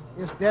Hamilton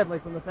is deadly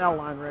from the foul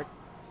line, Rick.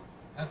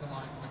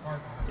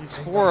 He's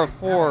 4 of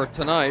 4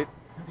 tonight.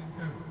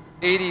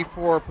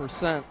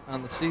 84%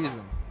 on the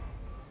season.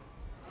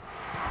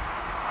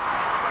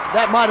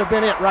 That might have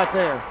been it right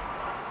there.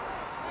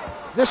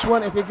 This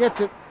one, if he gets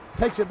it,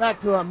 takes it back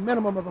to a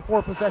minimum of a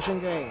 4-possession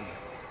game.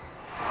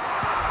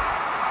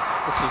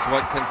 This is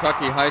what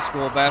Kentucky high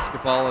school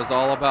basketball is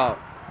all about.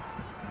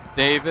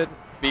 David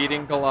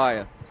beating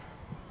Goliath.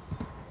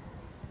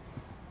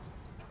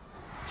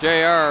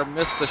 JR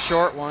missed the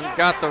short one,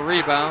 got the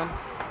rebound.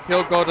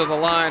 He'll go to the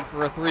line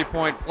for a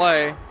 3-point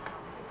play.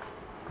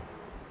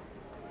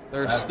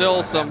 There's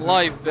still some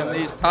life in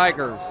these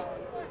Tigers.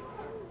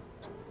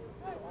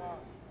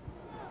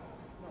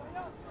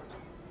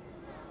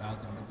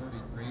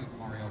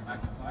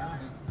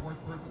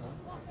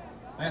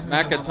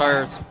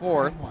 McIntyre's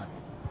 4th.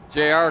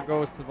 JR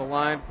goes to the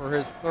line for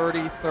his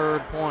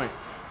 33rd point.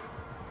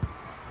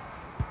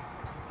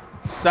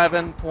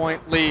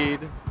 7-point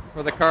lead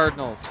for the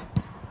Cardinals.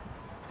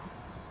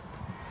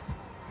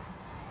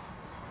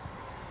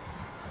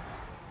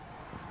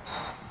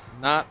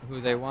 Not who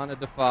they wanted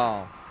to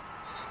foul.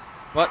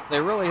 But they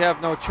really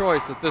have no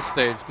choice at this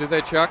stage, do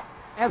they, Chuck?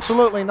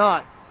 Absolutely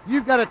not.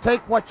 You've got to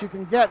take what you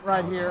can get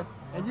right here,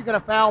 and you've got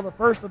to foul the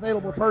first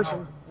available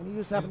person, and you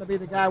just happen to be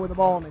the guy with the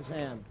ball in his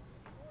hand.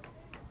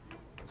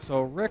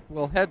 So Rick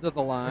will head to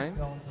the line.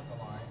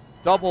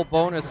 Double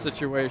bonus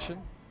situation.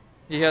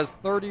 He has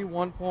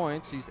 31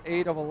 points. He's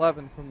 8 of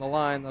 11 from the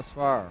line thus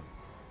far.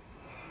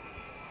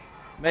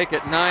 Make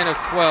it 9 of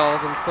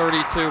 12 and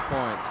 32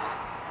 points.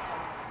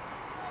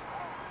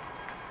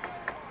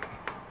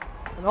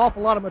 An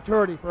awful lot of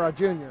maturity for our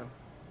junior.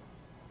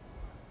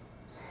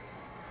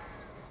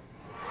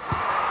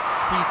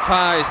 He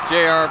ties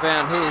J.R.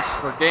 Van Hoos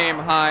for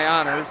game-high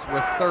honors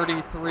with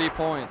 33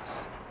 points.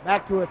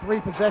 Back to a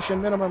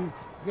 3-possession minimum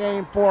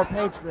game for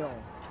Paintsville.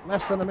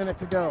 Less than a minute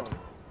to go.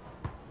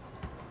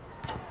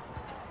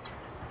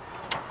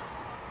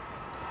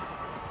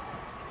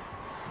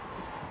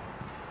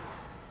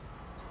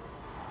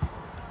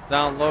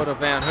 Down low to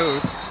Van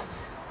Hoos.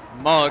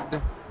 Mugged.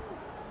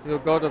 He'll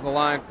go to the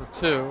line for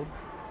 2.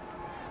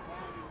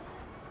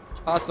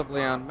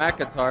 Possibly on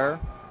McIntyre.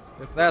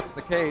 If that's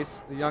the case,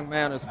 the young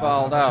man is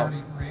fouled out.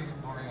 So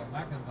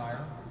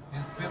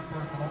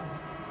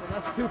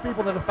that's 2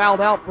 people that have fouled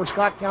out for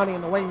Scott County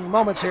in the waning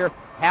moments here.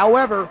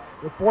 However,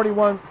 with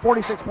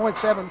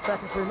 46.7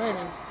 seconds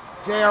remaining,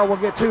 JR will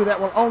get 2.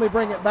 That will only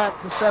bring it back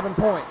to 7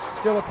 points.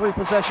 Still a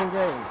 3-possession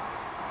game.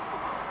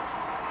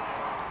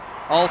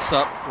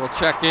 Alsup will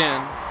check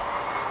in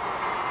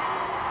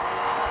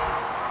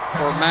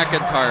for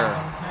McIntyre.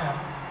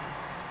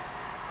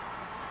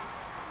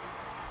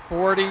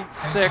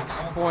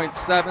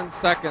 46.7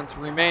 seconds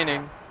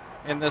remaining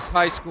in this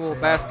high school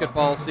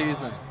basketball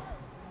season.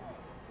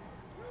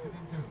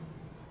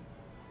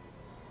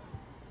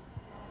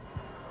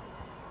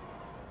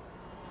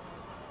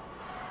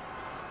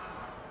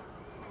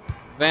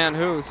 Van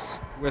Hoos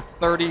with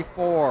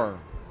 34.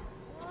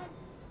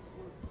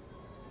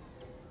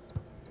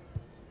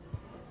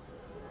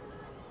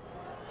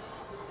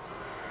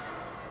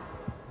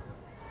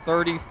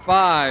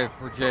 .35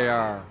 for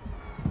JR.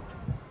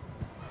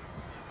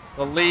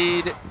 The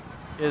lead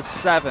is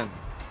 7.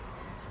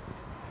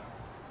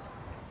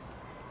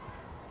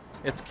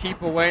 It's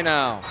keep away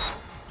now.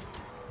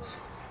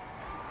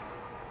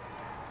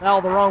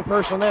 Foul the wrong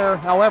person there.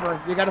 However,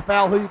 you got to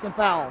foul who you can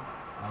foul.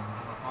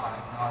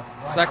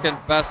 Second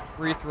best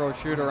free throw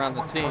shooter on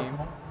the team.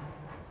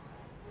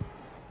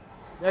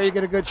 There you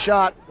get a good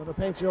shot with a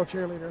Paintsville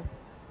cheerleader.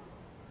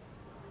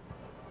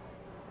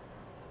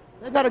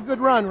 They've had a good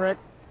run, Rick.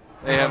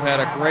 They have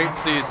had a great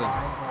season.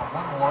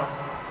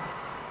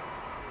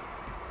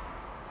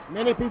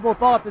 Many people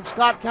thought that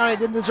Scott County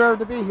didn't deserve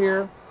to be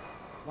here.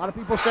 A lot of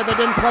people said they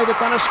didn't play the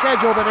kind of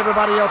schedule that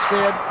everybody else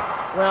did.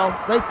 Well,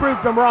 they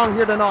proved them wrong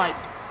here tonight.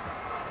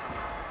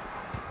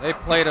 They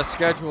played a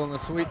schedule in the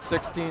Sweet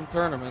 16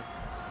 tournament.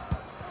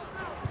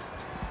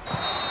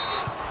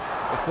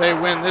 If they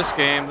win this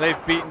game, they've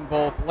beaten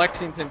both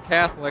Lexington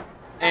Catholic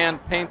and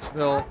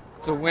Paintsville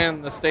to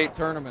win the state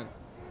tournament.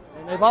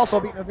 And they've also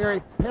beaten a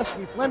very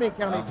pesky Fleming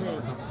County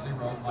team.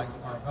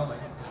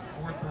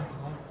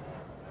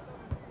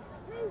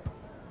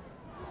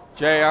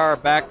 JR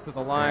back to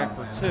the line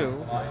for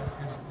 2.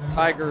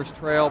 Tigers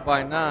trail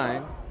by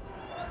 9.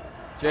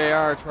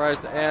 JR tries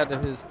to add to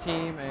his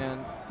team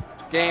and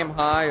game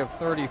high of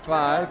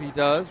 35. He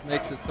does,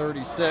 makes it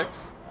 36.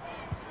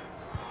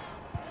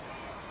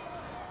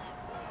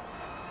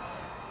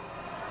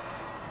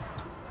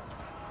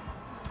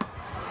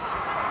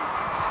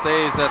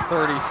 Stays at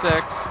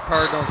 36.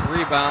 Cardinals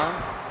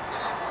rebound.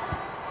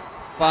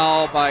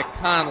 Foul by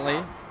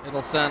Conley.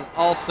 It'll send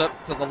Alsup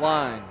to the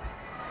line.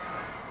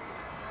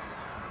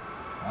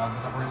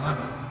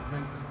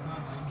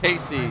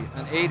 Casey,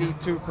 an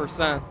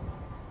 82%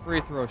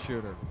 free throw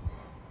shooter.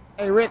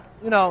 Hey, Rick,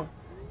 you know,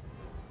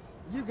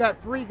 you've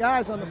got 3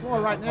 guys on the floor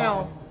right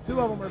now.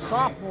 2 of them are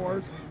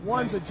sophomores.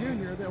 One's a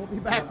junior that will be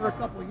back for a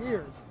couple of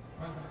years.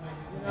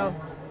 You know,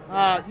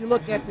 you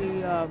look at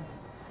the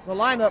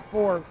lineup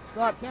for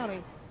Scott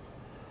County.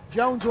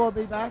 Jones will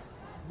be back.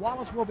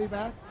 Wallace will be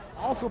back.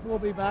 Alsop will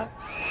be back.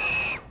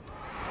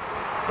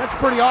 That's a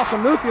pretty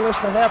awesome nucleus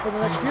to have for the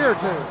next year or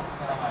 2.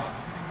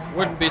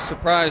 Wouldn't be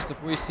surprised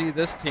if we see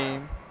this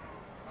team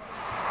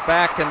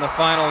back in the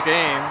final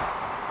game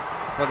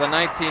for the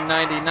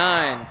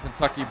 1999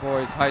 Kentucky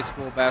Boys High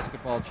School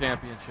Basketball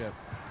Championship.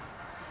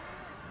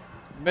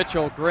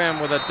 Mitchell Grimm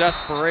with a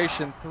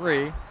desperation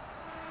 3.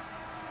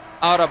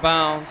 Out of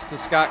bounds to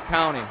Scott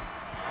County.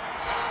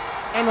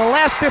 In the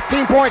last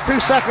 15.2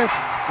 seconds,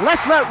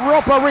 let's let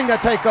Rope Arena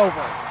take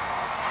over.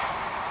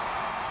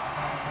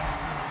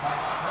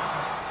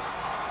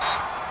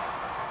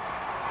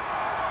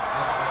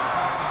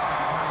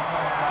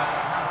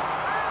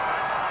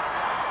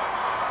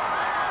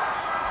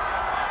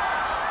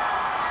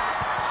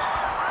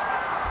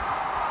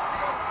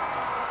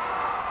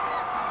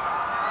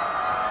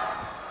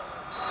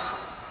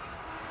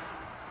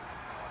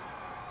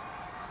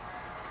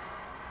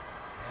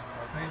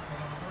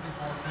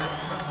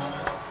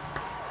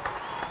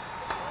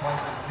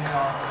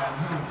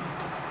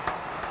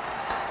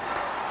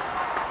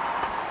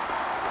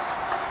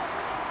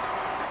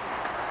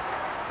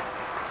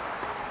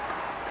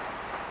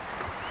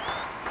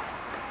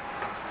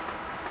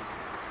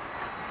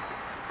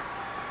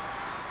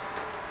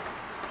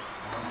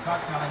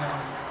 Scott County number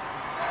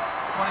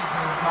 22,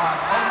 Todd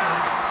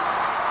Olson.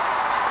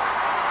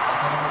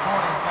 Also number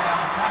 40, Cam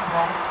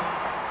Campbell.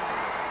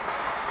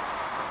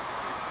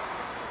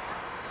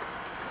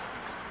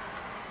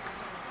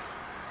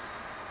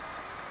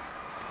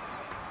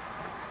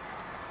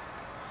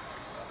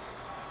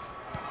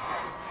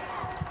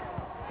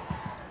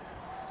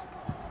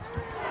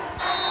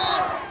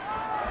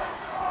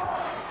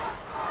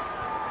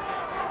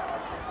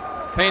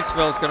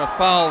 Paintsville's going to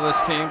foul this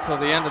team till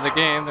the end of the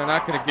game. They're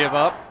not going to give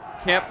up.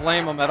 Can't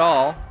blame them at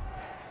all.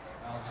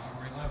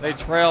 They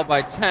trail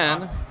by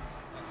 10.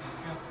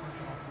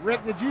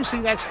 Rick, did you see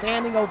that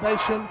standing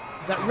ovation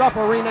that Rupp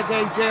Arena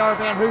gave J.R.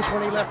 Van Hoos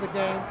when he left the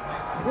game?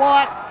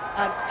 What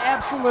an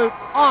absolute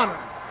honor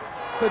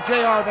to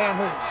J.R. Van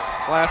Hoos.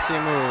 Classy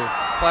move.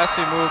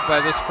 Classy move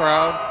by this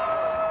crowd.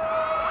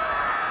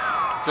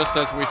 Just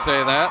as we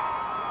say that,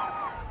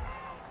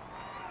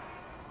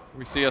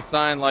 we see a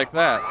sign like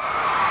that.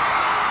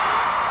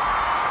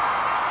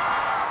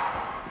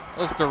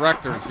 Those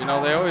directors, you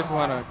know, they always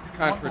want to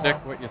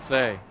contradict what you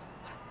say.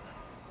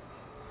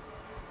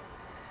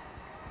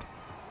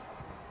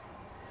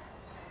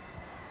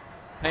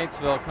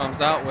 Paintsville comes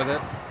out with it.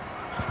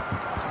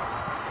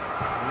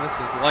 And this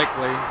is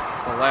likely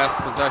the last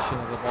possession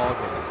of the ball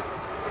game.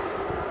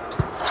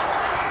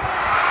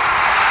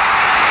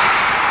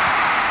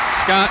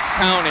 Scott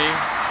County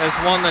has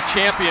won the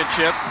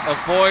championship of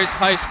boys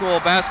high school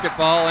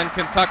basketball in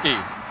Kentucky.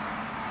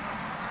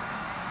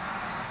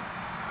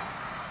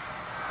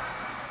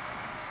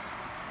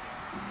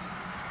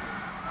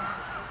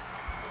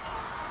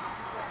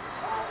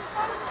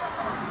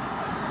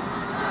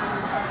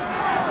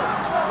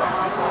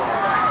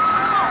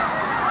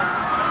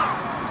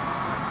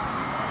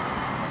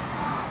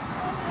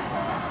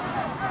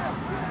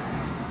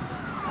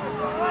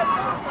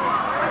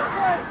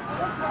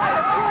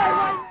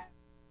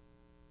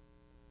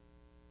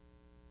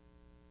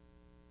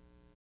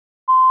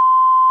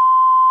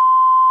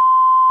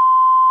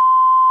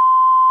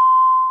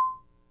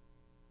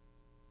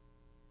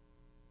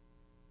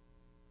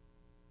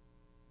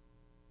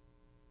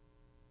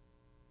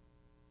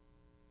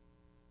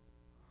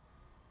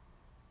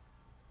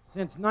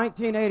 Since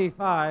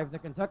 1985, the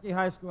Kentucky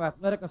High School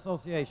Athletic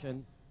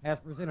Association has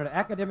presented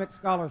academic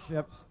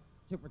scholarships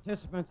to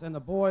participants in the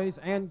boys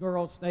and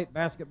girls state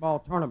basketball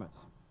tournaments.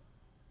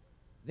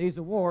 These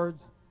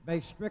awards,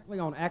 based strictly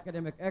on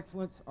academic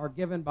excellence, are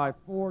given by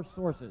 4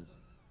 sources.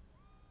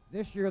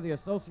 This year, the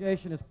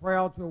association is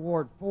proud to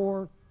award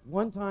 4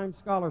 one-time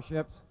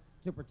scholarships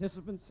to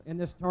participants in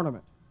this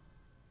tournament.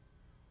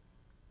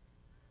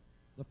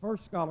 The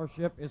first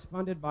scholarship is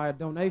funded by a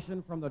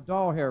donation from the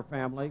Dahlhair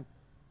family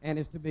and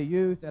is to be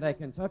used at a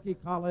Kentucky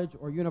college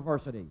or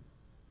university.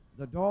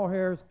 The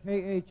Dahlhair's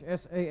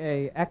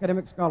KHSAA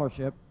Academic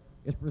Scholarship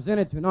is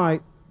presented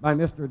tonight by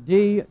Mr.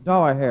 D.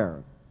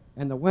 Dahlhair,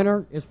 and the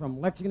winner is from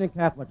Lexington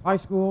Catholic High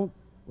School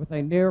with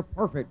a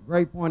near-perfect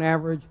grade point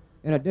average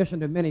in addition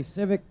to many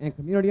civic and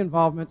community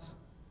involvements,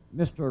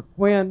 Mr.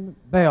 Quinn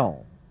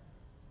Bell.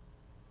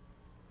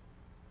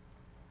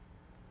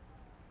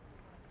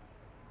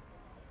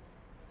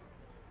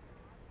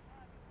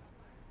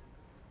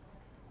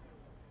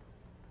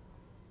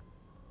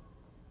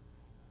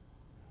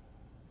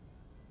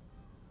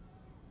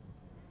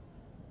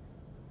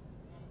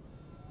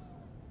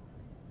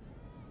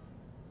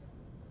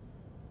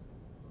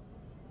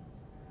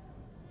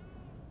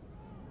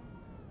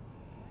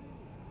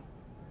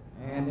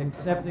 And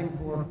accepting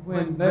for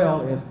Quinn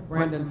Bell is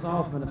Brandon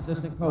Salzman,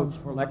 assistant coach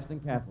for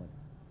Lexington Catholic.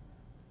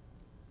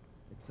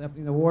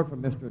 Accepting the award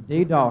from Mr.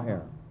 D.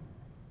 Dahlhair.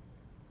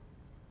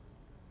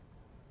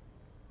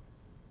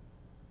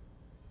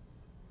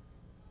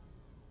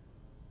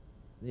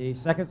 The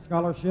second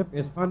scholarship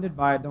is funded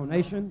by a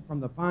donation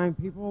from the fine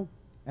people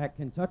at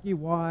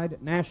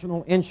Kentucky-wide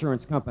National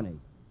Insurance Company.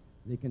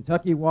 The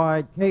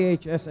Kentucky-wide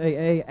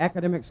KHSAA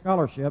Academic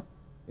Scholarship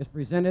is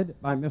presented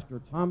by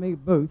Mr. Tommy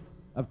Booth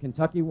of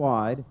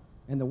Kentucky-wide,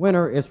 and the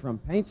winner is from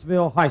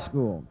Paintsville High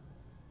School.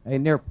 A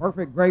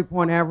near-perfect grade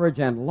point average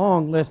and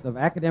long list of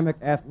academic,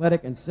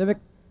 athletic, and civic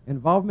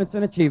involvements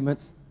and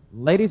achievements,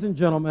 ladies and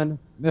gentlemen,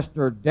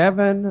 Mr.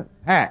 Devin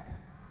Pack.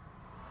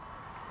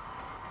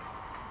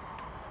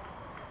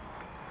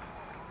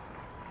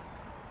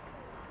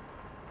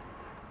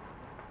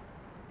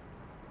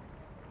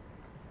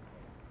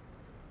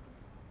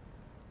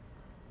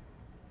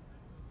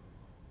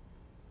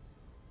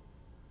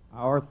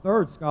 Our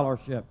third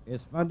scholarship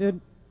is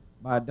funded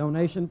by a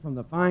donation from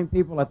the fine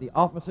people at the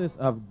offices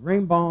of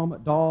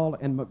Greenbaum, Dahl,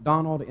 and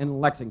McDonald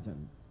in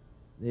Lexington.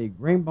 The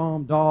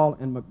Greenbaum, Dahl,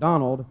 and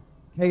McDonald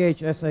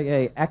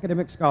KHSAA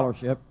Academic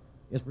Scholarship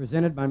is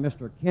presented by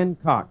Mr. Ken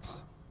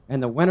Cox,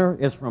 and the winner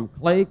is from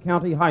Clay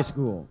County High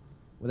School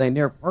with a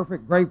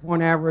near-perfect grade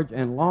point average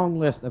and long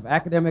list of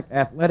academic,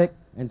 athletic,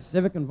 and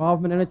civic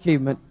involvement and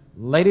achievement,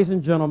 ladies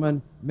and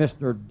gentlemen,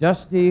 Mr.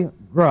 Dusty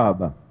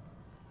Grubb.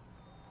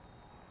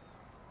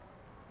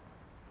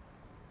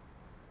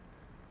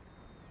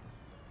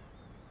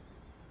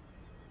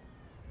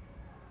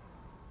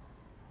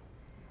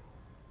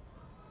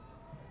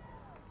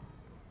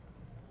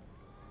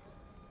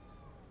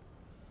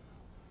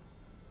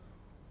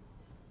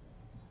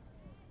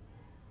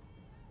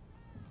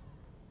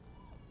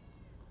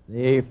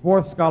 The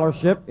fourth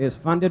scholarship is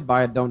funded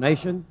by a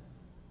donation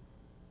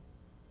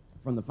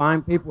from the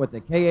fine people at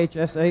the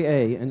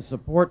KHSAA in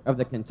support of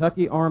the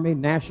Kentucky Army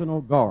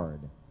National Guard.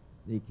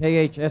 The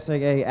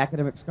KHSAA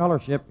Academic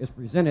Scholarship is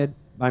presented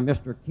by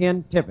Mr.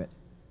 Ken Tippett,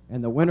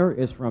 and the winner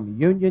is from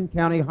Union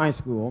County High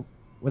School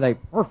with a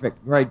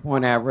perfect grade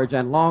point average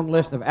and long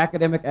list of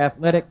academic,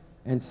 athletic,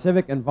 and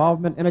civic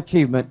involvement and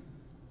achievement.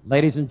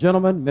 Ladies and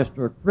gentlemen,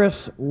 Mr.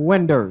 Chris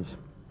Winders.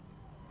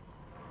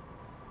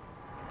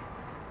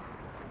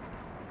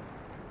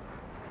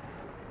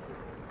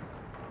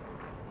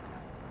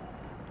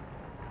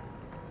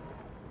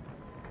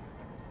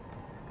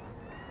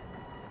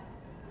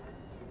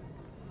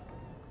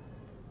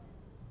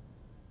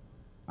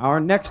 Our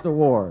next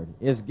award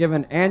is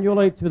given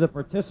annually to the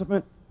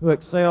participant who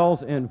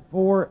excels in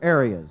 4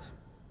 areas: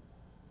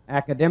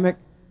 academic,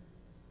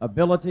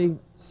 ability,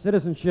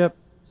 citizenship,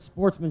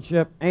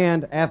 sportsmanship,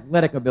 and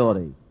athletic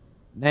ability.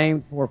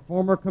 Named for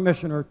former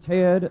Commissioner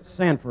Ted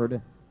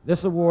Sanford,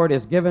 this award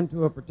is given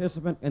to a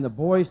participant in the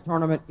boys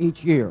tournament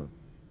each year.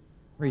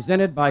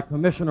 Presented by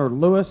Commissioner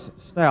Lewis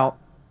Stout,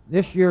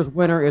 this year's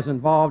winner is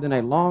involved in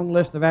a long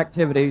list of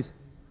activities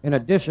in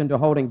addition to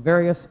holding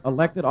various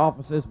elected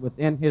offices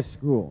within his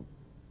school.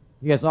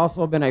 He has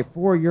also been a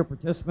 4-year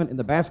participant in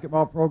the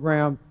basketball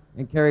program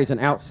and carries an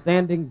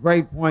outstanding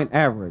grade point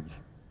average.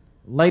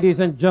 Ladies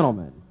and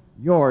gentlemen,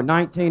 your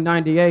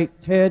 1998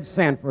 Ted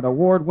Sanford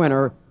Award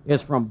winner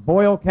is from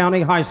Boyle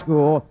County High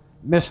School,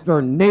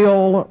 Mr.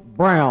 Neil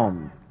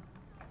Brown.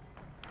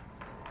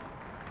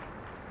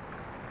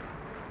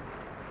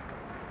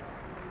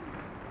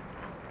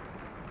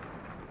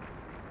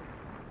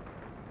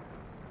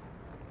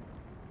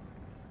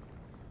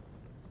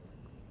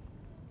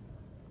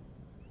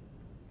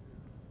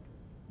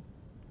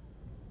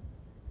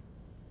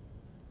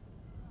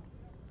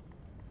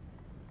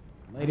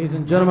 Ladies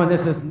and gentlemen,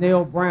 this is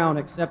Neil Brown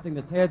accepting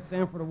the Ted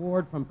Sanford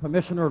Award from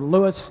Commissioner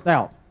Lewis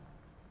Stout.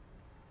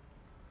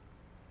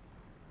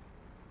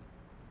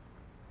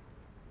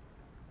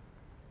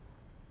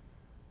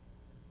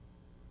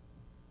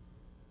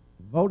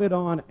 voted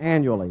on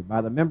annually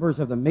by the members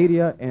of the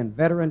media and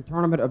veteran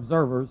tournament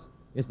observers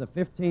is the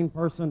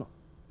 15-person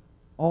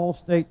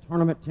All-State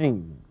Tournament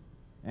team.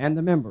 And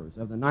the members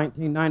of the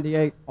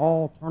 1998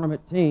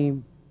 All-Tournament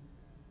team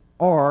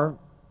are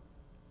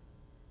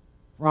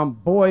from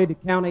Boyd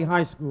County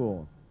High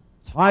School,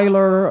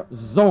 Tyler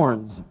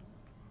Zorns.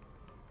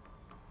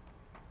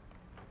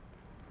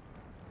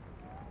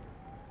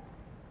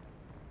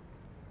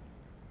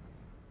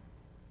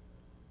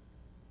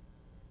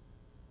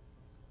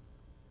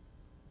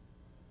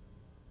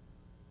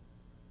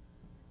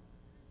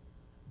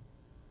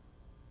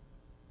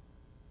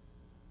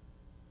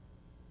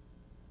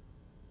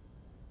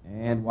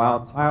 And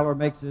while Tyler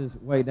makes his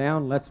way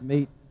down, let's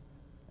meet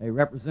a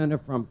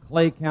representative from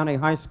Clay County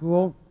High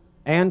School,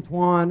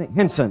 Antoine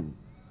Henson.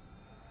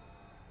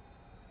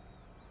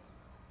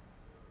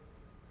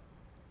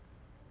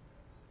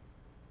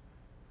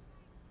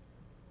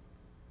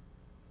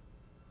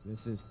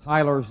 This is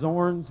Tyler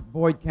Zorns,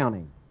 Boyd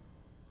County.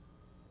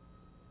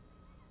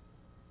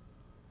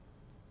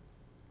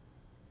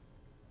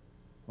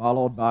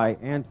 Followed by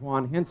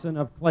Antoine Henson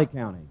of Clay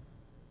County.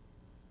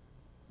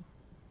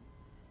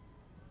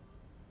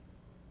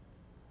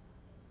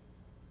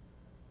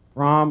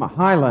 From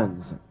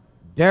Highlands,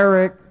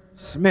 Derek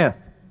Smith.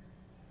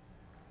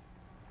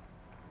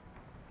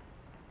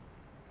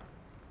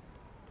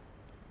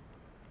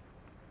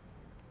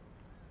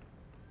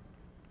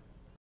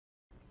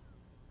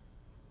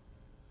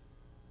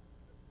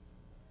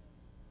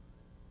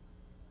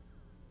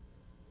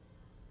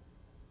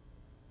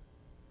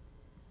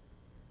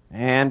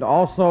 And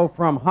also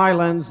from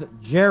Highlands,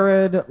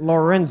 Jared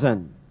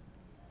Lorenzen.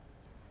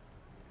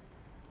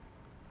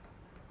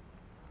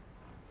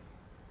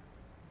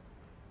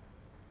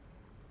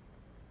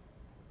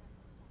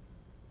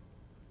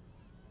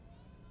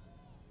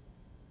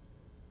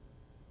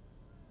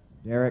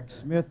 Derek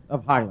Smith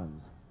of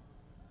Highlands.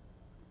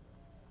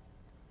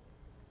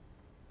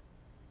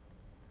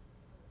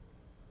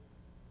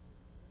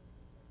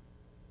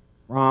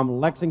 From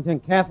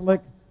Lexington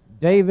Catholic,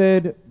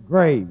 David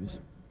Graves.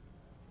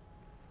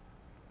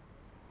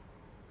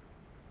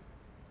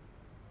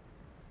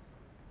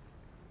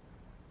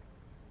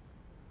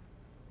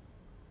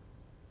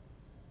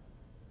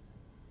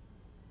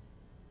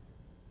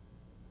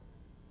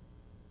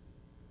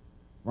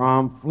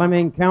 From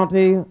Fleming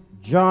County,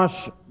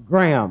 Josh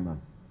Graham.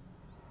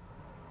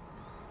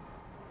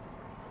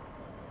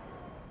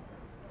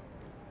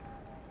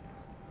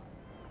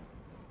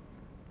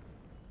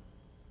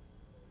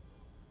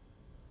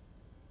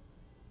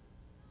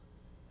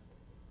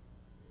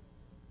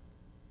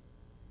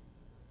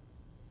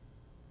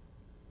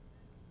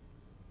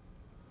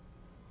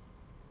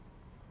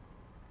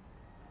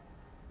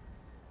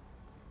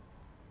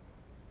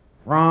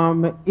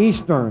 From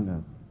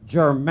Eastern,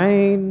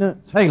 Jermaine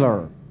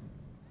Taylor.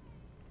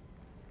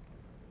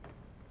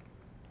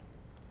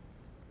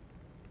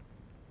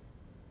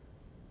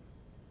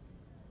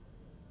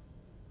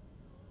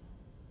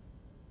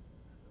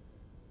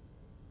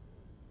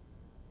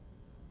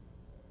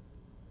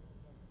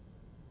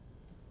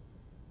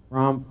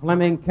 From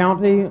Fleming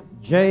County,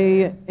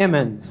 Jay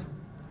Emmons.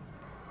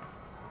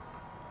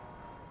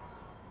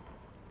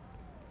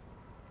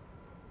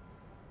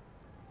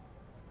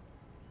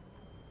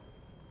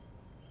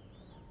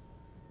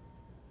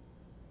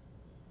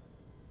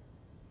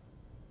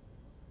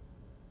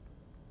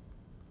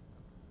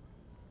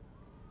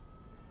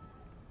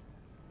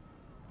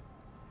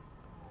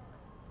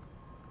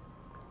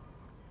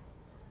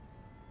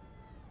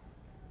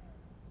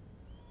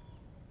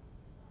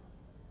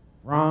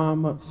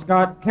 From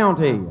Scott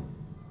County,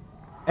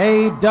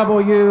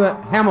 A.W.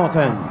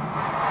 Hamilton.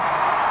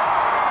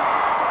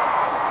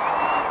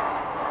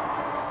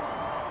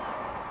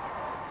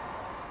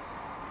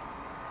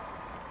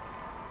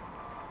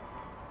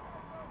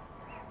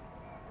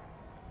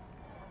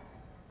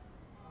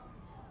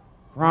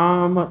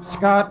 From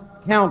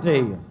Scott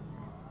County,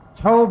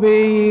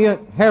 Toby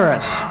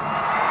Harris.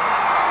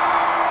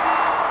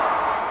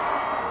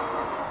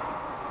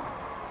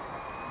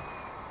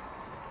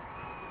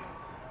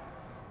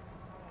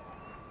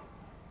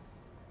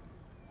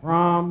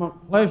 From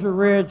Pleasure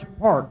Ridge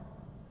Park,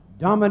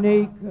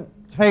 Dominique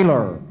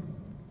Taylor.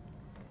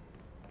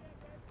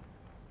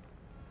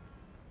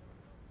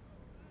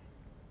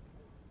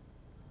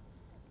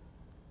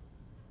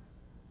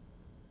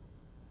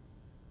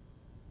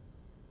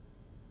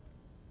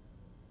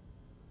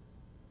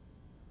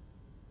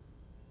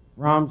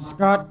 From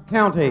Scott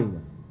County,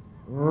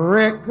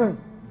 Rick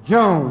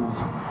Jones.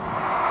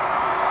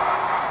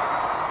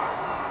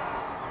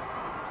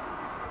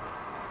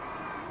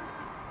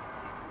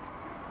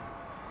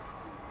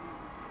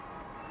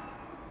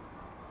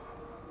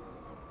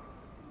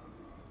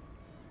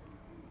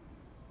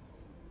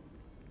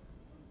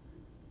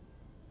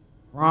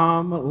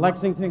 From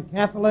Lexington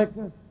Catholic,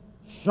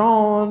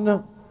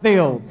 Sean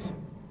Fields.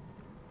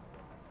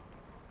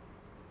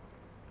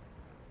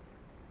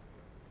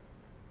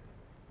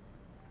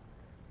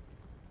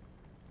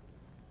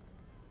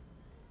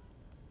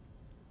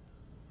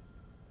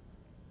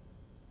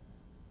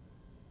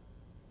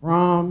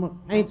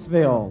 from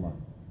Paintsville,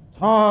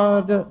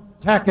 Todd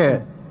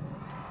Tackett.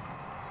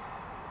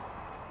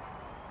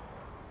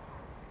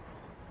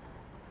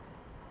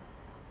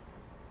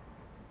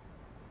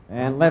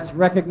 And let's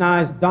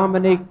recognize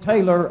Dominique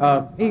Taylor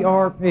of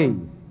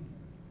PRP.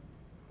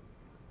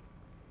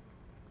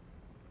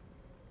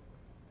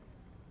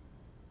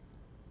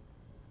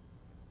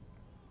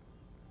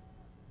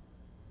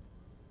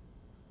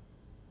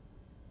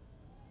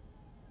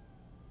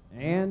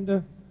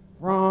 And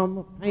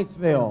from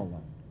Paintsville,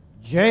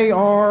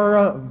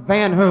 J.R.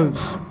 Van Hoos.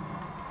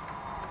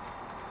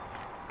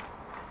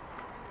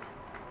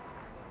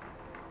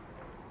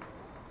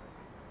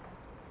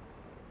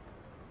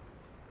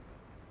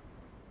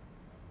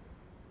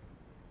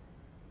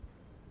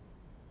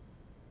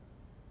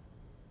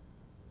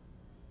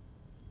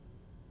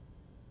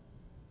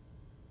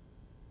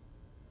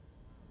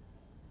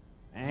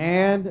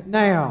 And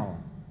now,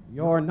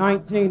 your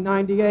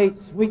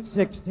 1998 Sweet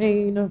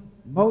 16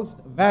 Most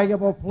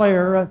Valuable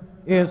Player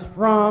is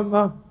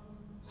from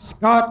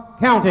Scott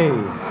County.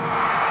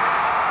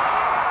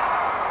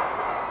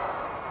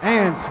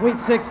 And Sweet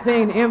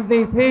 16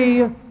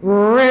 MVP,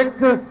 Rick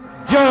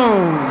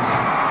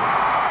Jones.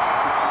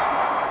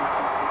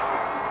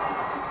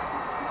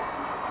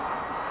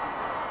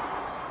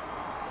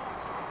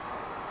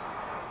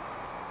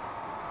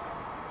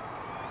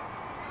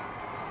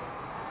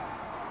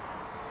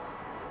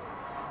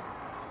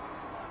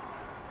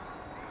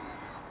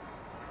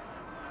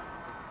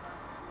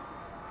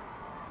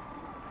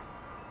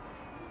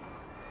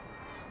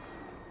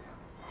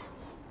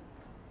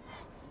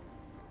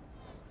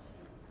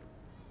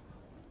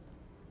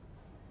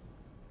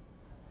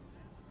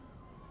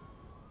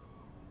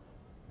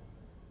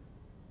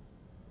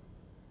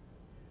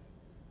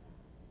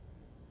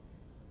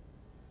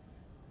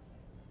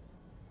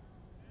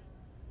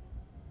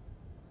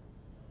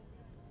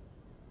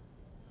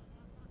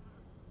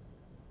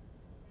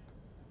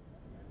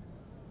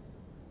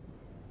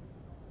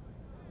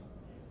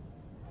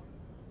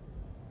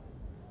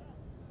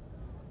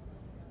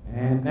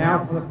 And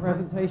now for the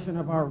presentation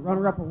of our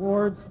runner-up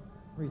awards.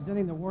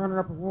 Presenting the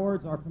runner-up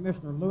awards are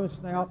Commissioner Lewis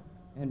Stout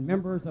and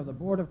members of the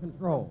Board of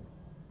Control.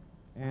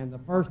 And the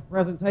first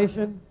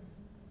presentation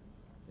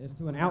is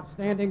to an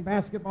outstanding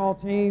basketball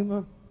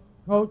team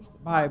coached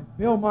by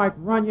Bill Mike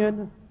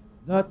Runyon,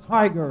 the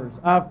Tigers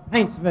of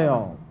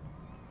Paintsville.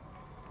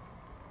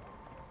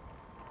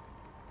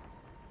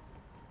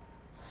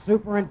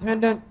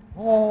 Superintendent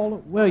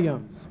Paul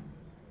Williams.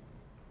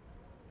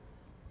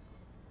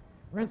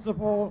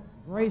 Principal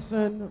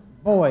Grayson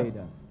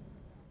Boyd.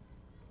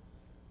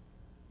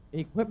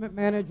 Equipment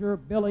Manager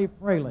Billy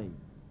Fraley.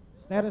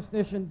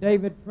 Statistician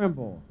David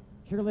Trimble.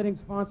 Cheerleading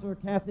sponsor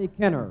Kathy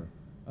Kenner.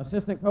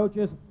 Assistant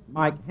coaches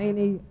Mike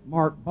Haney,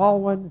 Mark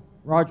Baldwin,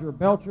 Roger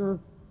Belcher,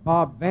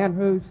 Bob Van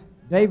Hoos,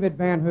 David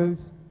Van Hoos.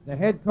 The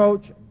head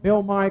coach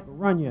Bill Mike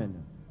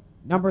Runyon.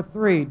 Number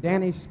 3,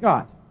 Danny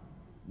Scott.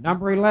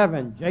 Number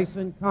 11,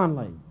 Jason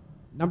Conley.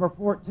 Number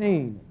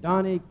 14,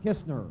 Donnie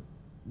Kistner.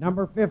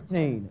 Number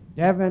 15,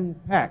 Devin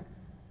Peck.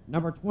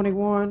 Number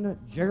 21,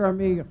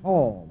 Jeremy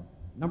Hall.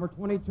 Number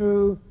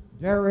 22,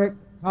 Derek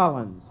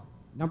Collins.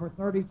 Number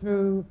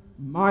 32,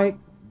 Mike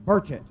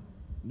Burchett.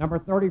 Number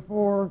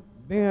 34,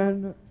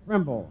 Ben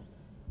Trimble.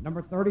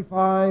 Number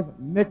 35,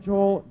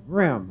 Mitchell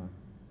Grimm.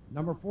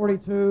 Number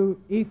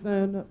 42,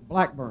 Ethan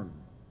Blackburn.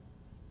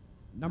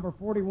 Number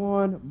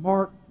 41,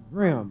 Mark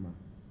Grimm.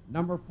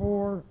 Number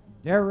 4,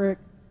 Derek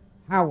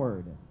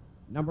Howard.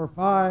 Number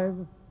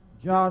 5,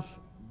 Josh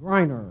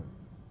Greiner.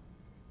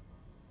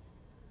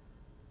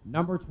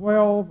 Number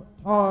 12,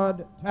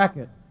 Todd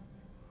Tackett.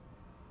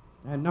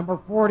 And number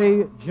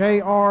 40,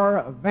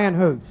 J.R. Van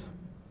Hoos.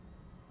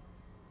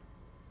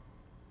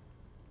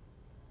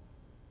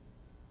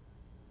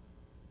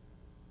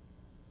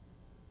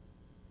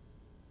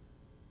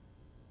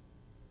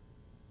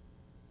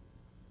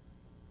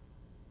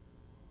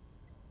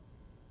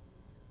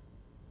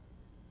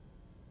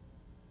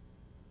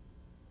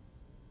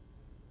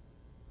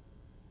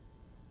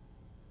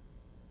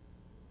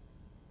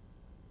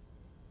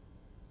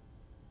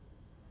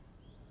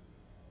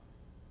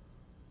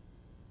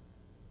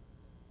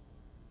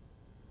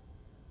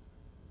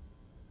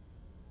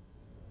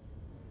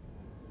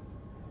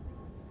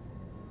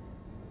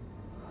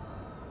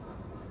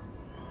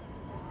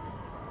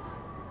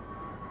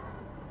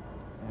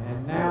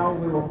 And now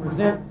we will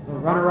present the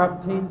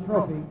runner-up team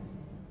trophy.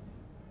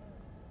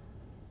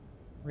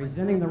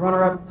 Presenting the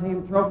runner-up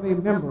team trophy,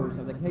 members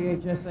of the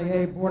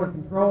KHSAA Board of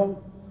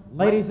Control,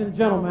 ladies and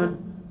gentlemen,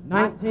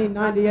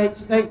 1998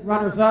 state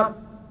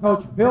runners-up,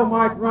 Coach Bill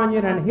Mike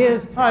Runyon and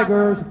his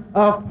Tigers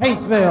of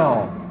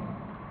Paintsville.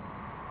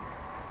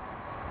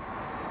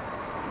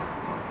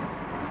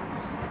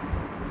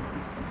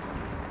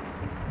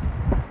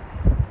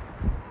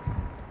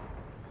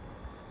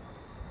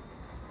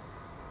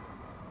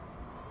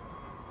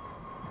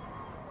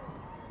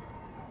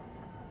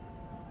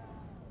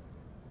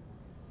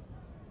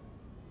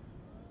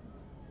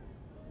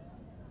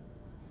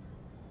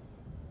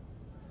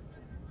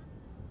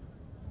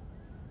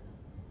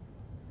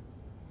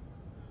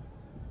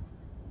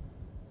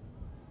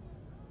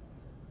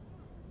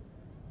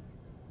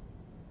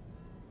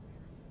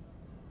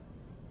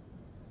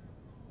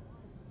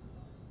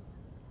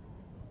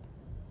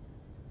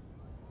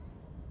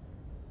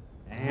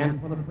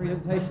 the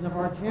presentation of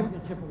our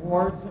championship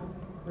awards.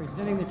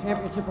 Presenting the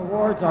championship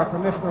awards are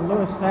Commissioner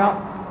Lewis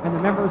Stout and the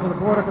members of the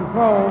Board of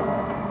Control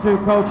to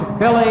Coach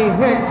Billy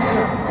Hicks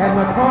and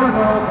the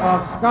Cardinals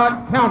of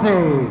Scott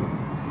County.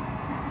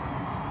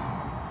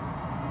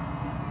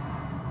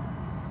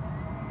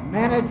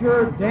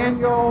 Manager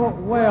Daniel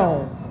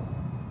Wells.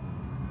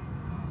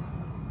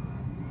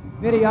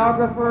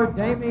 Videographer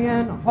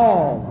Damian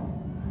Hall.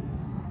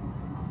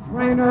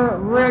 Trainer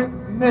Rick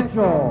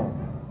Mitchell.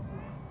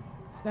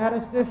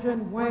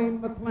 Statistician Wayne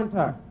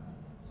McClintock.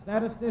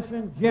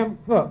 Statistician Jim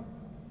Cook.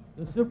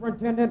 The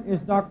superintendent is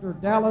Dr.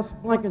 Dallas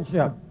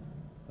Blankenship.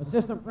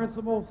 Assistant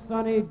principal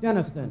Sonny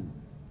Deniston.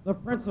 The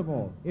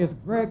principal is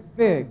Greg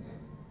Figgs.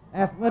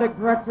 Athletic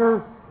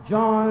director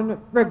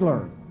John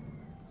Krigler.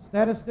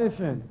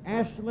 Statistician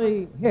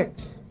Ashley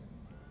Hicks.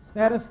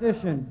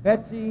 Statistician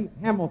Betsy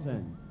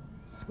Hamilton.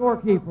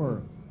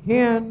 Scorekeeper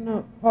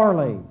Ken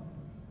Farley.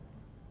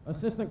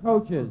 Assistant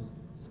coaches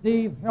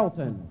Steve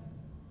Helton,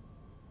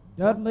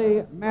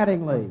 Dudley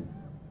Mattingly,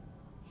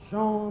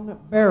 Sean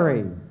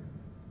Berry,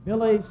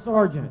 Billy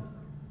Sargent,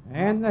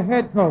 and the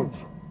head coach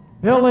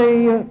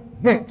Billy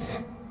Hicks.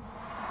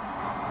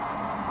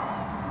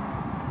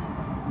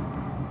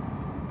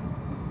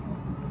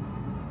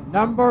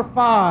 Number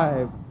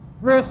 5,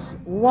 Chris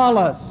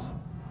Wallace.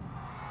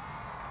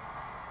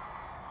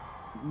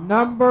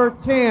 Number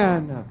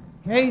 10,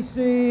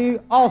 Casey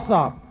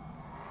Alsop.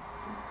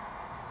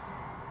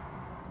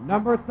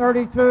 Number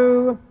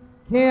 32,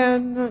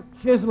 Ken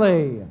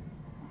Chisley.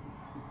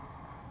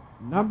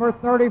 Number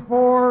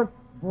 34,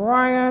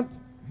 Bryant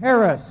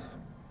Harris.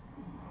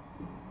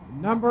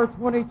 Number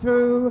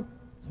 22,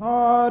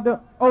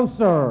 Todd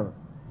Oser.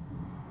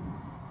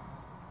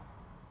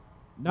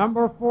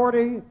 Number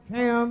 40,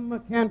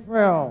 Cam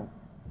Cantrell.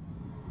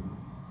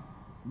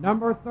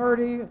 Number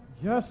 30,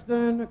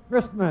 Justin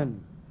Christman.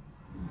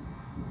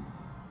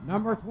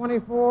 Number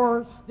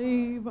 24,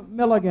 Steve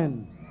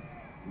Milligan.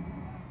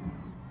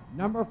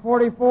 Number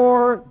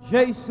 44,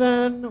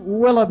 Jason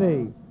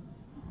Willoughby.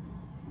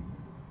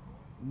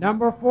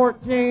 Number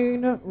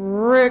 14,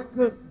 Rick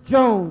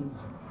Jones.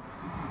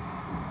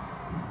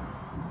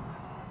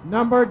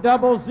 Number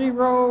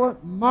 00,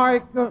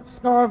 Mike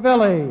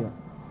Scarvelli.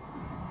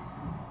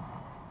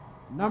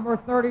 Number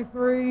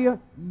 33,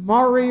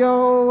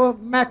 Mario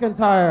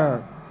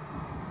McIntyre.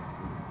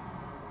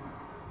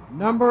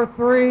 Number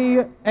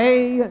 3,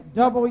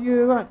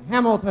 A.W.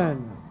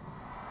 Hamilton.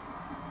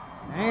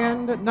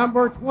 And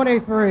number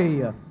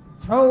 23,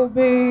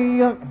 Toby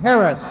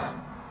Harris.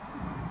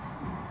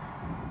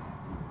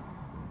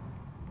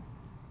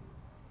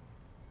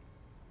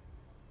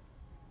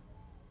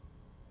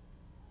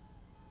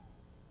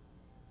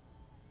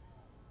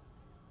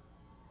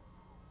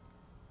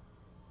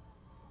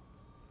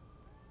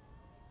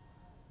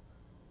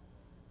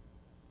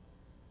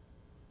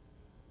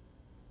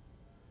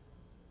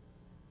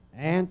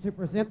 And to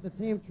present the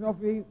team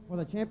trophy for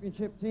the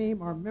championship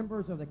team are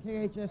members of the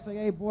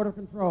KHSAA Board of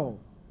Control.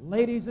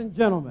 Ladies and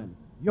gentlemen,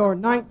 your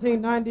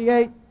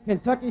 1998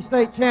 Kentucky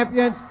State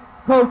champions,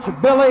 Coach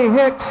Billy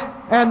Hicks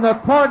and the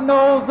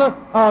Cardinals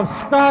of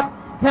Scott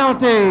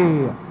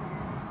County.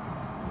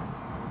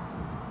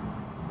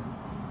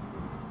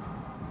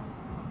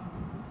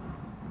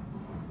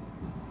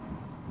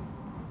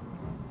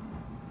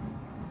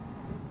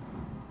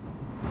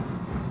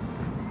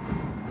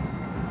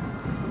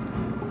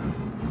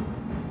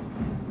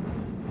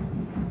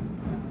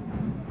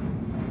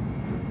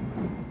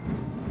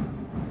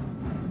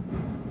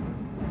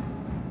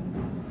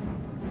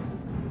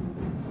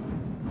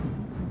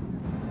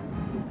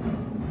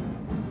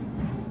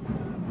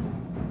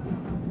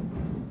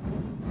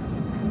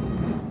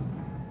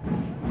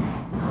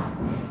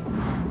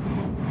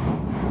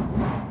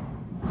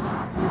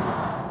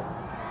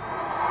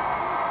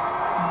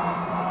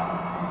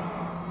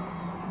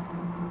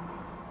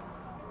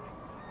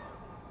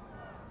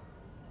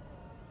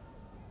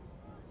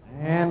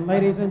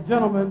 Ladies and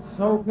gentlemen,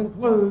 so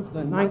concludes the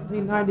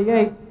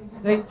 1998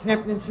 State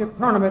Championship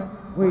Tournament.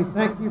 We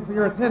thank you for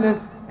your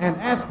attendance and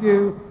ask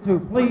you to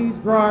please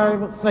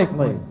drive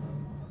safely.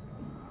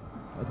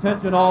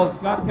 Attention all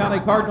Scott County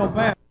Cardinal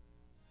fans.